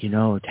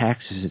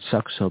taxes, it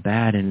sucks so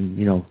bad,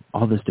 and,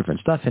 all this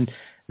different stuff. And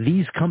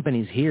these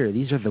companies here,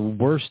 these are the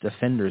worst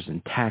offenders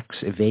in tax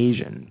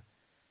evasion.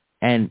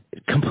 And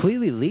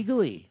completely legal.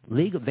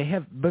 They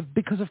have, but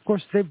because of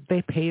course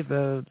they pay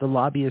the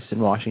lobbyists in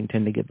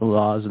Washington to get the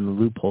laws and the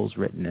loopholes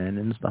written in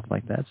and stuff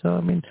like that. So,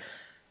 I mean,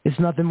 it's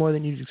nothing more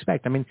than you'd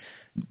expect. I mean,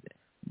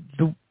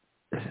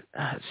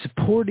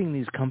 supporting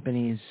these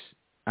companies,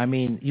 I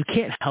mean, you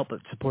can't help but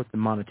support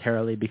them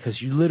monetarily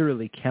because you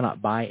literally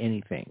cannot buy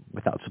anything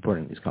without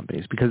supporting these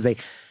companies because they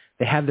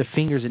have their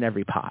fingers in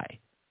every pie,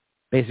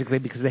 basically,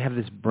 because they have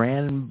this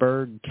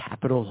Brandenburg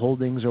Capital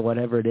Holdings or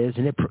whatever it is.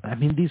 And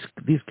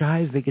these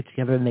guys, they get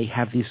together and they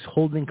have these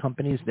holding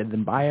companies that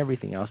then buy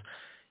everything else.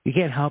 You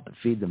can't help but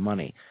feed them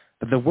money.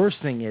 But the worst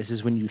thing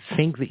is when you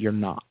think that you're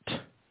not.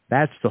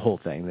 That's the whole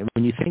thing.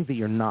 When you think that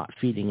you're not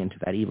feeding into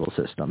that evil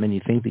system and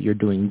you think that you're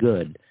doing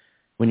good,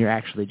 when you're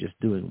actually just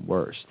doing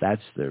worse.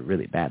 That's the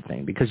really bad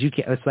thing because you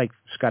can't. It's like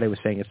Scotty was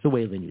saying. It's the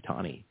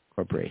Weyland-Yutani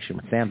Corporation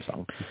with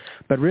Samsung,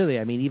 but really,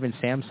 I mean, even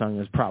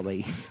Samsung is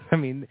probably. I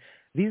mean,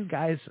 these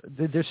guys,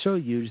 they're so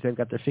huge. They've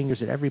got their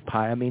fingers in every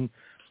pie. I mean,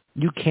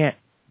 you can't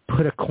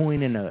put a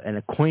coin in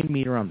a coin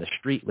meter on the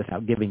street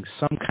without giving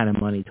some kind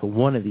of money to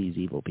one of these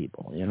evil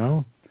people.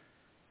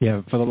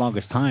 Yeah, for the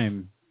longest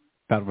time,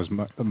 that was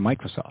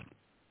Microsoft,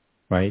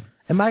 right?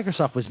 And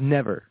Microsoft was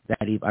never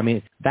that evil. I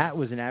mean, that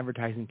was an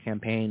advertising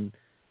campaign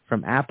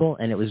from Apple,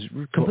 and it was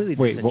completely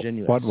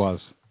disingenuous. What was?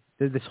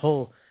 This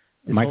whole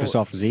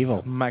Microsoft is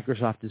evil.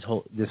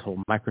 This whole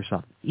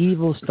Microsoft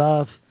evil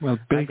stuff. Well,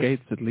 Bill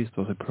Gates at least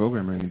was a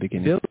programmer in the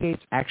beginning. Bill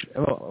Gates actually.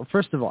 Well,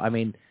 first of all, I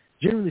mean,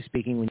 generally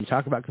speaking, when you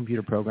talk about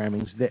computer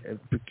programming,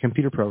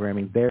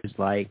 there's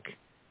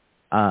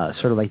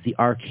sort of like the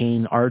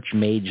arcane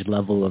archmage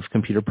level of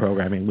computer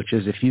programming, which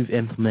is if you've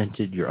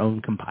implemented your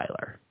own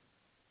compiler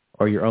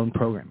or your own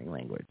programming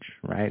language,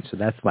 right? So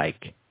that's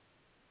like,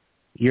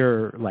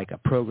 you're like a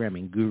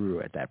programming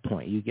guru at that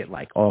point. You get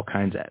like all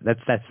kinds of,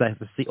 that's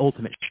the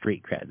ultimate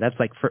street cred. That's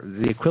like for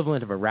the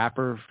equivalent of a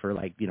rapper for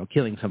like, you know,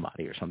 killing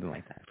somebody or something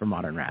like that for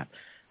modern rap.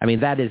 I mean,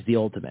 that is the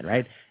ultimate,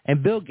 right?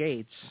 And Bill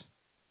Gates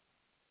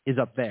is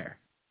up there,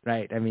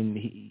 right? I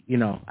mean,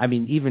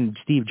 even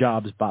Steve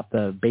Jobs bought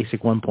the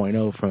Basic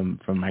 1.0 from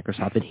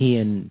Microsoft, and he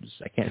and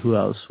who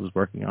else was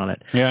working on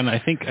it? Yeah, and I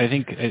think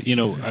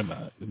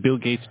Bill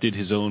Gates did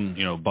his own,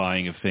 you know,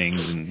 buying of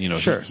things, and you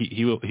know, sure.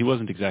 he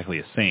wasn't exactly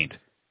a saint,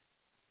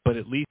 but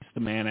at least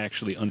the man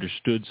actually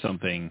understood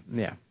something.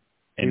 Yeah.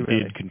 And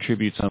did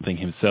contribute something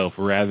himself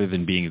rather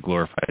than being a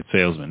glorified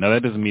salesman. Now,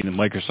 that doesn't mean that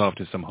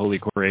Microsoft is some holy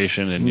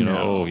corporation and,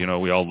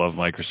 we all love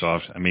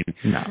Microsoft. I mean,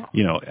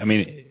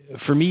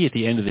 for me, at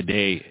the end of the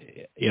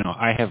day, you know,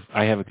 I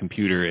have a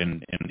computer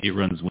and it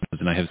runs Windows,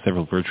 and I have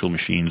several virtual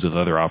machines with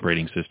other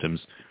operating systems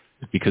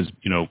because,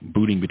 you know,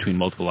 booting between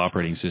multiple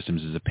operating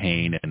systems is a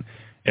pain, and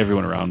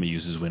everyone around me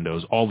uses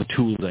Windows. All the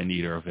tools I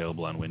need are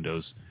available on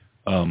Windows.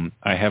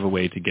 I have a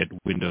way to get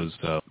Windows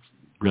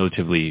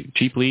relatively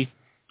cheaply.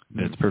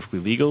 That's perfectly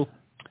legal,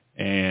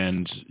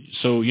 and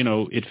so, you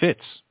know, it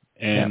fits.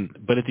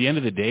 But at the end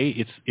of the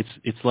day,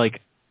 it's like,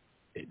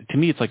 to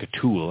me, it's like a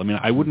tool. I mean,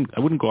 I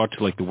wouldn't go out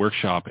to like the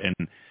workshop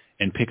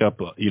and pick up,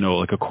 you know,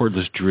 like a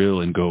cordless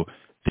drill and go,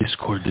 this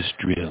cordless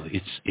drill,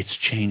 it's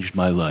changed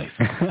my life.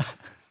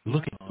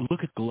 Look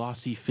at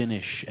glossy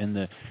finish, and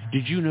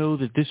did you know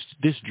that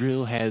this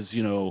drill has,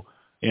 you know,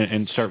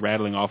 and start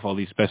rattling off all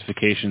these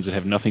specifications that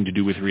have nothing to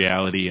do with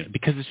reality,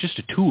 because it's just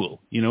a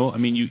tool, you know? I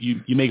mean,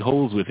 you make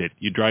holes with it.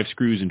 You drive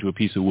screws into a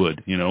piece of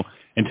wood, you know?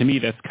 And to me,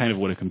 that's kind of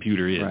what a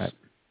computer is. Right.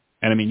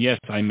 And I mean, yes,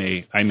 I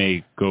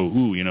may go,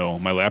 ooh, you know,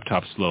 my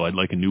laptop's slow. I'd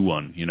like a new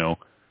one, you know?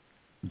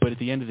 But at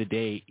the end of the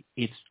day,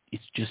 it's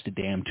just a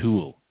damn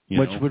tool.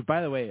 Which,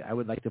 by the way, I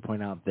would like to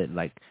point out that,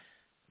 like,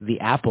 the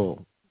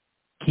Apple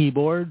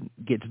keyboard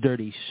gets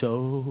dirty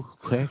so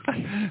quick.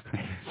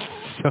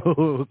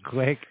 So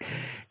quick,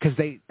 because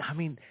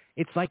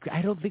it's like,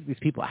 I don't think these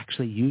people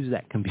actually use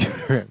that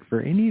computer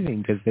for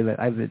anything, because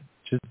it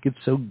just gets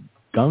so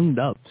gunged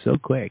up so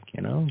quick,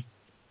 you know.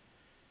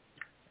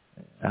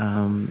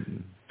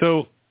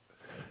 So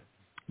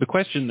the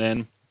question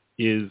then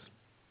is,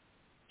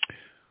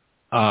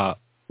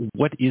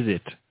 what is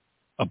it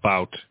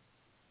about,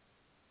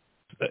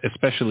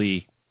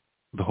 especially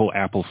the whole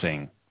Apple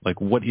thing? Like,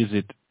 what is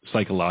it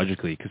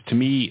psychologically? Because to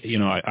me, you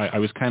know, I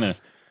was kind of,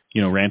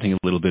 you know, ranting a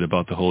little bit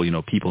about the whole, you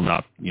know, people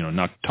not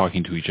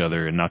talking to each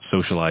other and not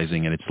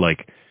socializing. And it's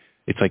like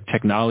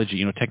technology,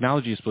 you know,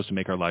 technology is supposed to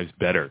make our lives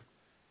better.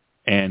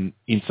 And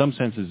in some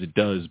senses it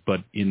does,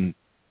 but in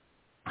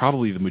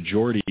probably the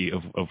majority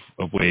of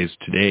ways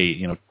today,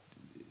 you know,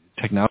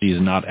 technology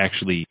is not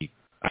actually,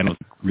 I don't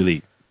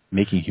really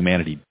making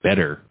humanity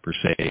better per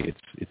se.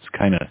 It's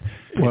kind of,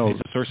 it's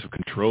a source of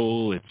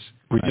control.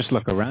 We just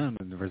look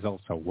around and the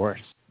results are worse.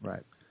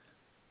 Right.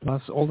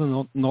 Plus, all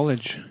the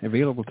knowledge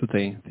available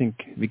today, I think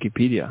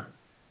Wikipedia,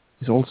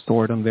 is all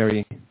stored on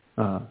very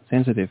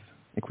sensitive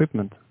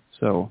equipment.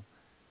 So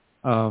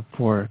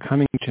for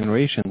coming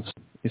generations,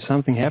 if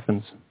something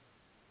happens,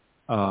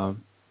 all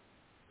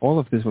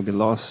of this will be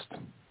lost.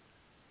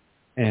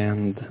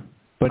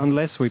 But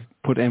unless we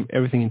put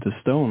everything into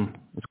stone,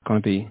 it's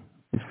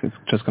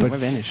just going to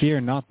vanish.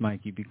 Fear not,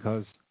 Mikey,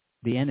 because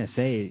the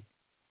NSA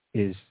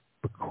is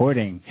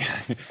recording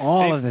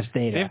all of this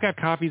data. They've got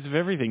copies of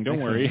everything.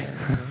 Don't worry.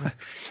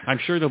 I'm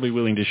sure they'll be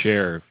willing to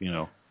share. You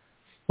know.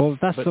 Well,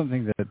 that's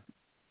something that.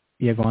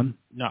 Yeah, go on.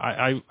 No,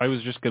 I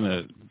was just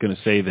gonna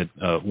say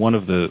that one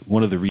of the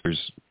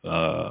readers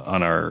on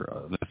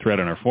the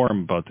thread on our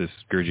forum about this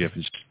Gurdjieff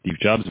and Steve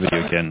Jobs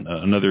video again,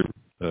 another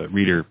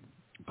reader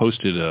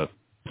posted a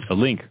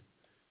link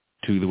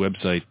to the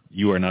website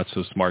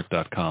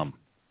youarenotsosmart.com.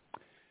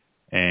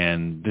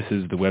 And this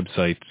is the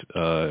website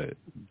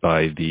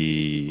by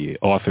the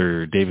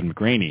author David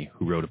McGraney,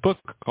 who wrote a book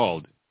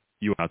called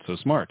You Are Not So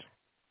Smart,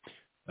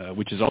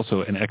 which is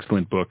also an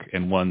excellent book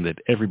and one that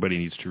everybody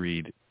needs to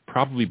read,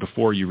 probably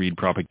before you read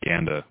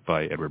Propaganda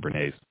by Edward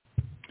Bernays.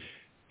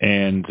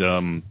 And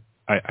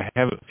I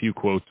have a few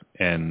quotes,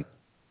 and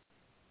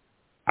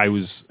I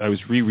was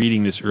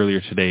rereading this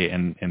earlier today,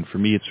 and for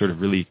me it sort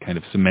of really kind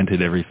of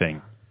cemented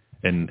everything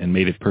and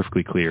made it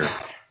perfectly clear.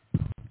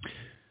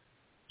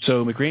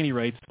 So McGraney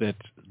writes that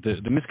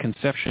the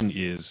misconception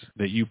is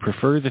that you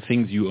prefer the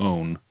things you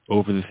own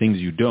over the things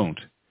you don't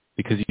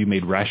because you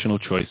made rational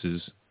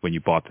choices when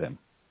you bought them.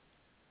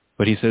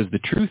 But he says the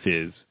truth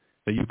is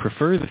that you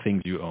prefer the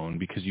things you own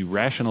because you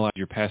rationalize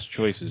your past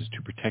choices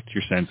to protect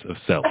your sense of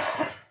self.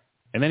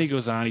 And then he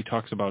goes on, he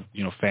talks about,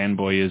 you know,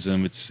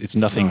 fanboyism. It's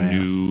nothing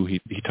new.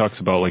 He talks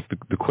about like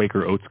the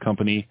Quaker Oats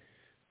Company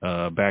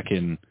back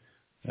in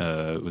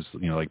it was,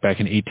 you know, like back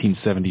in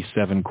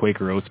 1877,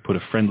 Quaker Oats put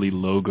a friendly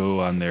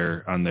logo on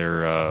their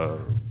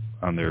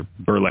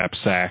burlap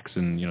sacks,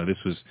 and you know, this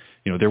was,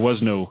 you know, there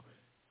was no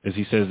as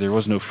he says, there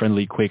was no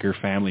friendly Quaker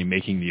family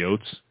making the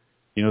oats.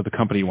 You know, the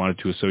company wanted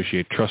to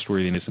associate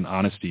trustworthiness and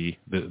honesty,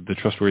 the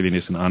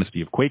trustworthiness and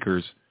honesty of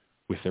Quakers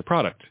with their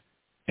product.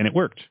 And it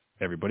worked.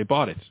 Everybody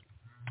bought it.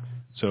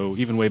 So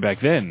even way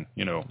back then,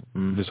 you know,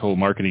 this whole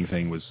marketing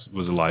thing was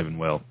alive and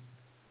well.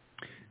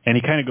 And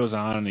he kind of goes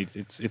on, and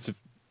it's a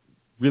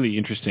really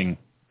interesting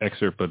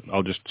excerpt, but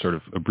I'll just sort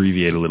of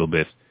abbreviate a little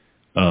bit.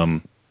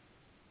 A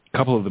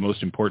couple of the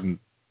most important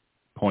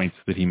points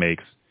that he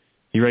makes.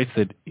 He writes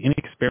that in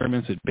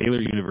experiments at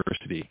Baylor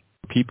University,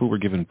 people were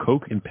given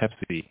Coke and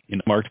Pepsi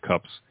in marked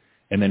cups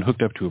and then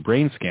hooked up to a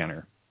brain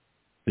scanner.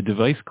 The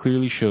device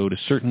clearly showed a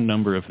certain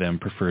number of them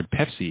preferred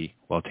Pepsi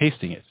while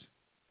tasting it.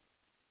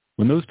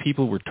 When those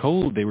people were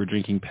told they were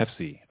drinking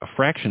Pepsi, a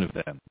fraction of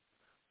them,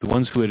 the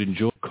ones who had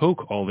enjoyed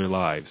Coke all their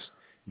lives,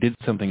 did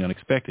something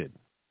unexpected.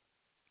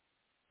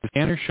 The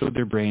scanner showed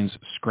their brains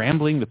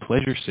scrambling the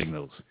pleasure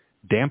signals,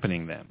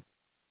 dampening them.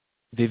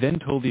 They then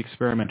told the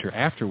experimenter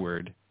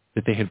afterward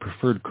that they had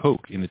preferred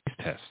Coke in the taste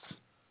tests.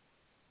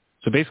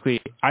 So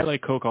basically, I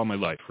like Coke all my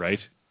life, right?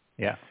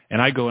 Yeah.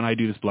 And I go and I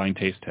do this blind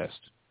taste test.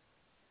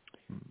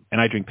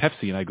 And I drink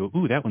Pepsi, and I go,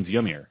 ooh, that one's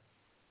yummier.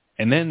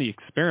 And then the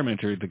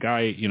experimenter, the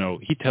guy, you know,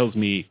 he tells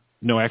me,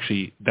 no,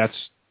 actually, that's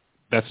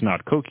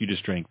not Coke you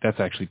just drank. That's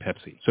actually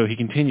Pepsi. So he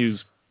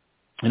continues,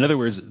 in other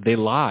words, they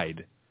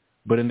lied,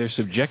 but in their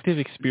subjective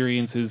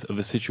experiences of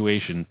the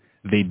situation,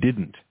 they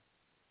didn't.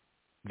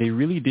 They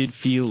really did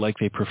feel like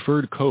they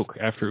preferred Coke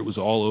after it was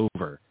all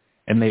over,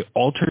 and they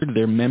altered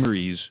their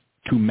memories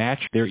to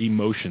match their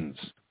emotions.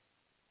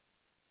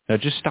 Now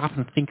just stop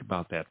and think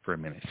about that for a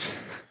minute.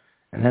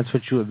 And that's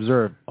what you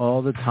observe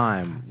all the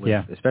time,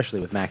 especially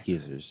with Mac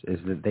users, is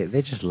that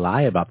they just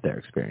lie about their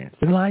experience.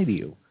 They lie to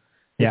you.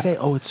 They say,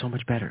 "Oh, it's so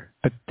much better,"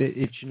 but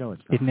it's not.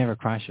 It never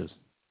crashes.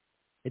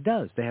 It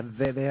does. They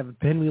have a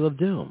pinwheel of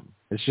doom.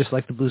 It's just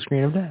like the blue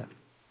screen of death.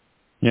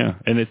 Yeah,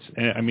 and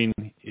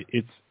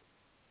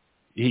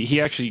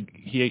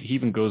he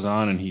even goes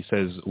on and he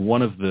says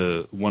one of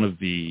the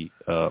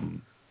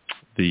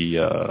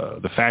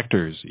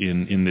factors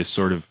in this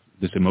sort of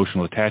this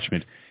emotional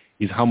attachment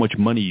is how much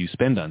money you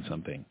spend on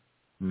something.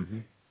 Mm-hmm.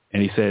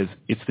 And he says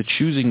it's the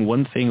choosing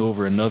one thing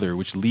over another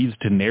which leads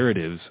to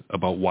narratives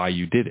about why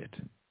you did it.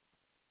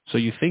 So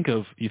you think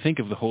of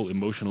the whole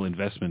emotional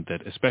investment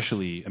that,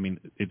 especially, I mean,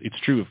 it's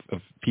true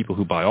of people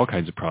who buy all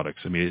kinds of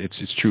products. I mean,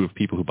 it's true of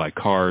people who buy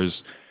cars.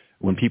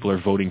 When people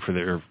are voting for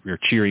or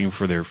cheering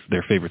for their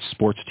favorite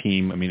sports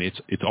team, I mean,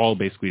 it's all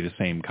basically the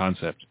same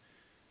concept.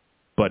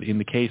 But in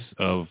the case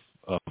of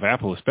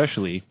Apple,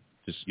 especially,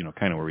 just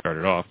kind of where we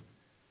started off,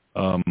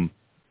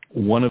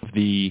 one of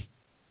the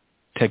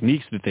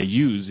techniques that they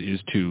use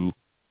is to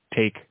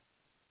take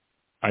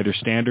either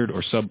standard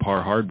or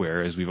subpar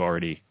hardware, as we've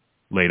already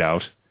laid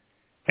out,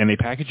 and they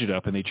package it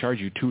up and they charge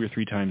you 2 or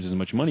 3 times as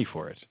much money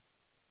for it.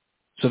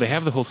 So they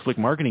have the whole slick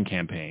marketing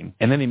campaign,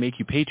 and then they make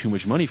you pay too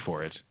much money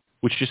for it,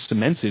 which just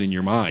cements it in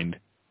your mind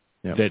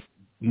that,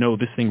 no,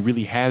 this thing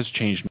really has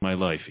changed my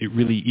life. It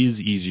really is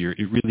easier.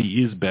 It really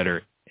is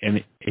better.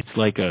 And it's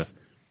like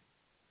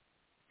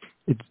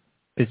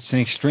It's an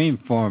extreme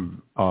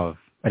form of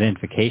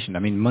identification. I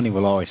mean, money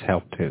will always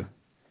help to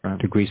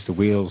grease the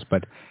wheels,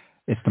 but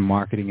it's the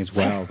marketing as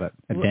well that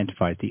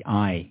identifies the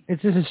I.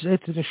 It's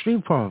an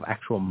extreme form of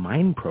actual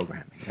mind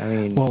programming. I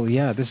mean,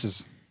 this is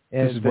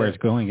where it's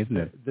going, isn't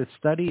it? The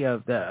study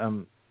of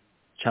the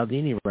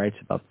Cialdini writes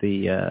about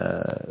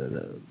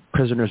the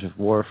prisoners of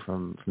war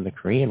from the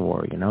Korean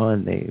War,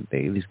 and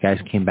these guys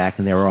came back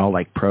and they were all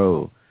like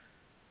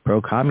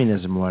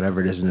pro-communism or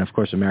whatever it is, and of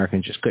course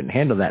Americans just couldn't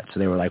handle that, so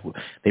they were like,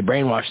 they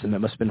brainwashed them. It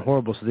must have been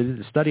horrible. So they did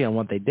the study on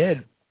what they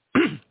did,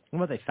 and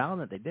what they found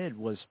that they did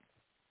was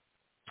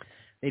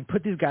they'd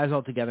put these guys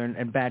all together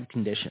in bad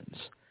conditions,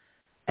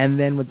 and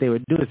then what they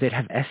would do is they'd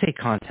have essay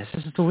contests.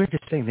 This is the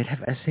weirdest thing. They'd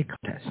have essay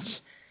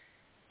contests,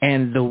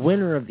 and the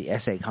winner of the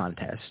essay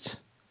contest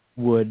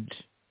would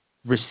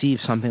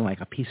receive something like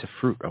a piece of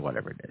fruit or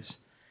whatever it is,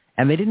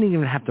 and they didn't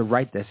even have to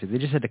write this. They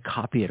just had to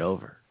copy it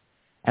over.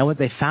 And what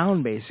they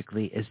found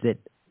basically is that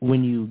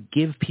when you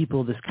give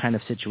people this kind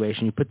of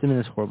situation, you put them in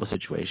this horrible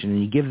situation,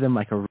 and you give them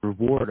like a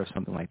reward or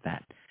something like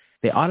that,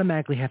 they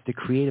automatically have to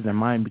create in their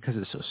mind, because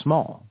it's so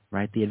small,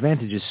 right? The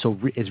advantage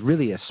is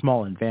really a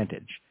small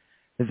advantage,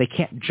 that they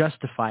can't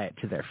justify it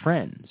to their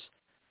friends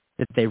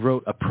that they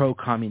wrote a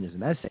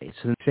pro-communism essay.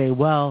 So they say,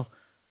 well,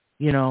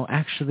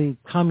 actually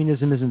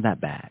communism isn't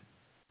that bad.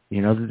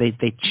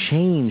 They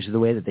change the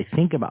way that they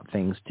think about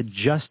things to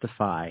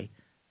justify,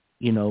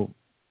 the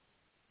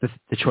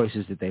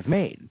choices that they've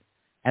made.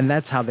 And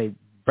that's how they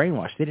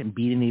brainwashed. They didn't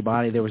beat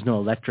anybody. There was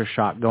no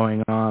electroshock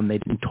going on. They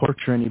didn't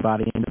torture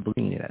anybody into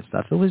believing any of that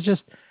stuff. It was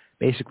just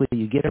basically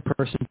you get a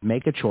person to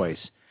make a choice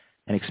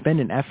and expend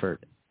an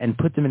effort and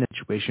put them in a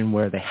situation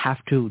where they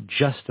have to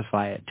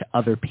justify it to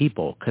other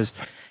people. Because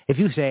if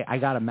you say, I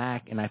got a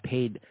Mac and I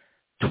paid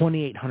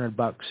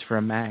 $2,800 for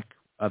a Mac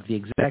of the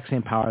exact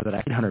same power that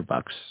I paid $100,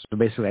 so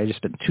basically I just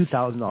spent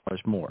 $2,000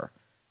 more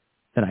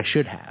than I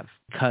should have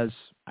because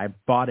I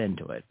bought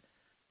into it.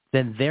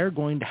 then they're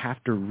going to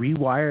have to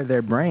rewire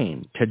their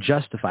brain to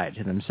justify it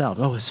to themselves.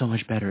 Oh, it's so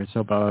much better. It's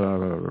so blah, blah,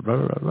 blah, blah,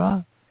 blah, blah,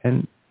 blah.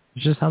 And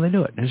it's just how they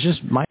do it. It's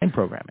just mind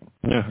programming.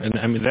 Yeah, and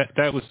I mean,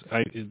 that was,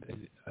 I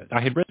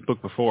had read the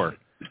book before,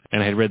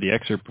 and I had read the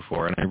excerpt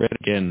before, and I read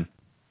it again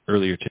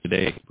earlier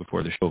today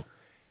before the show,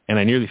 and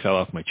I nearly fell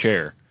off my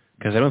chair,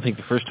 because I don't think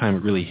the first time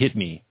it really hit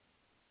me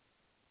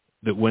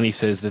that when he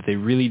says that they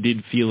really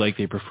did feel like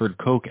they preferred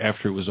Coke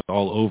after it was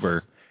all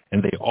over,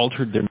 and they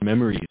altered their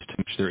memories to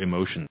match their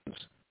emotions.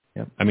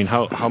 Yep. I mean,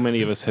 how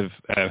many of us have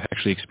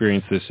actually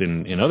experienced this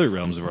in other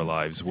realms of our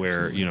lives,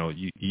 where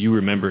you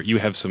remember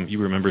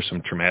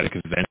some traumatic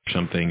event or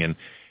something,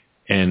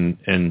 and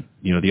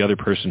the other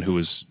person who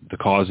was the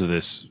cause of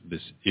this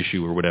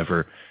issue or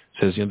whatever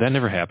says, that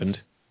never happened.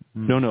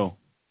 No,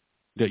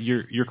 that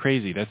you're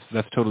crazy.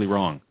 That's totally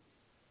wrong.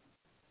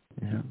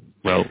 Yeah.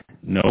 Well,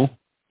 no.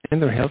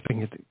 And they're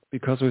helping it,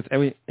 because with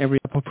every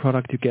Apple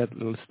product you get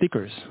little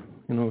stickers,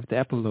 with the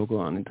Apple logo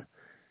on it.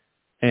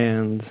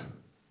 And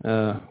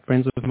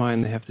friends of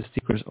mine, they have the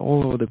stickers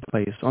all over the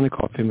place, on the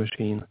coffee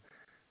machine,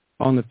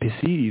 on the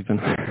PC even.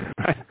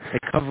 They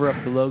cover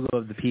up the logo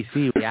of the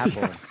PC with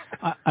Apple.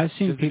 I've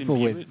seen people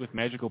with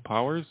magical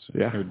powers.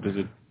 Yeah. Or does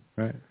it?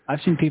 Right.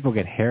 I've seen people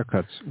get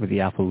haircuts with the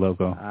Apple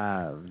logo.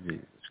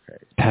 Jesus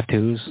Christ.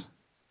 Tattoos.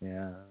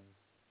 Yeah.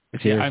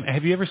 Yeah,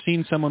 have you ever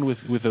seen someone with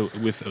a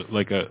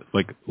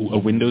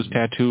Windows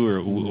tattoo or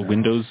a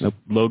Windows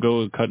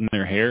logo cut in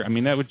their hair? I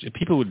mean,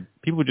 people would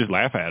just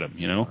laugh at them,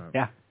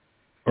 Yeah.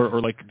 Or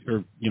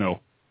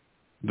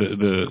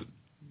the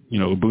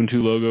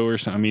Ubuntu logo or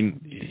something. I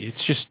mean,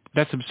 it's just,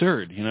 that's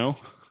absurd,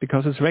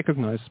 Because it's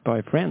recognized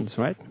by friends,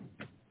 right?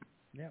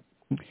 Yeah.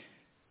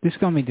 This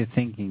got me to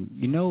thinking.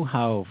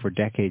 How for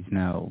decades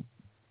now,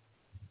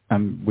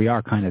 we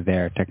are kind of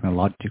there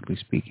technologically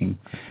speaking.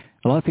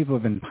 A lot of people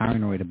have been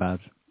paranoid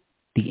about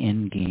the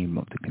end game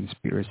of the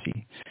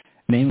conspiracy,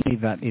 namely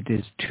that it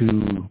is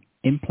to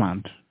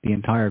implant the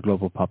entire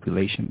global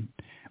population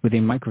with a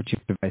microchip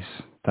device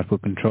that will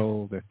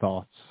control their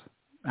thoughts,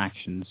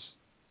 actions,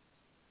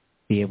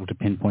 be able to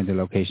pinpoint their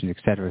location,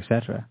 etc.,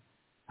 etc.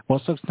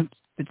 Well, so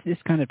this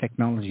kind of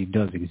technology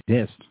does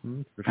exist,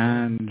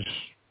 and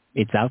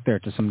it's out there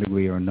to some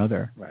degree or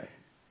another.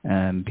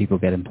 Right. People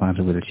get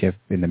implanted with a chip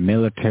in the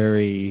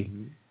military,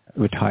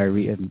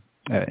 retiree.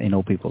 In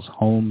old people's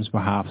homes,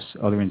 perhaps,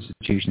 other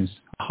institutions,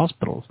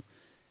 hospitals.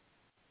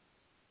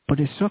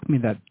 But it struck me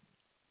that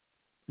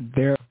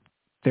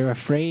they're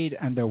afraid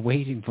and they're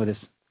waiting for this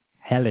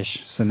hellish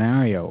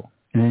scenario.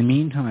 And in the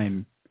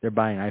meantime, they're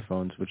buying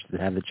iPhones, which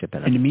have the chip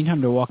in it. In the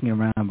meantime, they're walking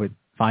around with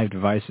 5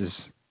 devices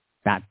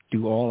that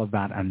do all of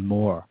that and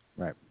more.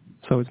 Right.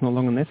 So it's no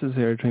longer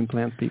necessary to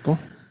implant people?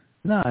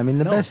 No, I mean,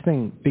 the best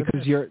thing...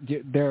 Because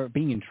they're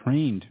being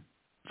trained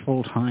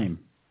full time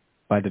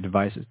by the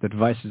devices. The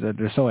devices,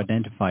 they're so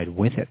identified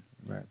with it,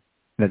 right,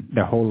 that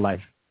their whole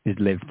life is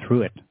lived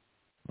through it.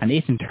 And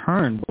it in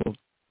turn will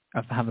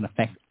have an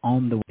effect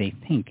on the way they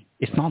think.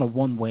 It's not a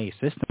one-way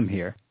system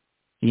here.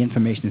 The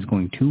information is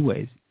going 2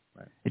 ways.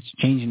 Right. It's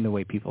changing the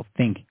way people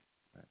think.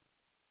 Right.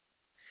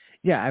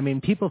 Yeah, I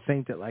mean, people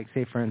think that, like,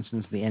 say, for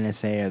instance, the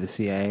NSA or the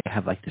CIA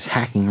have, like, this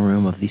hacking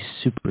room of these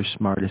super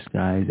smartest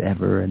guys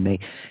ever, and they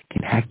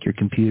can hack your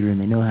computer,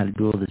 and they know how to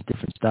do all this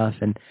different stuff.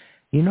 And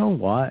you know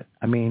what?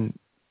 I mean,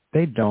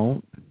 they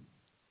don't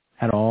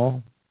at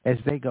all. As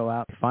they go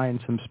out, find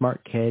some smart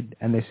kid,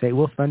 and they say,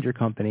 we'll fund your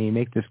company,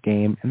 make this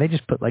game, and they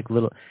just put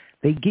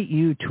they get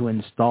you to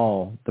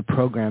install the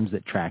programs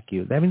that track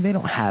you. I mean, they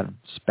don't have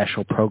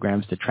special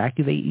programs to track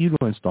you. They get you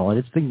to install it.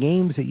 It's the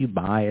games that you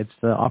buy. It's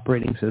the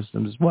operating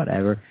systems,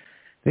 whatever.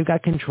 They've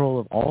got control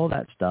of all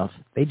that stuff.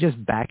 They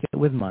just back it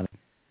with money.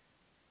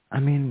 I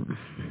mean,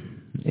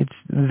 it's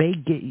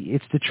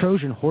the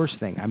Trojan horse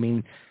thing. I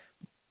mean,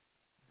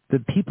 the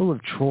people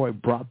of Troy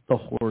brought the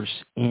horse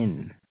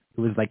in.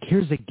 It was like,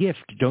 here's a gift.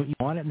 Don't you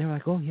want it? And they're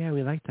like, oh, yeah,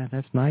 we like that.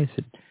 That's nice.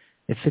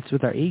 It fits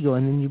with our ego.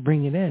 And then you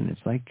bring it in.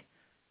 It's like,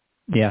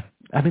 yeah.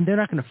 I mean, they're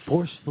not going to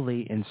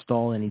forcefully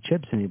install any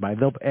chips in anybody.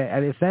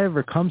 If that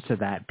ever comes to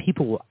that,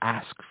 people will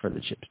ask for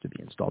the chips to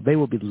be installed. They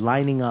will be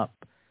lining up,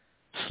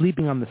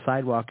 sleeping on the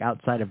sidewalk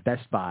outside of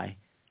Best Buy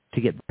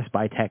to get Best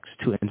Buy techs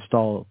to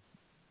install,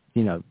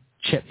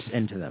 chips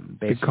into them,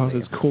 basically.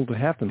 Because it's cool to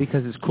have them.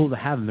 Because it's cool to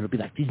have them. It'll be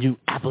like, did you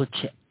Apple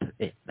chip?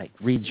 It, like,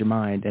 reads your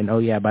mind. And, oh,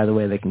 yeah, by the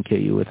way, they can kill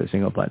you with a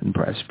single button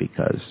press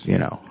because,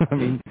 I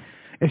mean,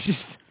 it's just,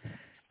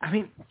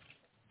 I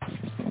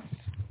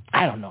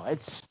don't know.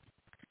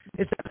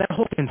 It's that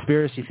whole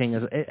conspiracy thing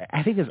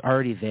I think is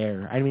already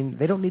there. I mean,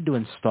 they don't need to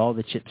install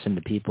the chips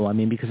into people. I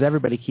mean, because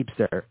everybody keeps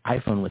their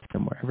iPhone with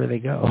them wherever they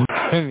go.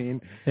 I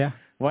mean, yeah.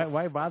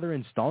 Why bother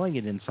installing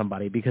it in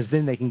somebody? Because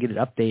then they can get it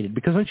updated.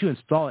 Because once you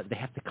install it, they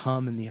have to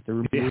come and they have to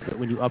remove it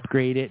when you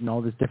upgrade it and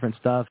all this different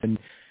stuff. And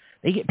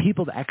they get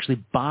people to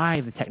actually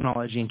buy the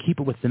technology and keep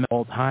it with them at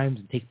all times.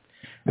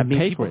 And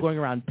people going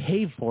around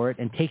pay for it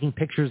and taking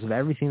pictures of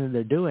everything that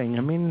they're doing.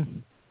 I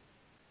mean,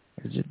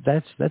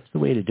 that's the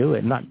way to do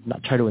it. Not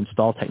try to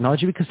install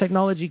technology, because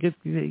technology gets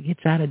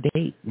out of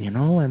date,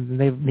 and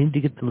they need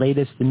to get the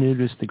latest, the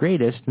newest, the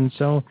greatest. And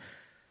so,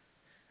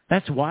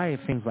 That's why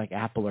things like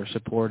Apple are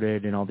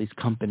supported and all these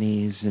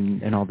companies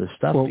and all this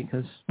stuff. Well,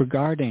 because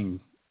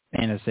regarding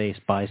NSA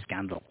spy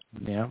scandal,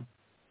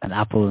 and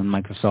Apple and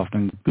Microsoft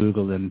and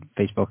Google and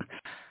Facebook,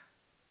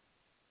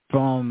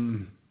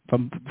 from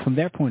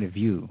their point of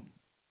view,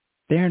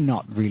 they're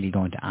not really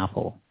going to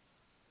Apple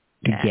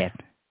to get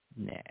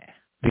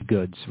the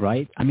goods,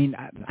 right? I mean,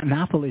 an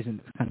Apple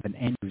isn't kind of an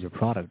end user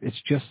product.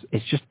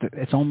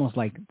 It's almost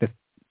like the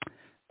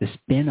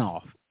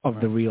spin-off of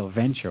the real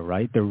venture,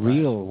 right? The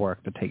real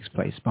work that takes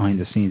place behind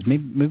the scenes.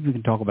 Maybe we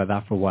can talk about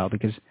that for a while,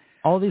 because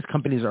all these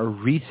companies are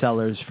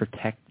resellers for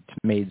tech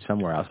made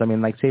somewhere else. I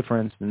mean, like, say, for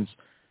instance,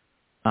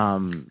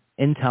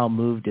 Intel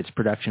moved its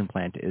production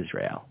plant to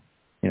Israel.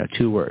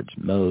 2 words,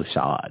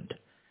 Mossad.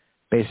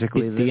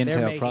 Basically, the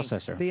Intel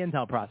processor. The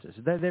Intel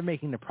processor. They're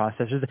making the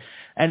processors.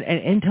 And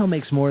Intel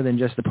makes more than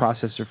just the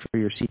processor for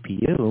your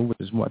CPU, which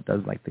is what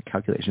does, like, the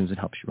calculations that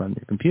helps you run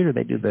your computer.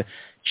 They do the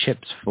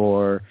chips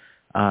for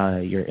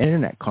your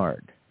internet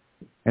card.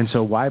 And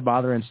so why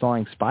bother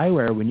installing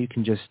spyware when you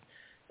can just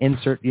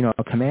insert,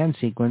 a command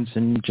sequence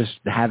and just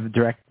have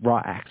direct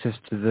raw access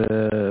to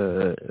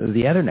the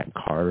Ethernet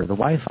card or the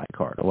Wi-Fi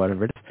card or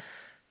whatever it is.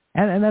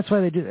 And that's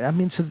why they do. I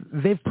mean, so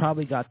they've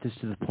probably got this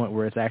to the point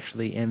where it's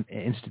actually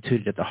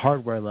instituted at the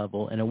hardware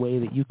level in a way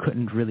that you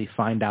couldn't really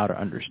find out or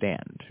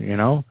understand,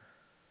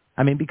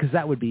 I mean, because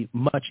that would be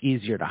much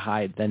easier to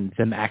hide than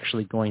them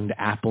actually going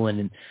to Apple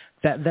and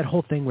that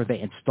whole thing where they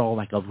install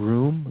like a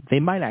room. They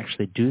might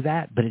actually do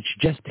that, but it's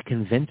just to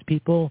convince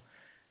people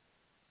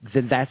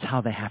that that's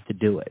how they have to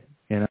do it,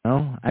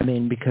 I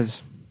mean, because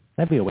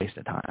that'd be a waste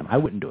of time. I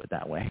wouldn't do it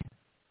that way.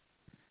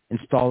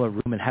 Install a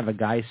room and have a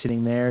guy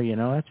sitting there,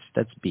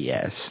 that's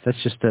BS. That's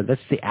just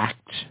that's the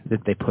act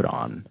that they put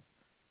on,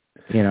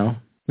 No,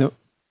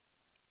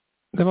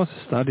 there was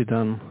a study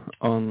done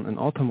on an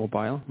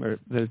automobile where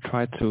they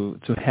tried to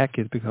hack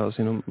it because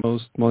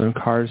most modern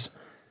cars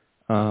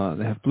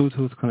they have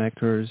Bluetooth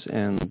connectors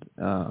and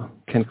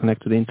can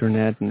connect to the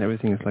internet and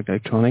everything is like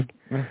electronic.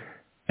 Yeah.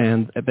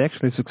 And they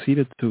actually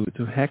succeeded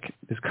to hack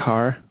this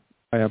car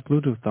by a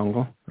Bluetooth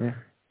dongle. Yeah.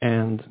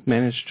 And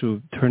managed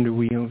to turn the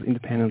wheels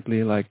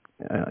independently, like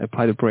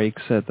apply the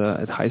brakes at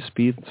high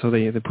speed. So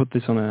they put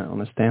this on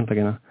a stand, like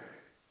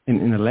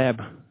in a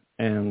lab,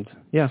 and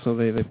so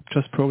they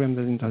just programmed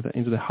it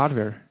into the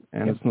hardware,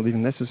 and it's not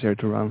even necessary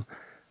to run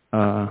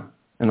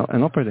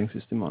an operating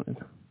system on it.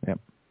 Yep.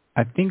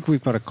 I think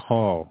we've got a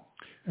call.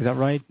 Is that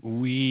right?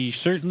 We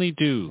certainly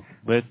do.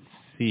 Let's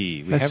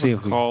see. We have a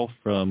call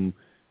from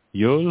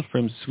Joel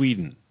from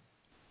Sweden.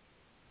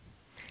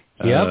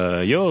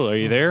 Yep. Joel, are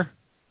you there?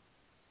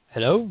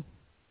 Hello?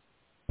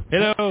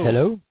 Hello.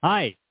 Hello.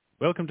 Hi.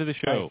 Welcome to the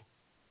show.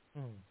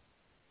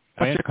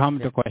 What's your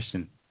comment or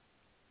question?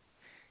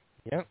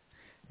 Yeah.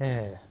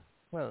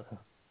 Well,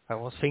 I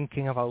was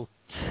thinking about,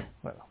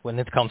 when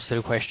it comes to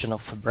the question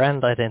of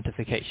brand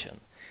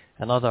identification,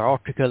 another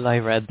article I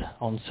read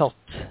on SOTT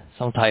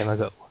some time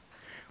ago,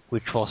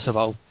 which was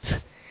about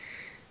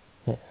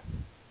a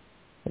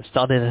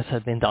study that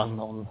had been done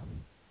on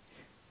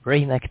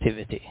brain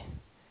activity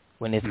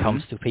when it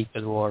comes to people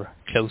who are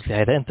closely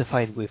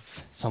identified with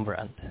some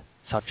brand,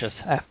 such as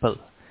Apple.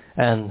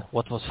 And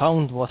what was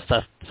found was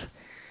that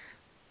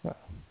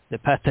the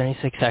pattern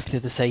is exactly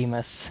the same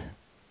as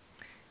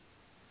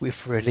with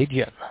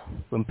religion,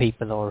 when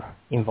people are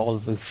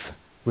involved with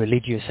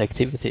religious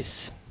activities.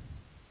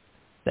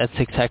 That's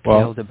exactly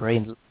how the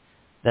brain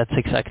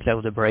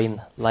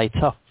lights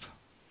up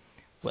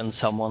when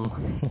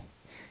someone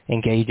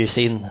engages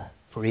in,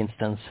 for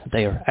instance,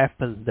 their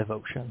Apple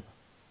devotion.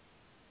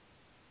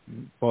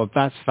 Well,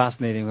 that's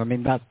fascinating. I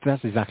mean,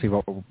 that's exactly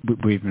what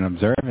we've been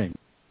observing,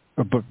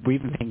 but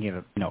we've been thinking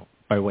of,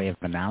 by way of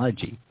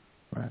analogy.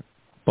 Right.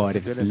 But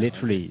it's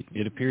literally,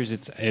 it appears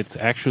it's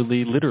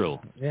actually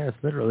literal. Yeah, it's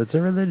literal. It's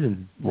a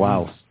religion.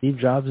 Wow. Steve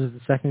Jobs is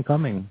the second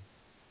coming.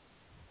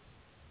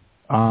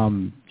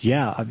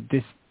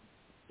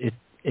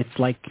 It's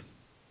like,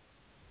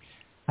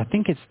 I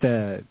think it's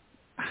the,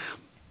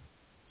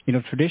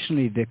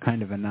 traditionally the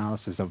kind of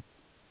analysis of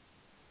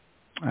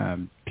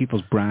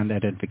people's brand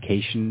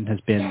identification has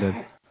been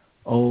that,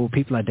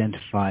 people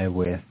identify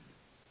with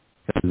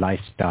their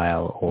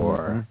lifestyle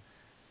or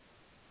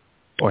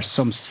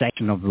some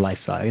section of the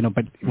lifestyle,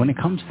 but when it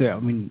comes to,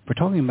 we're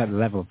talking about the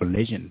level of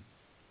religion,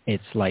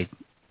 it's like,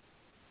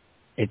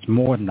 it's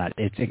more than that.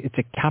 It's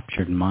a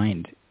captured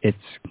mind. It's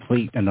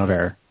complete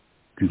another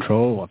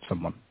control of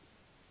someone.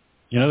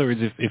 In other words,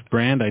 if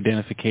brand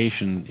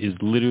identification is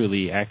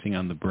literally acting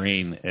on the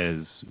brain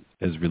as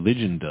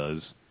religion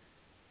does,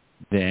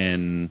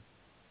 then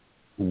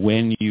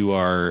when you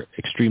are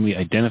extremely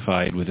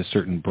identified with a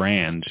certain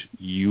brand,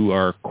 you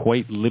are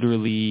quite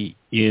literally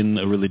in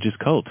a religious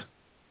cult.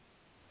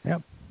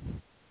 Yep.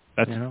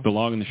 That's the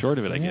long and the short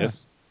of it, I guess.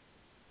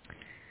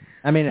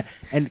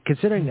 And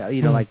considering,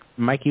 like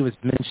Mikey was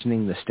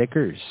mentioning the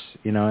stickers,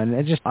 and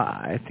it just,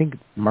 I think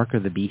Mark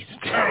of the Beast,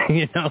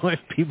 like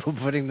people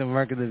putting the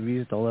Mark of the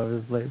Beast all over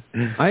the place.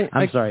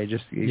 I'm sorry,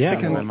 just sticking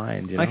in my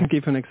mind. I can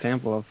give an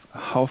example of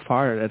how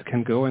far that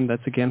can go, and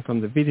that's again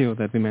from the video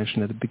that we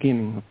mentioned at the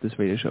beginning of this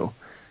radio show.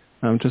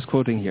 I'm just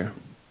quoting here.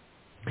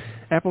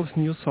 Apple's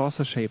new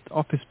saucer-shaped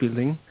office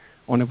building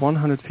on a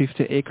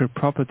 150-acre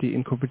property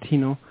in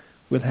Cupertino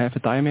will have a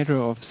diameter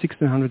of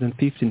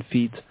 1,615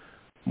 feet,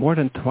 more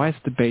than twice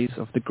the base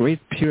of the Great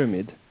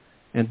Pyramid,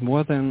 and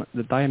more than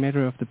the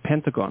diameter of the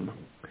Pentagon.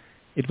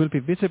 It will be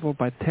visible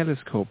by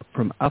telescope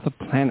from other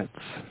planets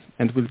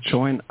and will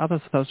join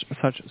other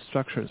such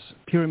structures,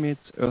 pyramids,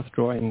 earth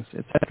drawings,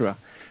 etc.,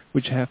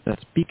 which have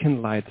that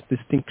beacon light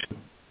distinction.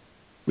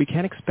 We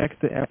can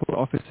expect the Apple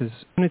office's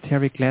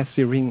unitary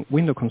glassy ring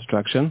window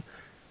construction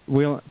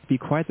will be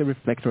quite a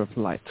reflector of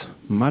light,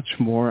 much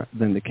more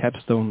than the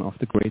capstone of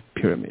the Great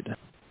Pyramid.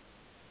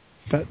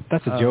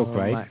 That's a joke,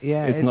 right?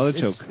 Yeah, it's not a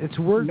joke. It's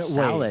word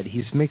salad.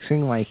 He's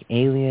mixing like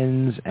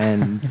aliens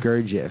and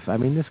Gurdjieff. I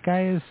mean, this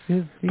guy is...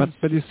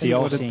 But you see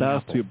what it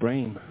does to your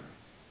brain.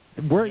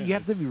 You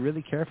have to be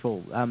really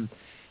careful. What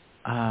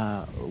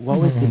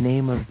was the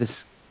name of this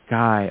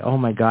guy? Oh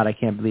my God, I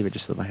can't believe it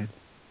just slipped my head.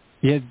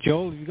 Yeah,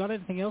 Joel, you got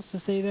anything else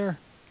to say there?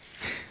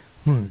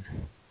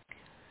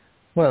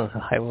 Well,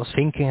 I was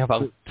thinking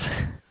about,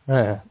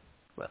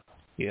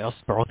 you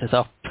just brought it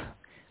up,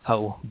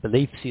 how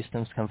belief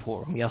systems can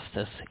form just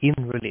as in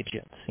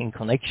religions, in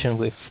connection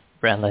with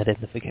brand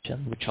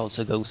identification, which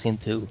also goes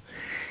into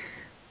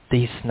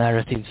these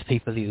narratives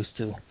people use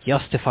to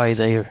justify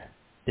their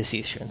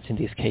decisions, in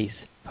this case,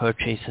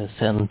 purchases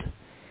and,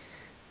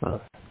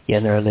 well,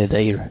 generally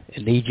their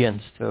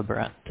allegiance to a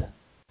brand.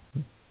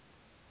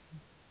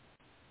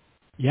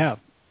 Yeah,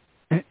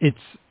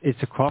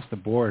 it's across the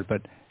board,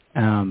 but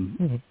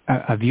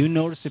have you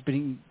noticed it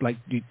being, like,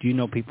 do you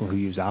know people who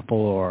use Apple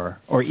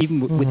or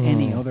even with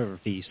any other of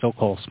the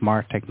so-called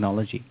smart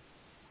technology?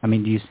 I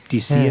mean, do you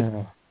see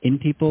it in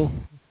people?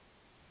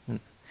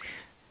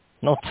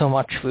 Not so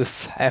much with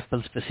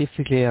Apple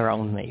specifically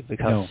around me,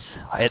 because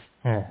I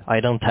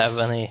don't have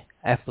any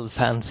Apple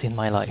fans in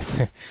my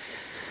life.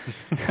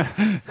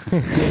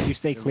 You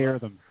stay clear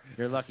of them.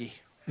 You're lucky.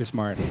 You're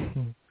smart.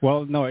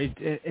 Well, no,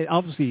 it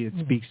obviously it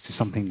speaks to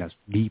something that's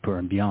deeper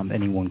and beyond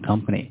any one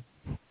company.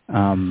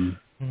 The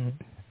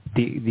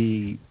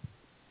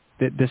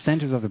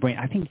centers of the brain.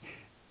 I think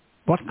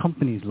what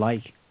companies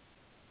like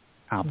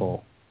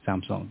Apple,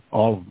 Samsung,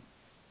 all of them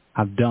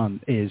have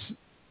done is,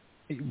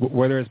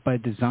 whether it's by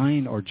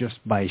design or just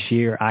by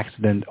sheer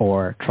accident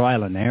or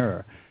trial and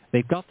error,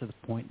 they've got to the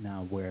point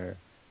now where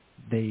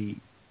they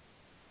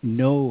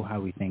know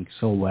how we think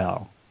so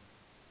well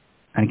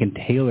and can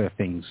tailor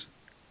things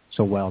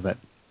so well that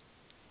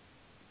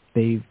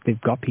they've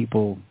got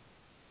people,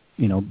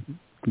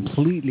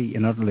 completely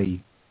and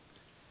utterly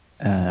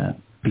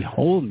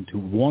beholden to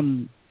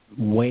one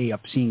way of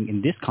seeing,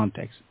 in this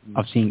context,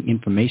 of seeing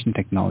information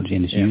technology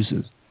and its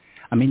uses.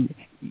 I mean,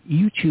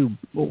 YouTube,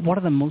 what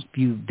are the most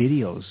viewed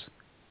videos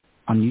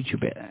on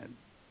YouTube?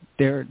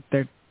 They're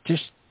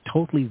just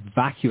totally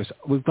vacuous.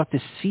 We've got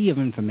this sea of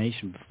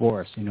information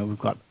before us. We've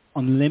got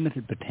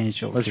unlimited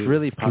potential. What's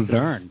really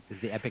popular learn is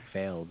the epic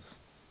fails.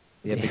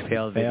 The epic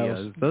fail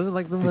videos. Those are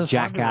like the most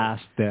jackass.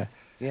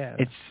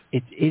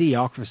 It's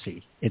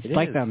idiocracy. It's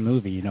like that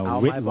movie,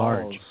 writ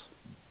large.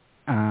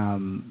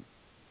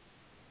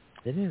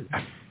 It is.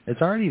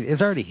 It's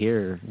already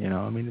here.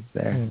 I mean, it's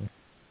there.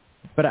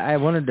 But I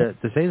wanted to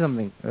say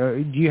something.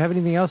 Do you have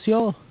anything else,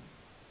 Joel?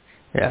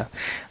 Yeah,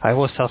 I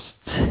was just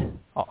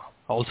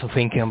also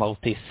thinking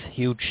about this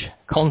huge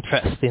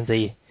contrast in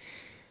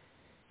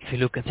if you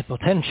look at the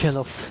potential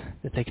of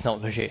the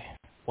technology,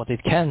 what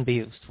it can be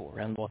used for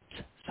and what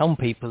some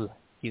people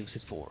use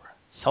it for.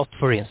 SOTT,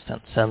 for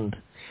instance, and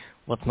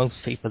what most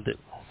people do.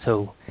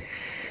 So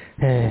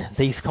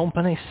these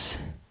companies,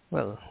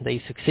 well, they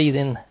succeed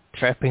in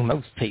trapping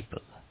most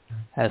people,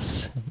 as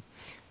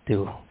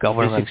do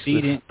governments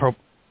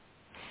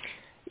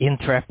in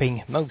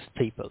trapping most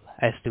people,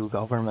 as do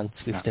governments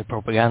with their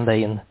propaganda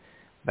in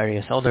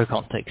various other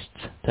contexts.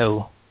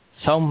 So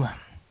some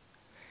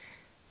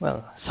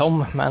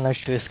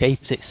manage to escape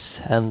this,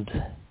 and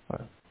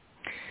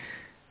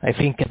I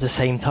think at the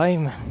same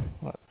time,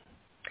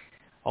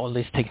 all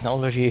this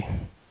technology,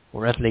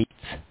 or at least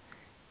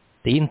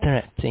the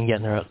internet in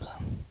general,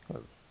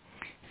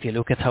 if you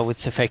look at how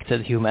it's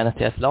affected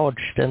humanity at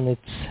large, then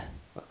it's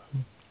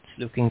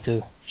looking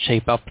to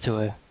shape up to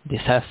a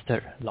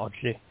disaster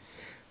largely.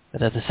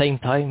 But at the same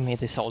time,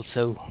 it is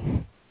also,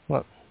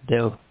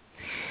 the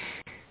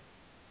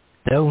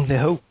only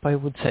hope, I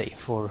would say,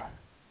 for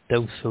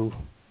those who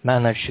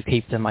manage to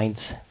keep their minds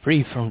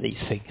free from these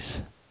things.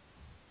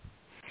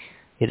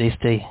 It is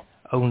the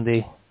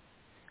only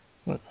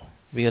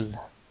real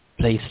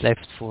place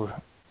left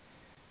for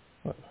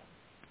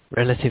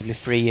relatively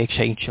free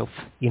exchange of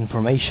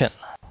information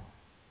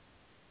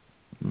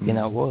in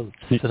our world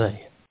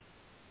today.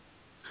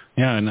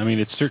 Yeah, and I mean,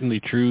 it's certainly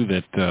true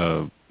that,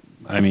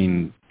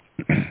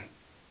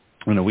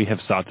 we have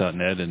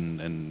SOTT.net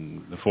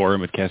and the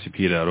forum at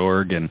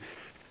Cassiopeia.org, and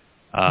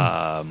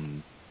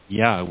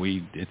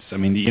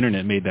the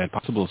internet made that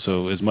possible.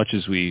 So as much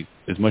as we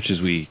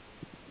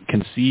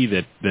can see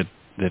that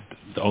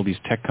all these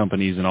tech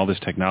companies and all this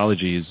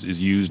technology is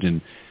used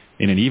in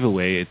an evil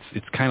way,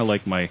 it's kind of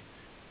like my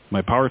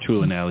my power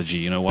tool analogy.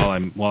 You know, while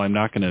I'm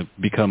not going to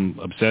become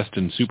obsessed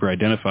and super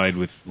identified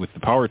with the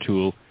power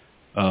tool,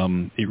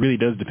 it really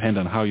does depend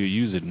on how you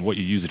use it and what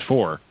you use it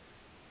for.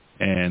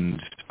 And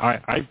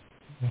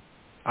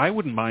I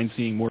wouldn't mind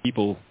seeing more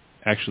people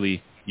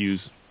actually use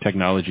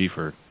technology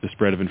for the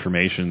spread of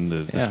information,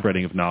 the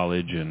spreading of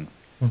knowledge, and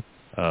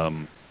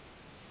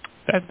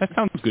that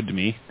sounds good to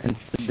me. And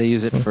they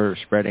use it for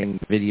spreading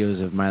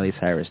videos of Miley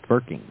Cyrus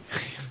twerking.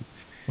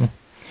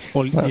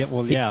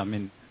 Yeah. I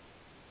mean,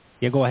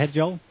 go ahead,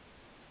 Joel.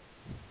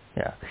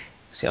 Yeah,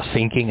 so I was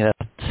thinking that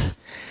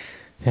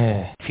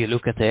if you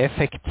look at the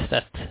effect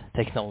that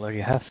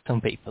technology has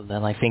on people,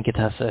 then I think it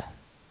has a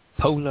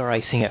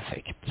polarizing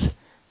effect,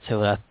 so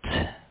that,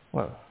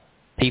 well,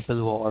 people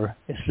who are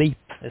asleep,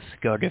 as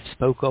Gurdjieff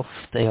spoke of,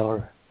 they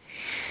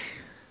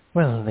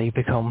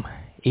become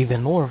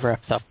even more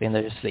wrapped up in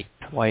their sleep,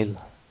 while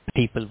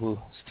people who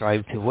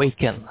strive to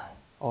awaken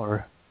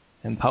are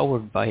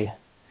empowered by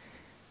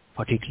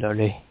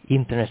particularly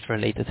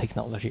internet-related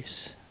technologies.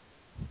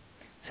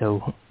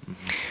 So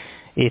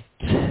it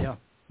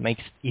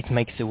makes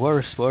the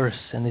worse,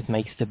 and it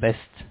makes the best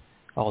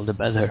all the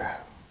better.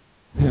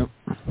 Yep.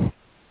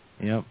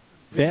 Yeah,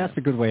 that's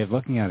a good way of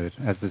looking at it,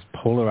 as this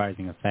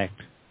polarizing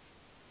effect.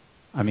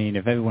 I mean,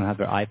 if everyone had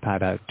their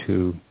iPad out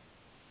to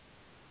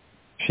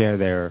share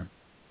their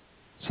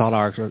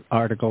SOTT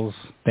articles,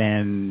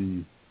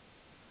 then,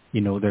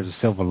 you know, there's a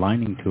silver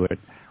lining to it.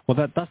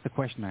 Well, that's the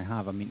question I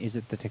have. I mean, is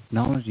it the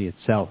technology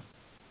itself,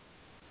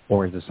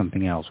 or is it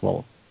something else?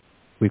 Well,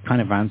 we've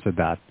kind of answered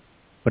that.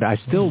 But I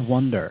still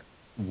wonder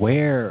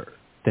where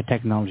the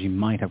technology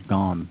might have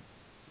gone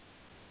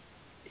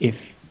if,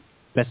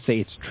 let's say,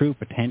 its true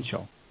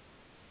potential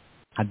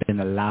had been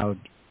allowed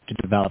to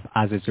develop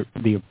as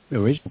the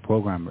original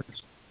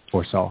programmers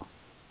foresaw,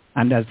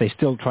 and as they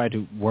still try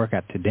to work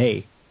at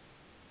today.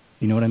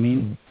 You know what I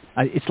mean?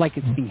 It's like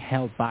it's being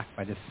held back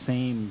by the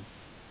same...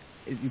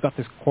 You've got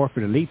this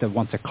corporate elite that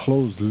wants a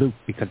closed loop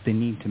because they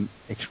need to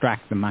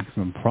extract the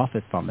maximum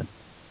profit from it.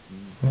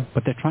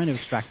 But they're trying to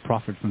extract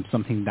profit from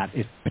something that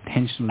is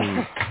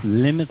potentially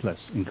limitless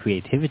in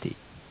creativity.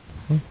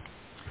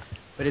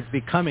 But it's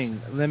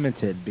becoming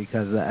limited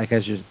because, like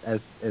as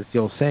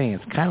Joel's saying,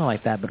 it's kind of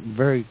like that, but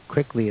very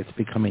quickly it's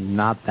becoming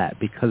not that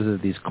because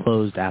of these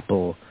closed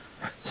Apple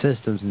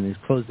systems and these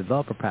closed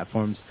developer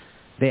platforms.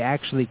 They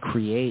actually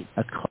create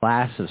a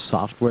class of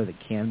software that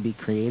can be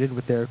created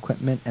with their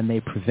equipment, and they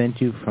prevent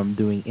you from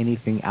doing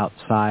anything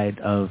outside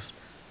of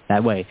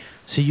that way.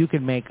 So you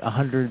can make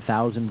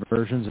 100,000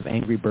 versions of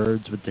Angry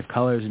Birds with different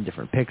colors and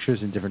different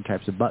pictures and different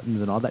types of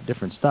buttons and all that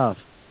different stuff,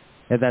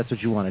 if that's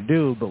what you want to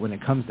do. But when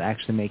it comes to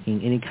actually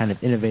making any kind of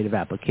innovative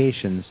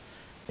applications,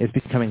 it's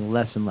becoming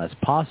less and less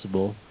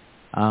possible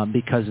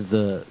because of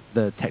the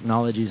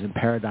technologies and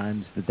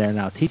paradigms that they're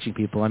now teaching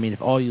people. I mean,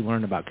 if all you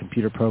learn about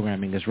computer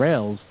programming is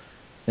Rails,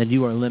 then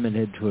you are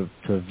limited to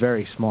a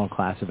very small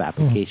class of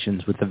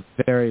applications with a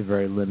very,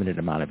 very limited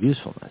amount of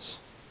usefulness.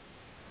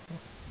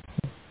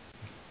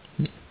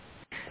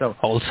 So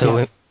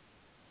also,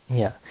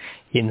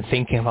 in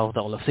thinking about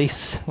all of this,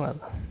 well,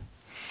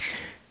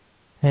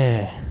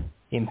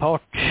 in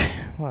part,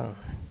 well,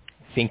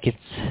 I think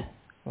it's,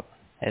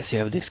 as you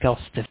have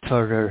discussed, the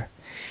further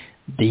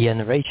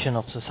degeneration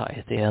of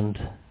society and,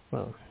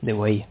 well, the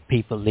way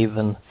people live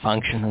and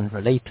function and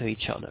relate to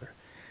each other.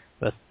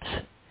 But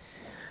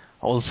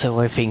also,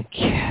 I think,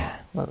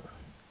 well,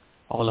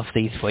 all of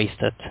these ways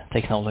that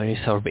technologies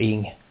are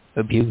being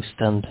abused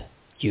and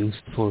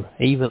used for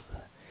evil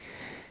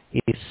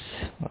is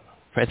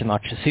pretty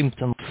much a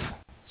symptom of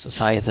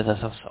society that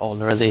is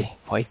already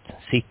quite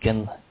sick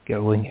and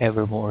growing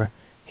ever more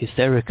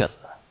hysterical.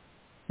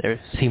 There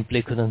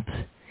simply couldn't,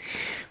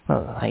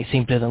 well, I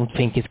simply don't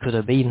think it could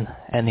have been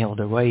any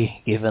other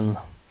way given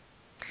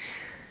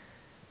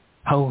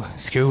how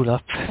screwed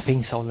up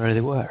things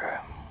already were.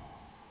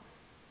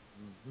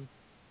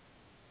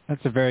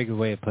 That's a very good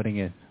way of putting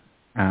it,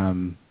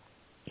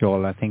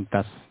 Joel. I think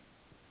that's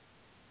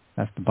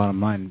the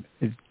bottom line.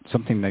 It's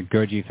something that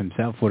Gurdjieff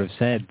himself would have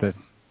said, that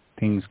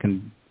things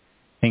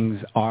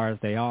are as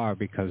they are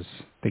because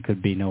they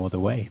could be no other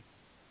way.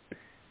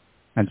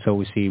 And so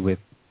we see with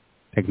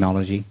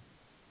technology.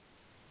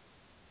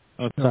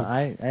 So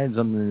I had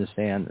something to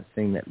say on the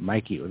thing that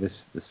Mikey,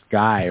 this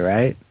guy,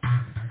 right?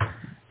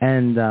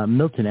 And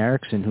Milton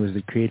Erickson, who is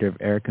the creator of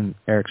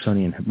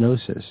Ericksonian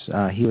hypnosis,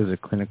 he was a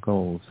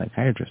clinical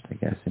psychiatrist, I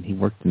guess, and he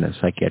worked in the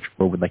psychiatric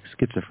world with like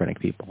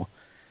schizophrenic people.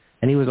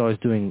 And he was always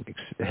doing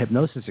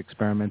hypnosis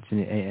experiments,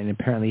 and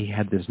apparently he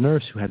had this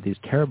nurse who had these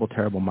terrible,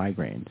 terrible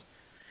migraines.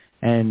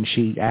 And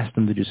she asked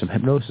him to do some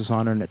hypnosis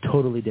on her, and it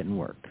totally didn't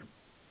work.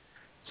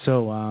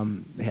 So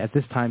at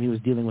this time, he was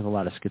dealing with a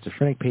lot of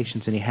schizophrenic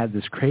patients, and he had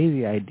this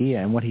crazy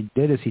idea. And what he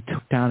did is he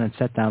took down and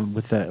sat down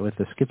with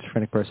the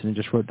schizophrenic person and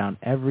just wrote down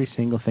every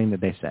single thing that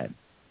they said.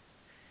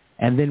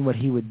 And then what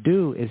he would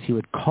do is he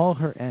would call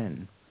her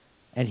in,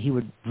 and he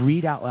would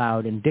read out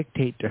loud and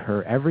dictate to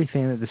her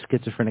everything that the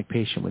schizophrenic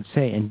patient would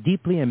say. And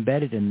deeply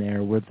embedded in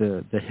there were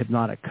the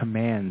hypnotic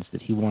commands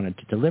that he wanted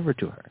to deliver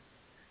to her.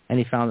 And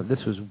he found that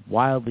this was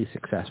wildly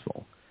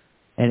successful.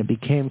 And it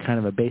became kind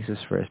of a basis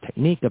for his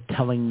technique of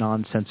telling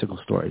nonsensical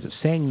stories, of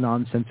saying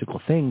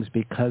nonsensical things,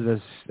 because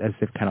as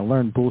they've kind of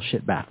learned,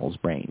 bullshit baffles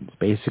brains.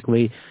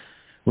 Basically,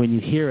 when you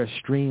hear a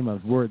stream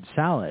of word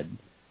salad,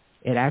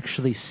 it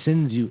actually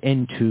sends you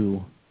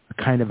into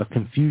a kind of a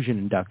confusion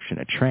induction,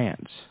 a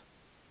trance.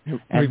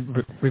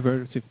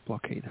 Reversive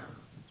blockade.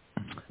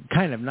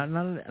 Kind of,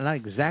 not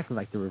exactly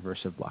like the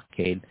reversive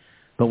blockade,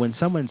 but when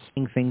someone's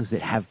saying things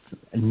that have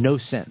no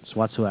sense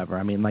whatsoever,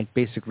 I mean, like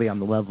basically on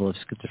the level of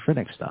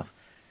schizophrenic stuff,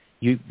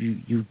 you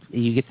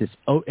get this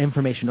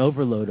information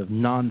overload of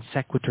non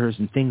sequiturs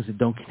and things that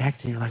don't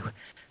connect, and you're like,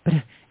 but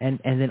and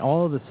then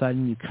all of a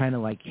sudden you kind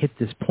of like hit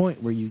this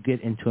point where you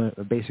get into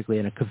basically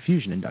in a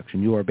confusion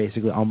induction. You are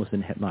basically almost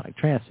in a hypnotic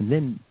trance, and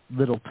then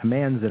little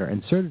commands that are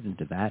inserted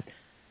into that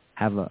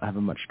have a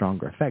much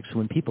stronger effect. So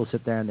when people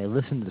sit there and they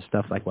listen to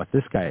stuff like what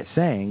this guy is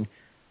saying,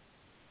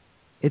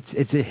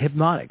 it's a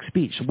hypnotic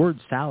speech. Word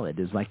salad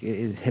is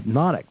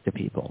hypnotic to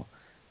people.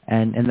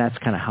 And that's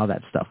kind of how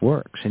that stuff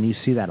works. And you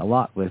see that a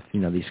lot with,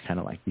 these kind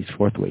of like these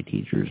fourth way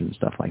teachers and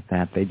stuff like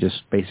that. They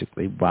just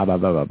basically blah, blah,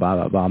 blah, blah, blah,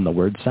 blah, blah on the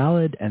word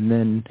salad. And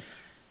then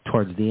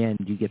towards the end,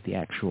 you get the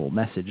actual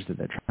message that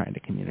they're trying to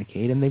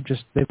communicate. And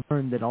they've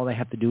learned that all they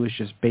have to do is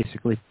just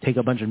basically take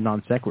a bunch of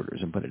non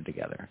sequiturs and put it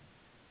together,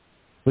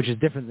 which is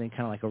different than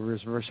kind of like a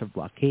reversive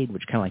blockade,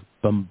 which kind of like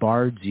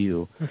bombards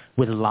you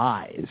with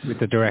lies. With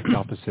the direct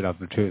opposite of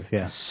the truth,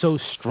 yeah. So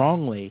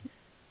strongly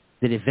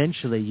that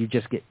eventually you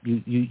just get,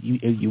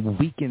 you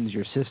weakens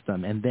your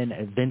system, and then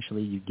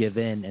eventually you give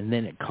in, and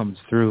then it comes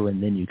through,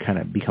 and then you kind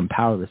of become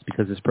powerless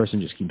because this person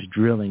just keeps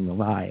drilling the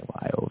lie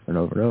over and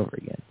over and over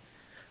again.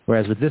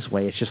 Whereas with this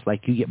way, it's just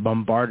like you get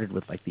bombarded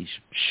with like these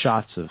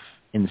shots of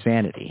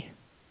insanity.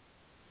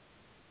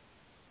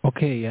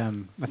 Okay,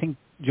 I think,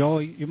 Joe,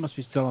 you must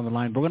be still on the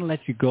line. We're going to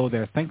let you go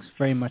there. Thanks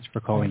very much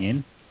for calling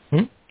in.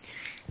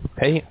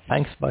 Okay,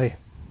 thanks, bye.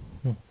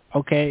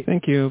 Okay.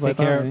 Thank you, Take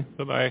care.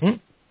 Bye-bye.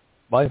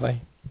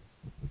 Bye-bye.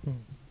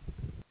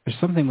 There's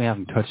something we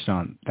haven't touched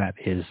on that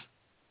is,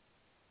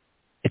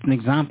 it's an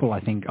example,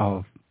 I think,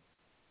 of,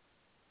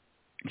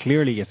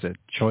 clearly it's a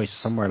choice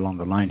somewhere along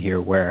the line here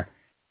where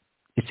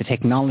it's a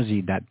technology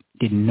that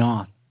did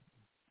not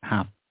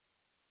have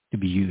to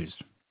be used.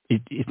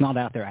 It's not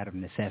out there out of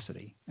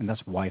necessity, and that's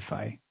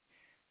Wi-Fi.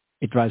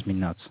 It drives me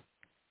nuts.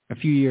 A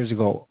few years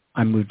ago,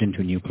 I moved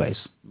into a new place.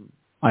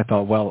 I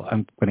thought, well,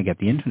 I'm going to get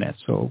the internet,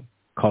 so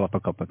call up a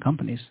couple of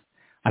companies.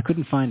 I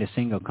couldn't find a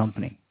single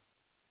company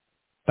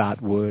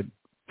that would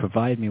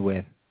provide me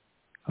with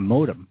a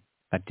modem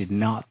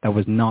that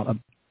was not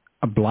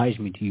oblige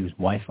me to use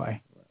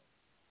Wi-Fi.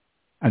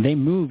 And they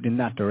moved in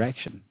that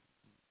direction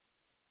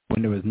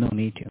when there was no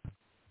need to.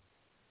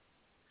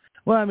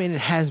 Well, I mean,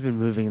 it has been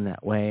moving in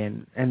that way,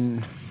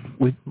 and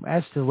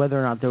as to whether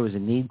or not there was a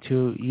need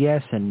to,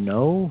 yes and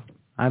no.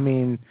 I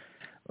mean,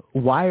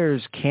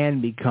 wires can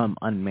become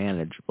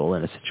unmanageable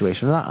in a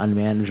situation. They're not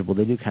unmanageable.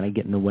 They do kind of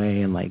get in the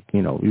way, and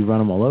you run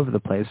them all over the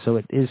place. So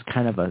it is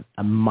kind of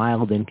a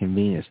mild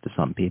inconvenience to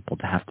some people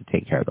to have to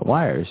take care of the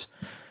wires.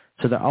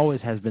 So there always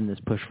has been this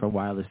push for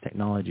wireless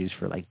technologies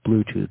for like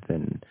Bluetooth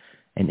and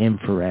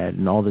infrared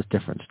and all this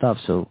different stuff.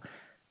 So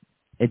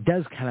it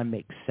does kind of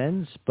make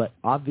sense, but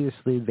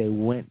obviously they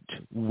went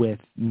with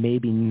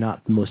maybe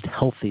not the most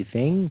healthy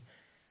thing,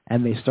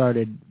 and they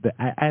started.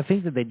 I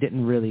think that they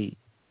didn't really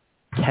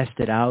test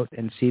it out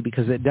and see,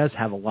 because it does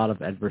have a lot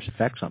of adverse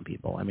effects on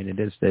people. I mean,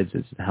 it's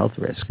a health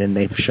risk, and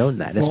they've shown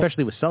that. Well,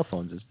 especially with cell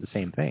phones, it's the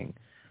same thing.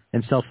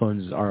 And cell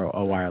phones are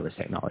a wireless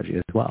technology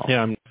as well.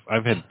 Yeah,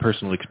 I've had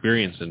personal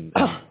experience, and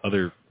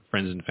other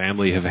friends and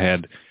family have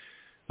had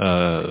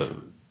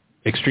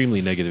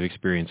extremely negative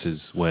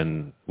experiences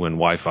when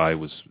Wi-Fi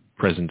was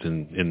present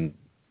in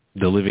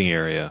the living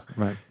area.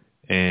 Right.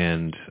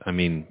 And I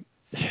mean,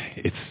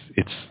 it's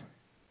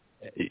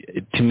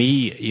to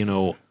me,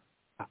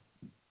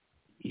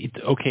 it's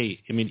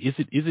okay. I mean, is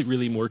it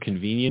really more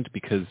convenient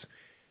because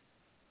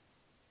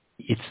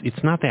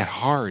it's not that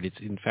hard. It's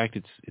in fact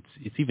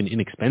it's even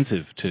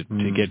inexpensive to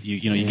get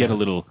you get a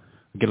little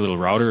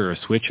router or a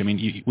switch. I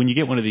mean, when you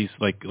get one of these,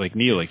 like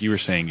Neil, like you were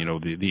saying,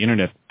 the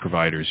internet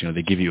providers,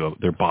 they give you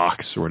their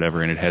box or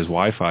whatever, and it has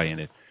Wi-Fi in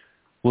it.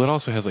 Well, it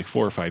also has like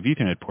 4 or 5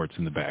 Ethernet ports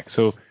in the back.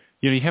 So,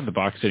 you have the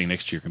box sitting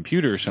next to your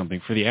computer or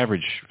something. For the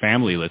average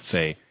family, let's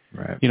say,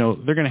 right.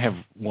 They're going to have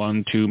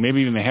 1, 2,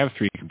 maybe even they have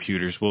 3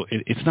 computers. Well,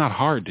 it's not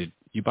hard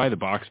you buy the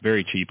box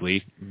very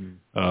cheaply,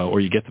 or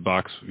you get the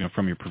box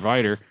from your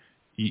provider.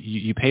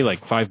 You pay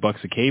like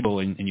 $5 a cable,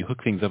 and you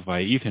hook things up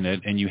via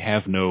Ethernet, and you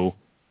have no,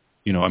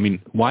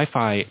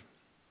 Wi-Fi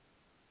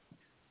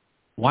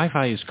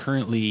is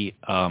currently,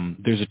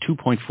 there's a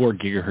 2.4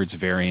 gigahertz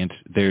variant.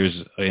 There's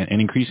an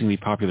increasingly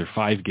popular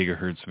 5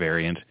 gigahertz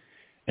variant,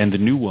 and the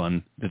new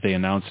one that they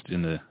announced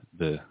in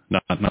the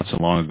not so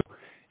long ago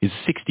is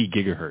 60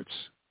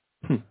 gigahertz.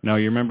 Now,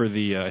 you remember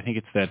I think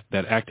it's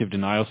that active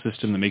denial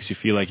system that makes you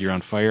feel like you're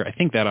on fire. I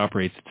think that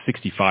operates at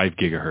 65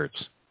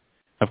 gigahertz.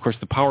 Of course,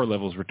 the power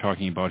levels we're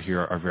talking about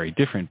here are very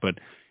different, but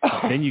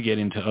then you get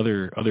into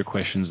other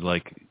questions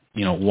like,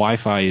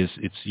 Wi-Fi is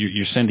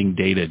you're sending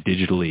data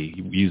digitally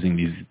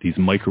using these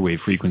microwave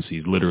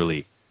frequencies,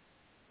 literally.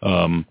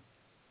 And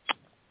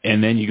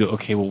then you go,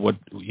 okay, well, what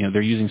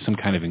they're using some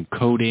kind of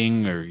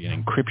encoding or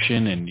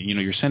encryption, and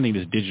you're sending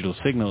this digital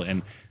signal,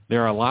 and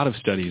there are a lot of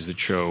studies that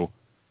show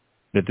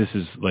that this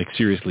is like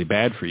seriously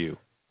bad for you.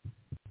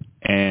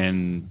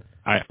 And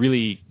I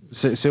really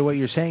so what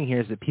you're saying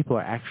here is that people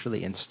are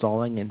actually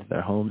installing into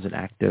their homes an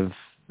active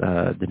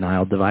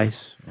denial device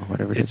or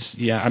whatever it is.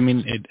 Yeah, I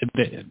mean,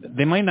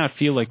 they might not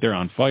feel like they're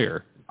on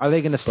fire. Are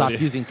they going to stop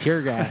using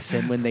tear gas,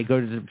 and when they go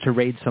to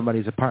raid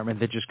somebody's apartment,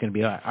 they're just going to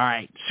be like, all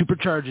right,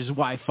 supercharges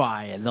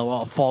Wi-Fi, and they'll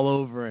all fall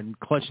over and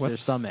clutch their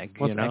stomach?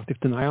 What's active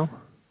denial?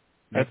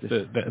 That's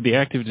the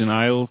active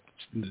denial.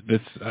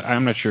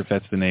 I'm not sure if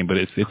that's the name, but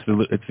it's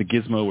the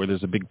gizmo where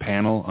there's a big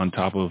panel on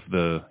top of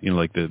the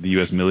like the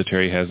U.S.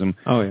 military has them.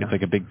 Oh yeah. It's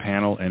like a big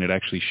panel, and it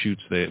actually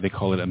shoots. They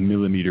call it a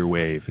millimeter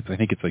wave. I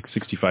think it's like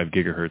 65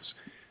 gigahertz.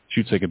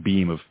 Shoots like a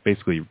beam of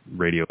basically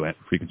radio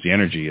frequency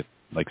energy at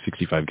like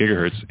 65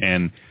 gigahertz,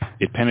 and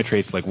it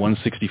penetrates like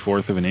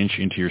 1/64 of an inch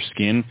into your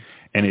skin,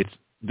 and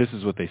this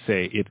is what they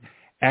say, it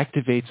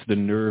activates the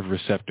nerve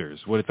receptors.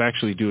 What it's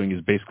actually doing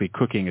is basically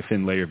cooking a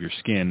thin layer of your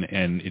skin,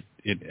 and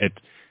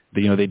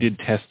they did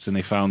tests, and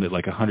they found that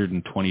like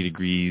 120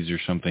 degrees or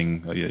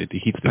something, it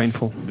heats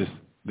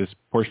this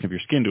portion of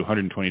your skin to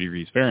 120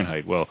 degrees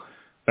Fahrenheit. Well,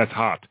 that's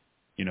hot,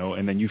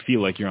 and then you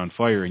feel like you're on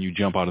fire, and you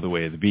jump out of the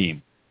way of the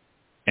beam.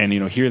 And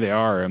here they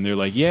are, and they're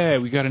like, yeah,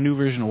 we got a new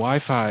version of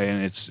Wi-Fi,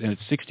 and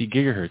it's 60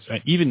 gigahertz.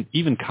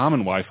 Even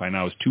common Wi-Fi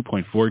now is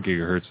 2.4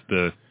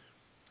 gigahertz.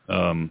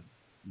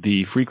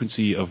 The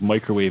frequency of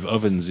microwave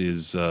ovens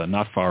is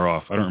not far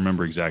off. I don't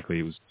remember exactly.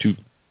 It was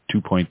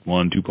 2.1,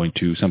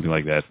 2.2, something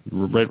like that,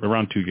 right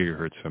around 2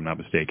 gigahertz, if I'm not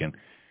mistaken.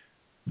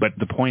 But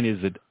the point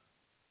is that,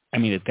 I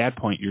mean, at that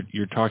point,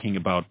 you're talking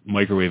about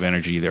microwave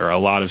energy. There are a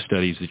lot of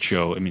studies that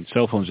show. I mean,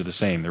 cell phones are the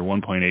same. They're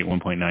 1.8,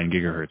 1.9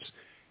 gigahertz.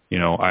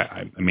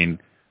 I mean,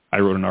 I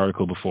wrote an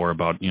article before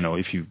about,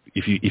 if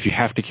you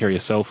have to carry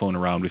a cell phone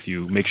around with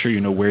you, make sure you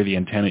know where the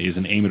antenna is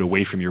and aim it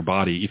away from your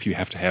body if you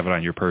have to have it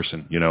on your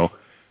person.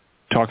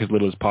 Talk as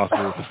little as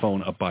possible with the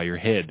phone up by your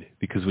head,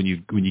 because when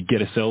you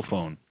get a cell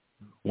phone,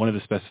 one of the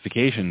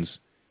specifications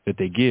that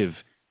they give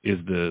is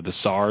the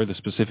SAR, the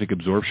specific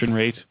absorption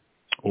rate,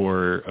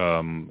 or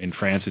in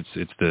France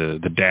it's the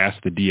DAS,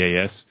 the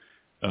DAS.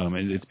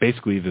 And it's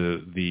basically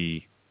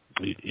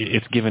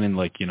it's given in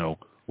like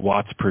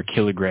watts per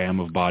kilogram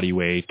of body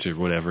weight or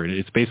whatever.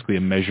 It's basically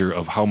a measure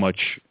of how much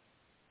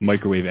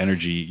microwave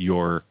energy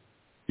your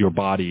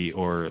body,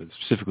 or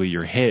specifically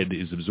your head,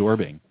 is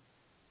absorbing.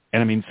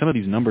 And I mean, some of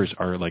these numbers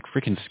are like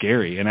freaking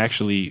scary. And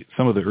actually,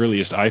 some of the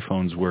earliest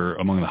iPhones were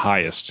among the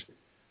highest.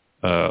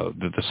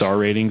 The SAR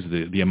ratings,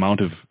 the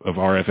amount of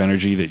RF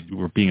energy that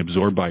were being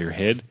absorbed by your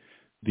head.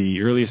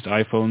 The earliest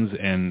iPhones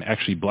and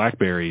actually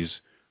BlackBerries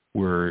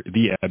were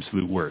the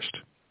absolute worst.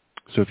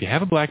 So if you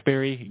have a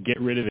BlackBerry, get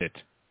rid of it.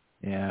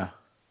 Yeah.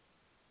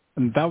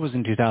 And that was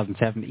in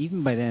 2007.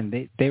 Even by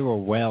then, they were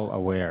well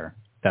aware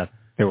that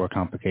there were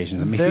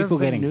complications. I mean, people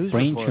getting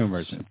brain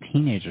tumors,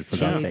 teenagers for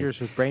God's sake. Teenagers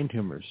with brain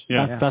tumors.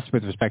 Yeah. That's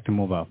with respect to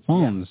mobile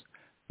phones.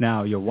 Yeah.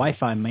 Now, your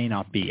Wi-Fi may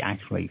not be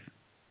actually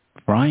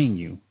frying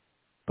you,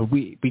 but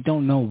we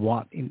don't know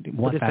what that is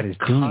doing. It's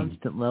a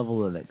constant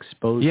level of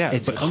exposure. Yeah,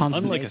 it's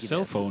unlike a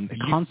cell phone,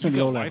 you got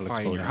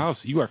Wi-Fi in your house.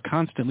 You are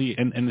constantly,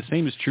 and the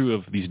same is true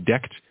of these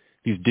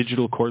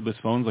digital cordless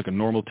phones, like a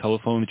normal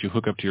telephone that you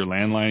hook up to your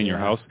landline in your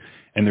house,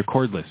 and they're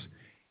cordless.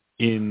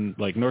 In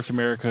like North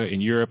America,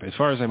 in Europe, as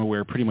far as I'm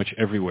aware, pretty much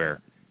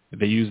everywhere,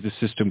 they use this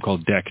system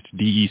called DECT,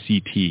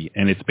 D-E-C-T,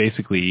 and it's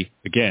basically,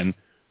 again,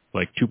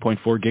 like 2.4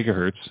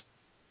 gigahertz,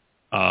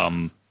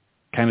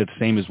 kind of the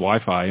same as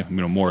Wi-Fi,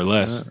 more or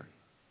less.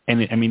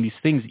 And I mean, these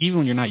things, even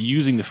when you're not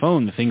using the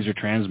phone, the things are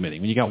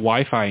transmitting. When you got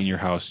Wi-Fi in your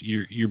house,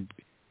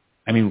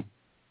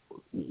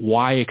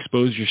 why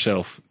expose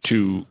yourself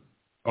to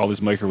all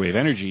this microwave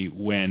energy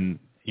when,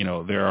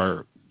 there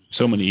are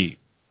so many,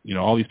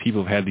 all these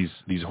people have had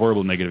these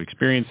horrible negative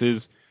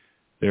experiences.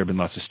 There have been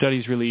lots of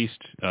studies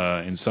released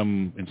in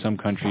some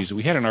countries.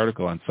 We had an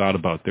article on SOTT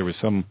about, there was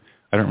some,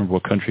 I don't remember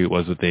what country it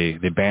was, that they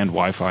banned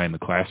Wi-Fi in the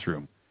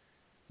classroom.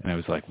 And I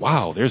was like,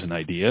 wow, there's an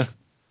idea.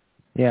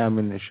 Yeah, I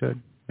mean, they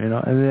should.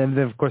 And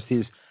then, of course,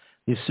 these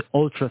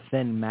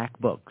ultra-thin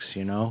MacBooks,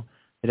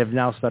 that have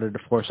now started to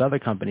force other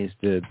companies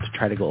to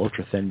try to go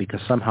ultra-thin, because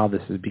somehow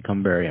this has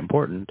become very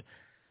important.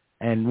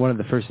 And one of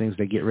the first things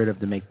they get rid of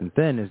to make them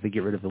thin is they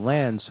get rid of the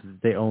LAN so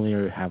that they only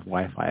have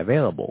Wi-Fi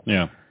available.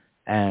 Yeah.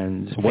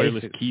 And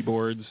wireless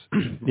keyboards.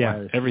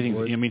 Yeah. Everything.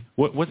 Keyboards. I mean,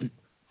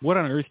 what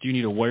on earth do you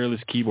need a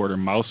wireless keyboard or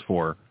mouse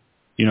for?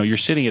 You're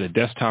sitting at a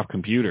desktop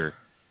computer,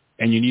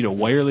 and you need a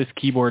wireless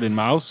keyboard and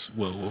mouse?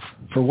 Well,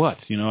 for what?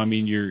 I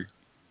mean,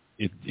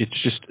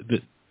 it's just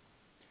that.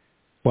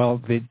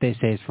 Well, they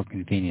say it's for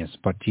convenience,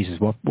 but Jesus,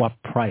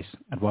 what price?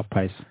 At what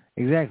price?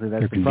 Exactly,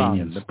 that's the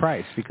problem. The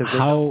price, because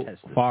how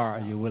far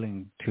are you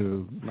willing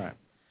to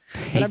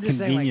pay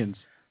convenience?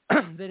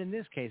 That in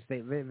this case,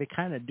 they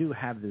kind of do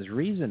have this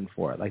reason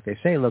for it. Like they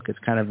say, look, it's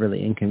kind of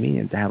really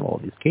inconvenient to have all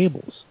these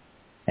cables.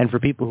 And for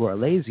people who are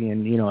lazy,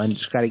 and and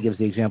Scotty gives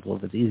the example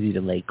of it's easy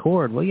to lay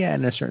cord. Well, yeah,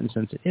 in a certain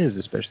sense it is,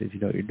 especially if you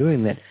know what you're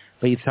doing that.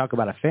 But you talk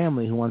about a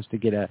family who wants to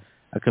get a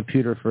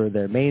computer for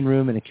their main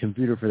room and a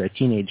computer for their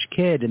teenage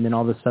kid, and then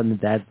all of a sudden the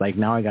dad's like,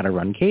 now I got to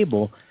run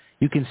cable.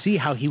 You can see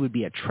how he would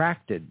be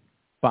attracted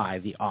by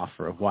the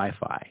offer of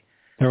Wi-Fi.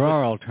 There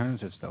are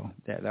alternatives, though.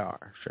 There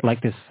are. Sure.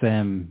 Like this,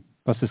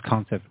 what's this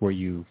concept where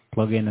you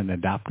plug in an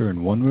adapter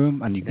in one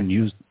room and you can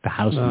use the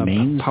house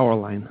mains? Power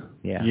line.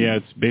 Yeah. Yeah,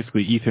 it's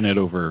basically Ethernet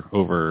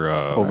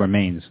over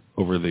mains.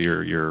 Over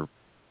the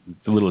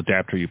little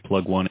adapter. You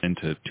plug one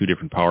into two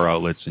different power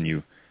outlets, and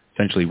you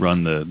essentially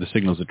run the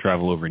signals that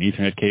travel over an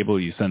Ethernet cable.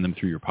 You send them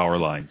through your power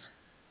lines.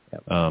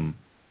 Yep.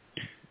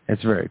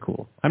 It's very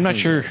cool. I'm not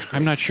sure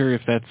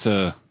if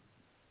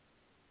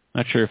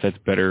that's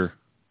better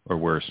or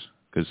worse,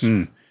 because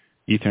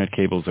Ethernet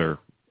cables are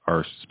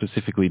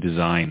specifically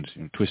designed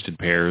in twisted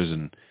pairs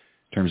and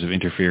in terms of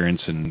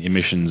interference and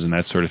emissions and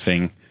that sort of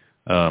thing.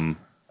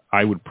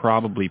 I would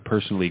probably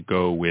personally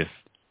go with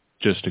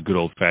just a good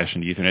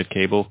old-fashioned Ethernet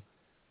cable.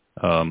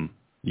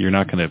 You're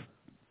not going to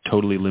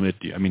totally limit.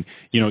 I mean,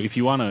 if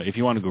you want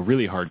to go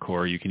really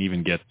hardcore, you can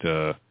even get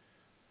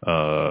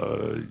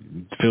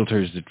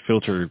filters that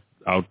filter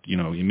out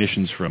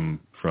emissions from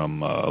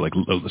like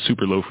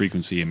super low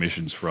frequency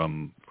emissions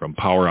from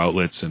power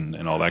outlets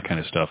and all that kind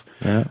of stuff.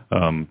 Yeah.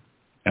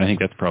 And I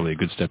think that's probably a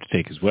good step to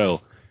take as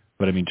well.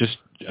 But I mean,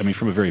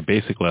 from a very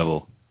basic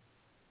level,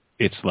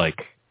 it's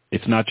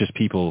not just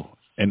people,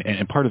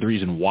 and part of the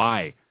reason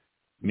why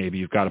maybe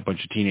you've got a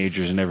bunch of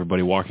teenagers and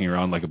everybody walking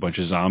around like a bunch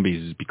of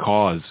zombies is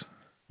because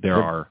there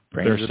are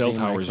cell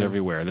towers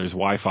everywhere. There's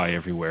Wi-Fi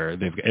everywhere.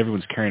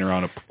 Everyone's carrying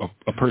around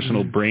a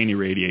personal brain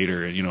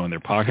irradiator, in their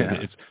pocket.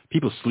 Yeah.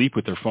 People sleep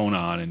with their phone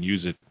on and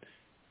use it.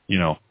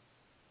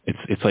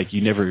 It's like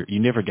you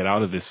never get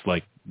out of this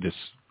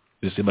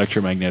this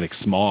electromagnetic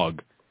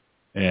smog,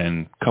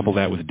 and couple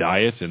that with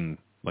diet and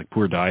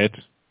poor diet.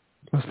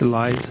 What's the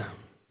lies?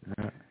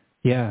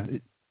 Yeah,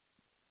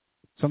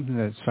 something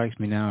that strikes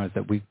me now is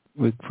that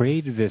we've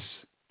created this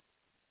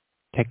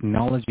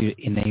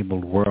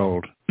technology-enabled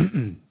world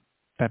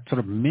that sort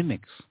of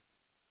mimics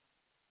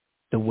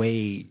the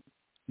way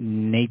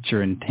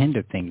nature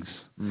intended things.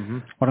 Mm-hmm.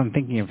 What I'm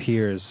thinking of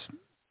here is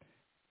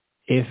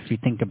if you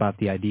think about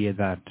the idea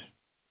that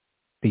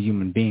the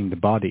human being, the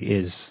body,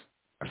 is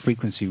a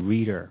frequency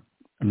reader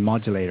and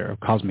modulator of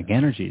cosmic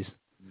energies,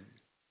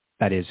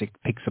 that is, it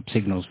picks up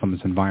signals from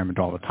its environment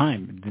all the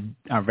time.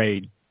 Our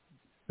very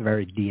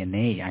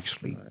DNA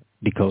actually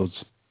decodes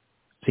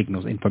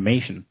signals,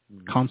 information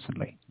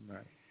constantly.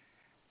 Right.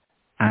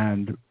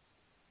 And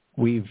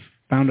we've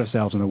found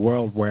ourselves in a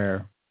world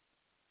where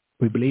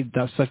we believe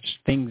that such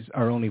things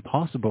are only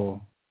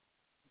possible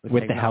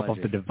with the help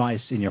of the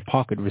device in your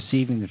pocket,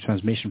 receiving the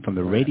transmission from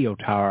the radio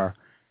tower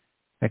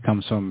that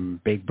comes from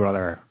Big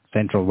Brother,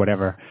 Central,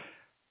 whatever.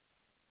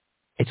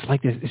 It's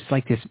like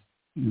this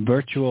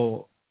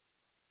virtual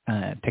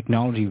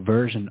technology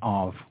version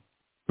of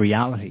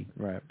reality.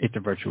 Right. It's a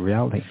virtual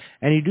reality.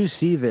 And you do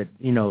see that,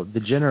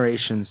 the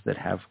generations that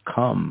have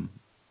come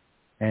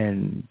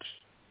and,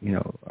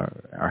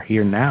 are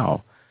here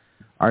now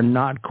are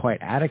not quite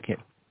adequate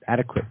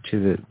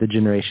to the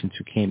generations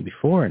who came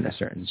before in a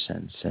certain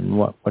sense. And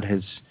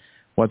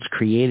what's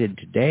created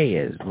today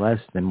is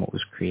less than what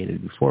was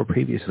created before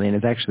previously. And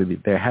it's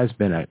actually, there has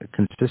been a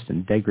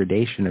consistent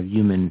degradation of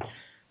human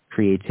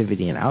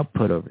creativity and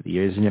output over the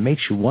years. And it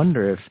makes you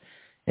wonder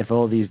if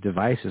all these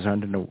devices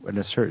aren't in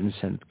a certain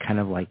sense kind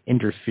of like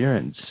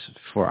interference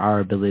for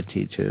our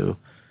ability to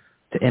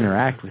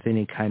interact with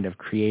any kind of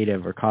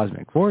creative or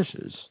cosmic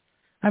forces.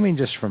 I mean,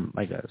 just from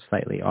like a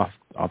slightly off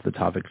the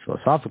topic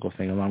philosophical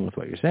thing along with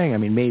what you're saying, I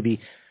mean,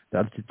 maybe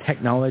the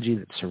technology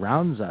that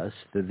surrounds us,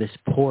 this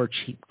poor,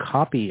 cheap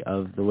copy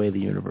of the way the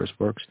universe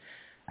works,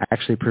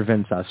 actually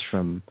prevents us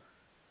from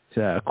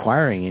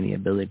acquiring any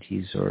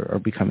abilities or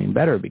becoming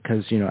better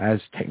because,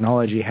 as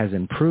technology has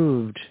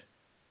improved,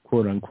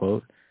 quote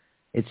unquote,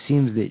 it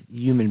seems that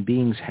human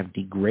beings have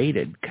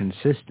degraded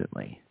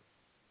consistently.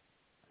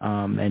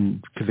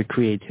 And the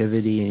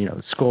creativity,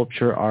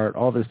 sculpture, art,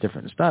 all this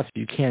different stuff,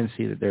 you can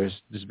see that there's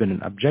been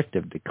an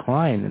objective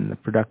decline in the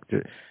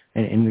productive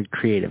and in the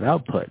creative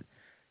output.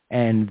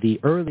 And the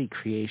early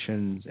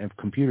creations of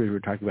computers, we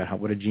were talking about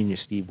what a genius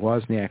Steve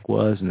Wozniak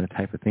was and the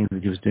type of things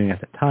that he was doing at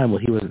the time.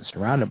 Well, he wasn't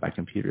surrounded by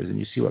computers, and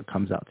you see what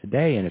comes out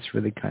today, and it's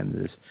really kind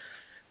of this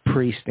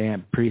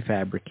pre-stamped,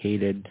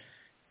 prefabricated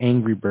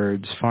Angry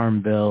Birds,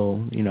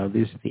 Farmville,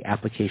 these are the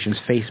applications.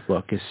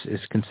 Facebook is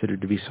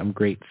considered to be some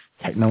great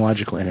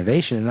technological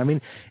innovation. And I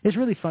mean, it's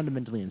really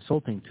fundamentally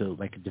insulting to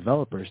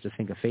developers to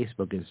think of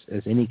Facebook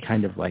as any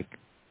kind of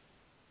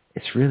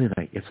it's really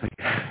it's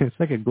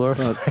like a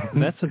glorified.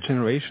 That's a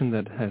generation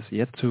that has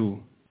yet to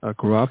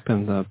grow up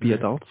and be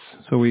adults.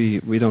 So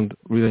we don't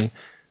really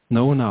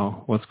know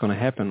now what's going to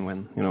happen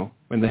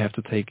when they have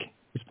to take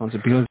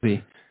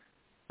responsibility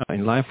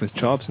in life with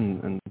jobs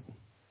and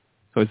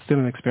so it's still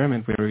an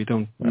experiment where we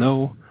don't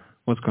know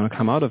what's going to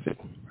come out of it.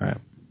 Right.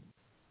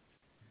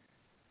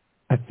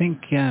 I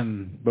think,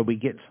 but we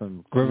get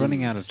some. We're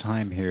running out of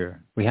time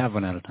here. We have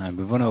run out of time.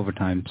 We've run over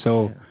time,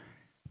 so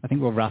I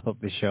think we'll wrap up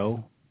the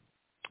show.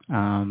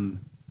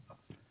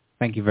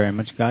 Thank you very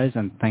much, guys,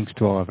 and thanks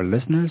to all of our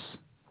listeners,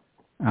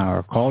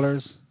 our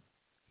callers,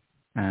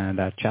 and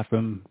our chat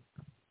room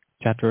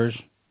chatters.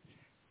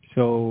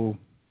 So,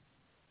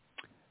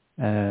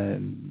 we're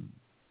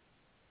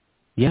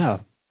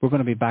going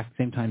to be back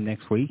same time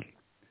next week.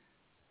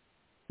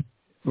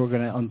 We're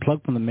going to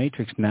unplug from the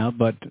Matrix now,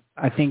 but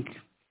I think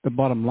the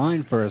bottom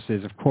line for us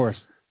is, of course,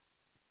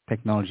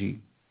 technology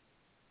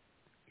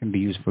can be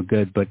used for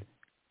good, but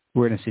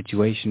we're in a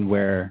situation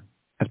where,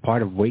 as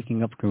part of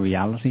waking up to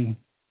reality,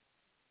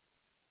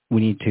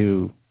 we need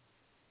to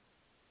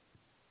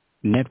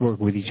network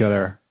with each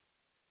other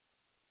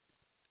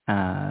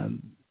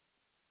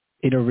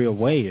in a real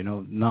way,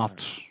 not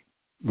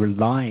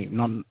relying,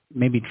 not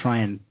maybe try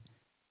and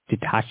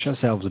detach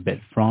ourselves a bit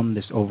from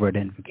this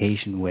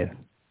over-identification with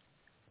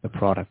the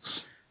products.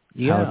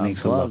 You got to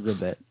unplug a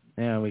bit.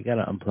 Yeah, we got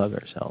to unplug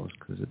ourselves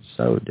because it's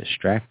so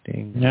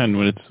distracting. Yeah, and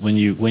when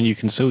you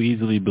can so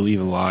easily believe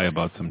a lie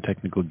about some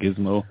technical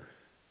gizmo,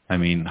 I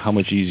mean, how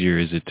much easier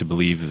is it to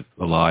believe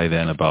a lie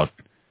than about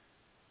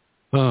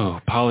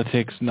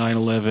politics,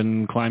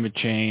 9/11, climate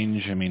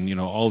change? I mean,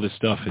 all this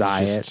stuff is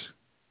diet. Just,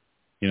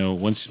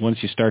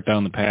 once you start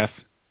down the path,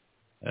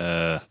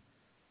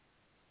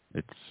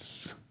 it's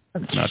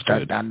not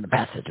start good. down the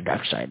path of the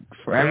dark side.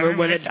 Forever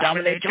will it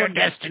dominate your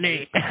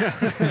destiny.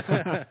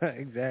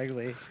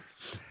 Exactly.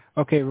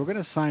 Okay, we're going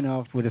to sign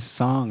off with a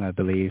song, I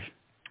believe.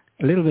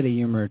 A little bit of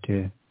humor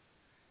to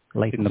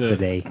lighten up the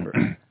day.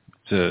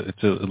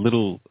 It's a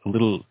little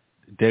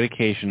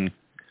dedication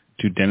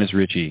to Dennis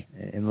Ritchie.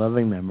 In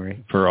loving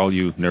memory. For all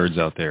you nerds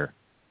out there.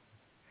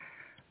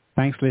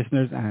 Thanks,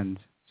 listeners, and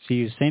see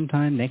you same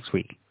time next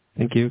week.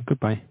 Thank you.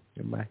 Goodbye.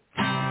 Goodbye.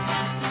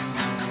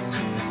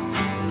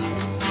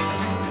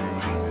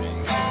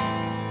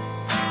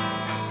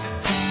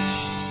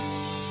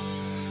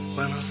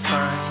 When I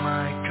find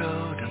my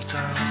code in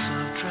times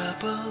of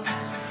trouble,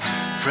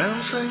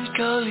 friends and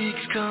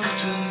colleagues come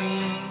to me,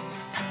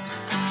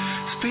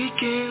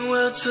 speaking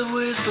words of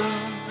wisdom,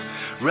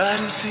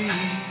 writing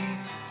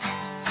seeds.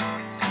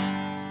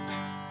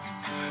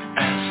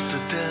 As the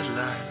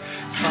deadline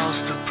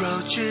fast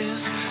approaches,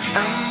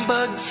 and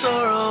bugs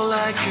are all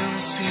I can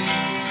see,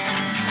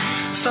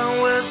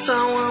 somewhere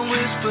someone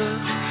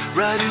whispers,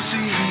 writing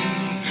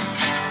seeds,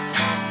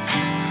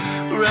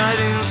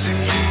 writing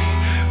seeds.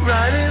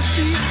 Riding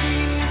sea,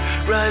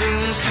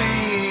 riding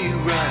sea,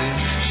 riding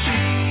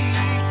sea.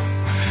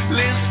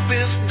 Lisp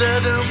is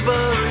dead and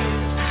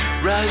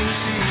buried, riding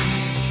sea.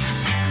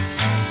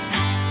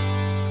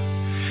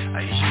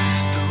 I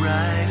used to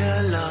write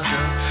a lot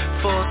of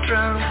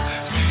Fortran.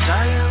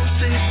 Science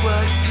it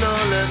worked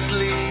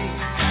flawlessly.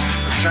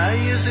 I try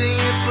using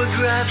it for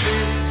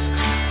graphics,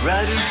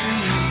 riding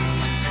sea.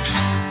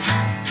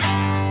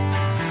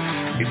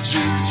 It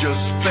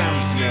just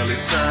spent nearly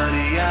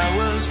 30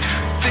 hours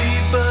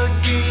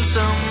debugging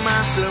some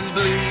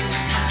assembly.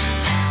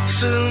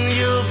 Soon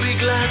you'll be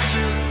glad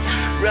to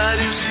ride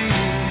and see,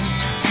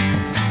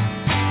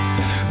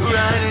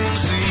 ride and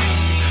see,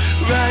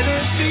 ride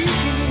and see,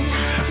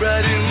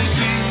 ride and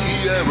see,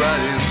 yeah,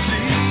 ride and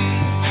see.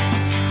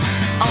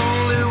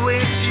 Only way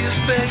to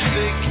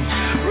basic,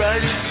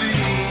 ride and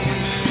see,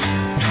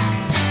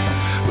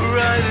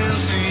 ride and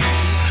see,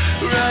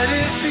 ride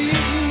and see,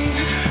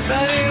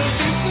 ride and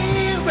see,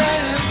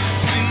 ride and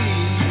see.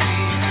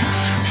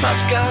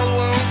 Pascal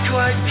won't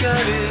quite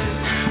cut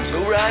it, so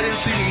ride and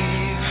see.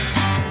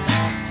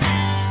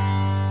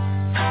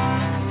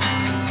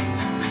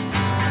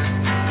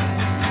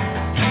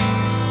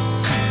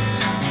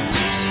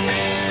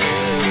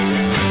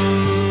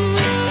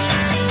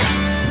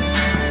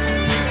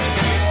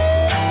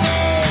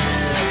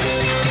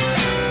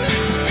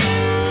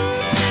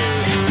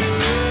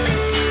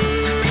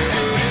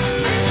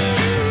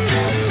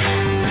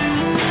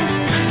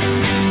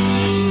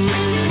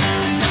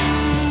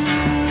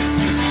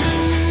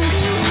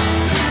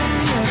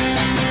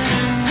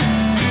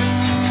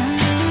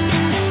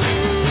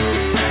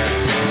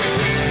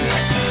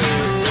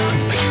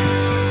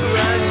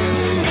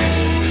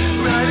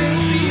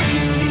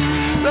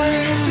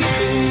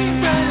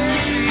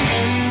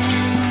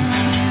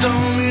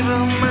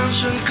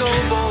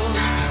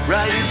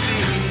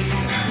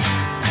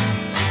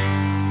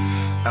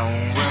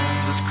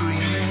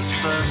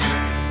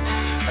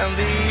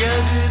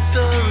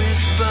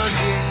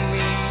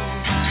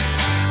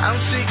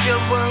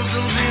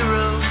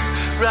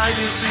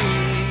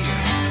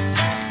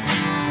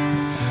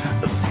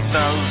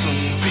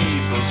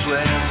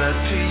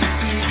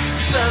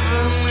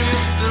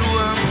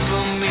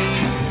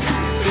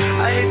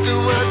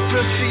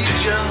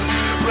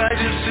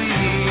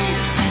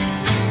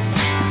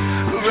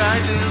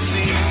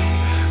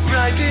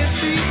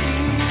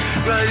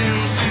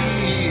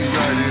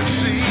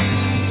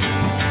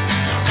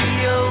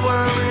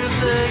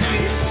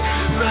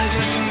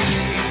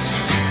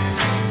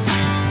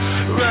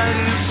 Ride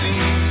and see,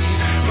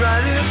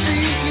 ride and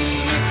see,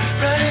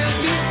 ride and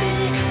see,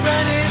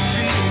 ride and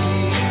see.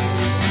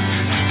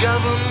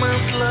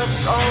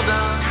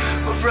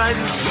 hide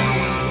and seek.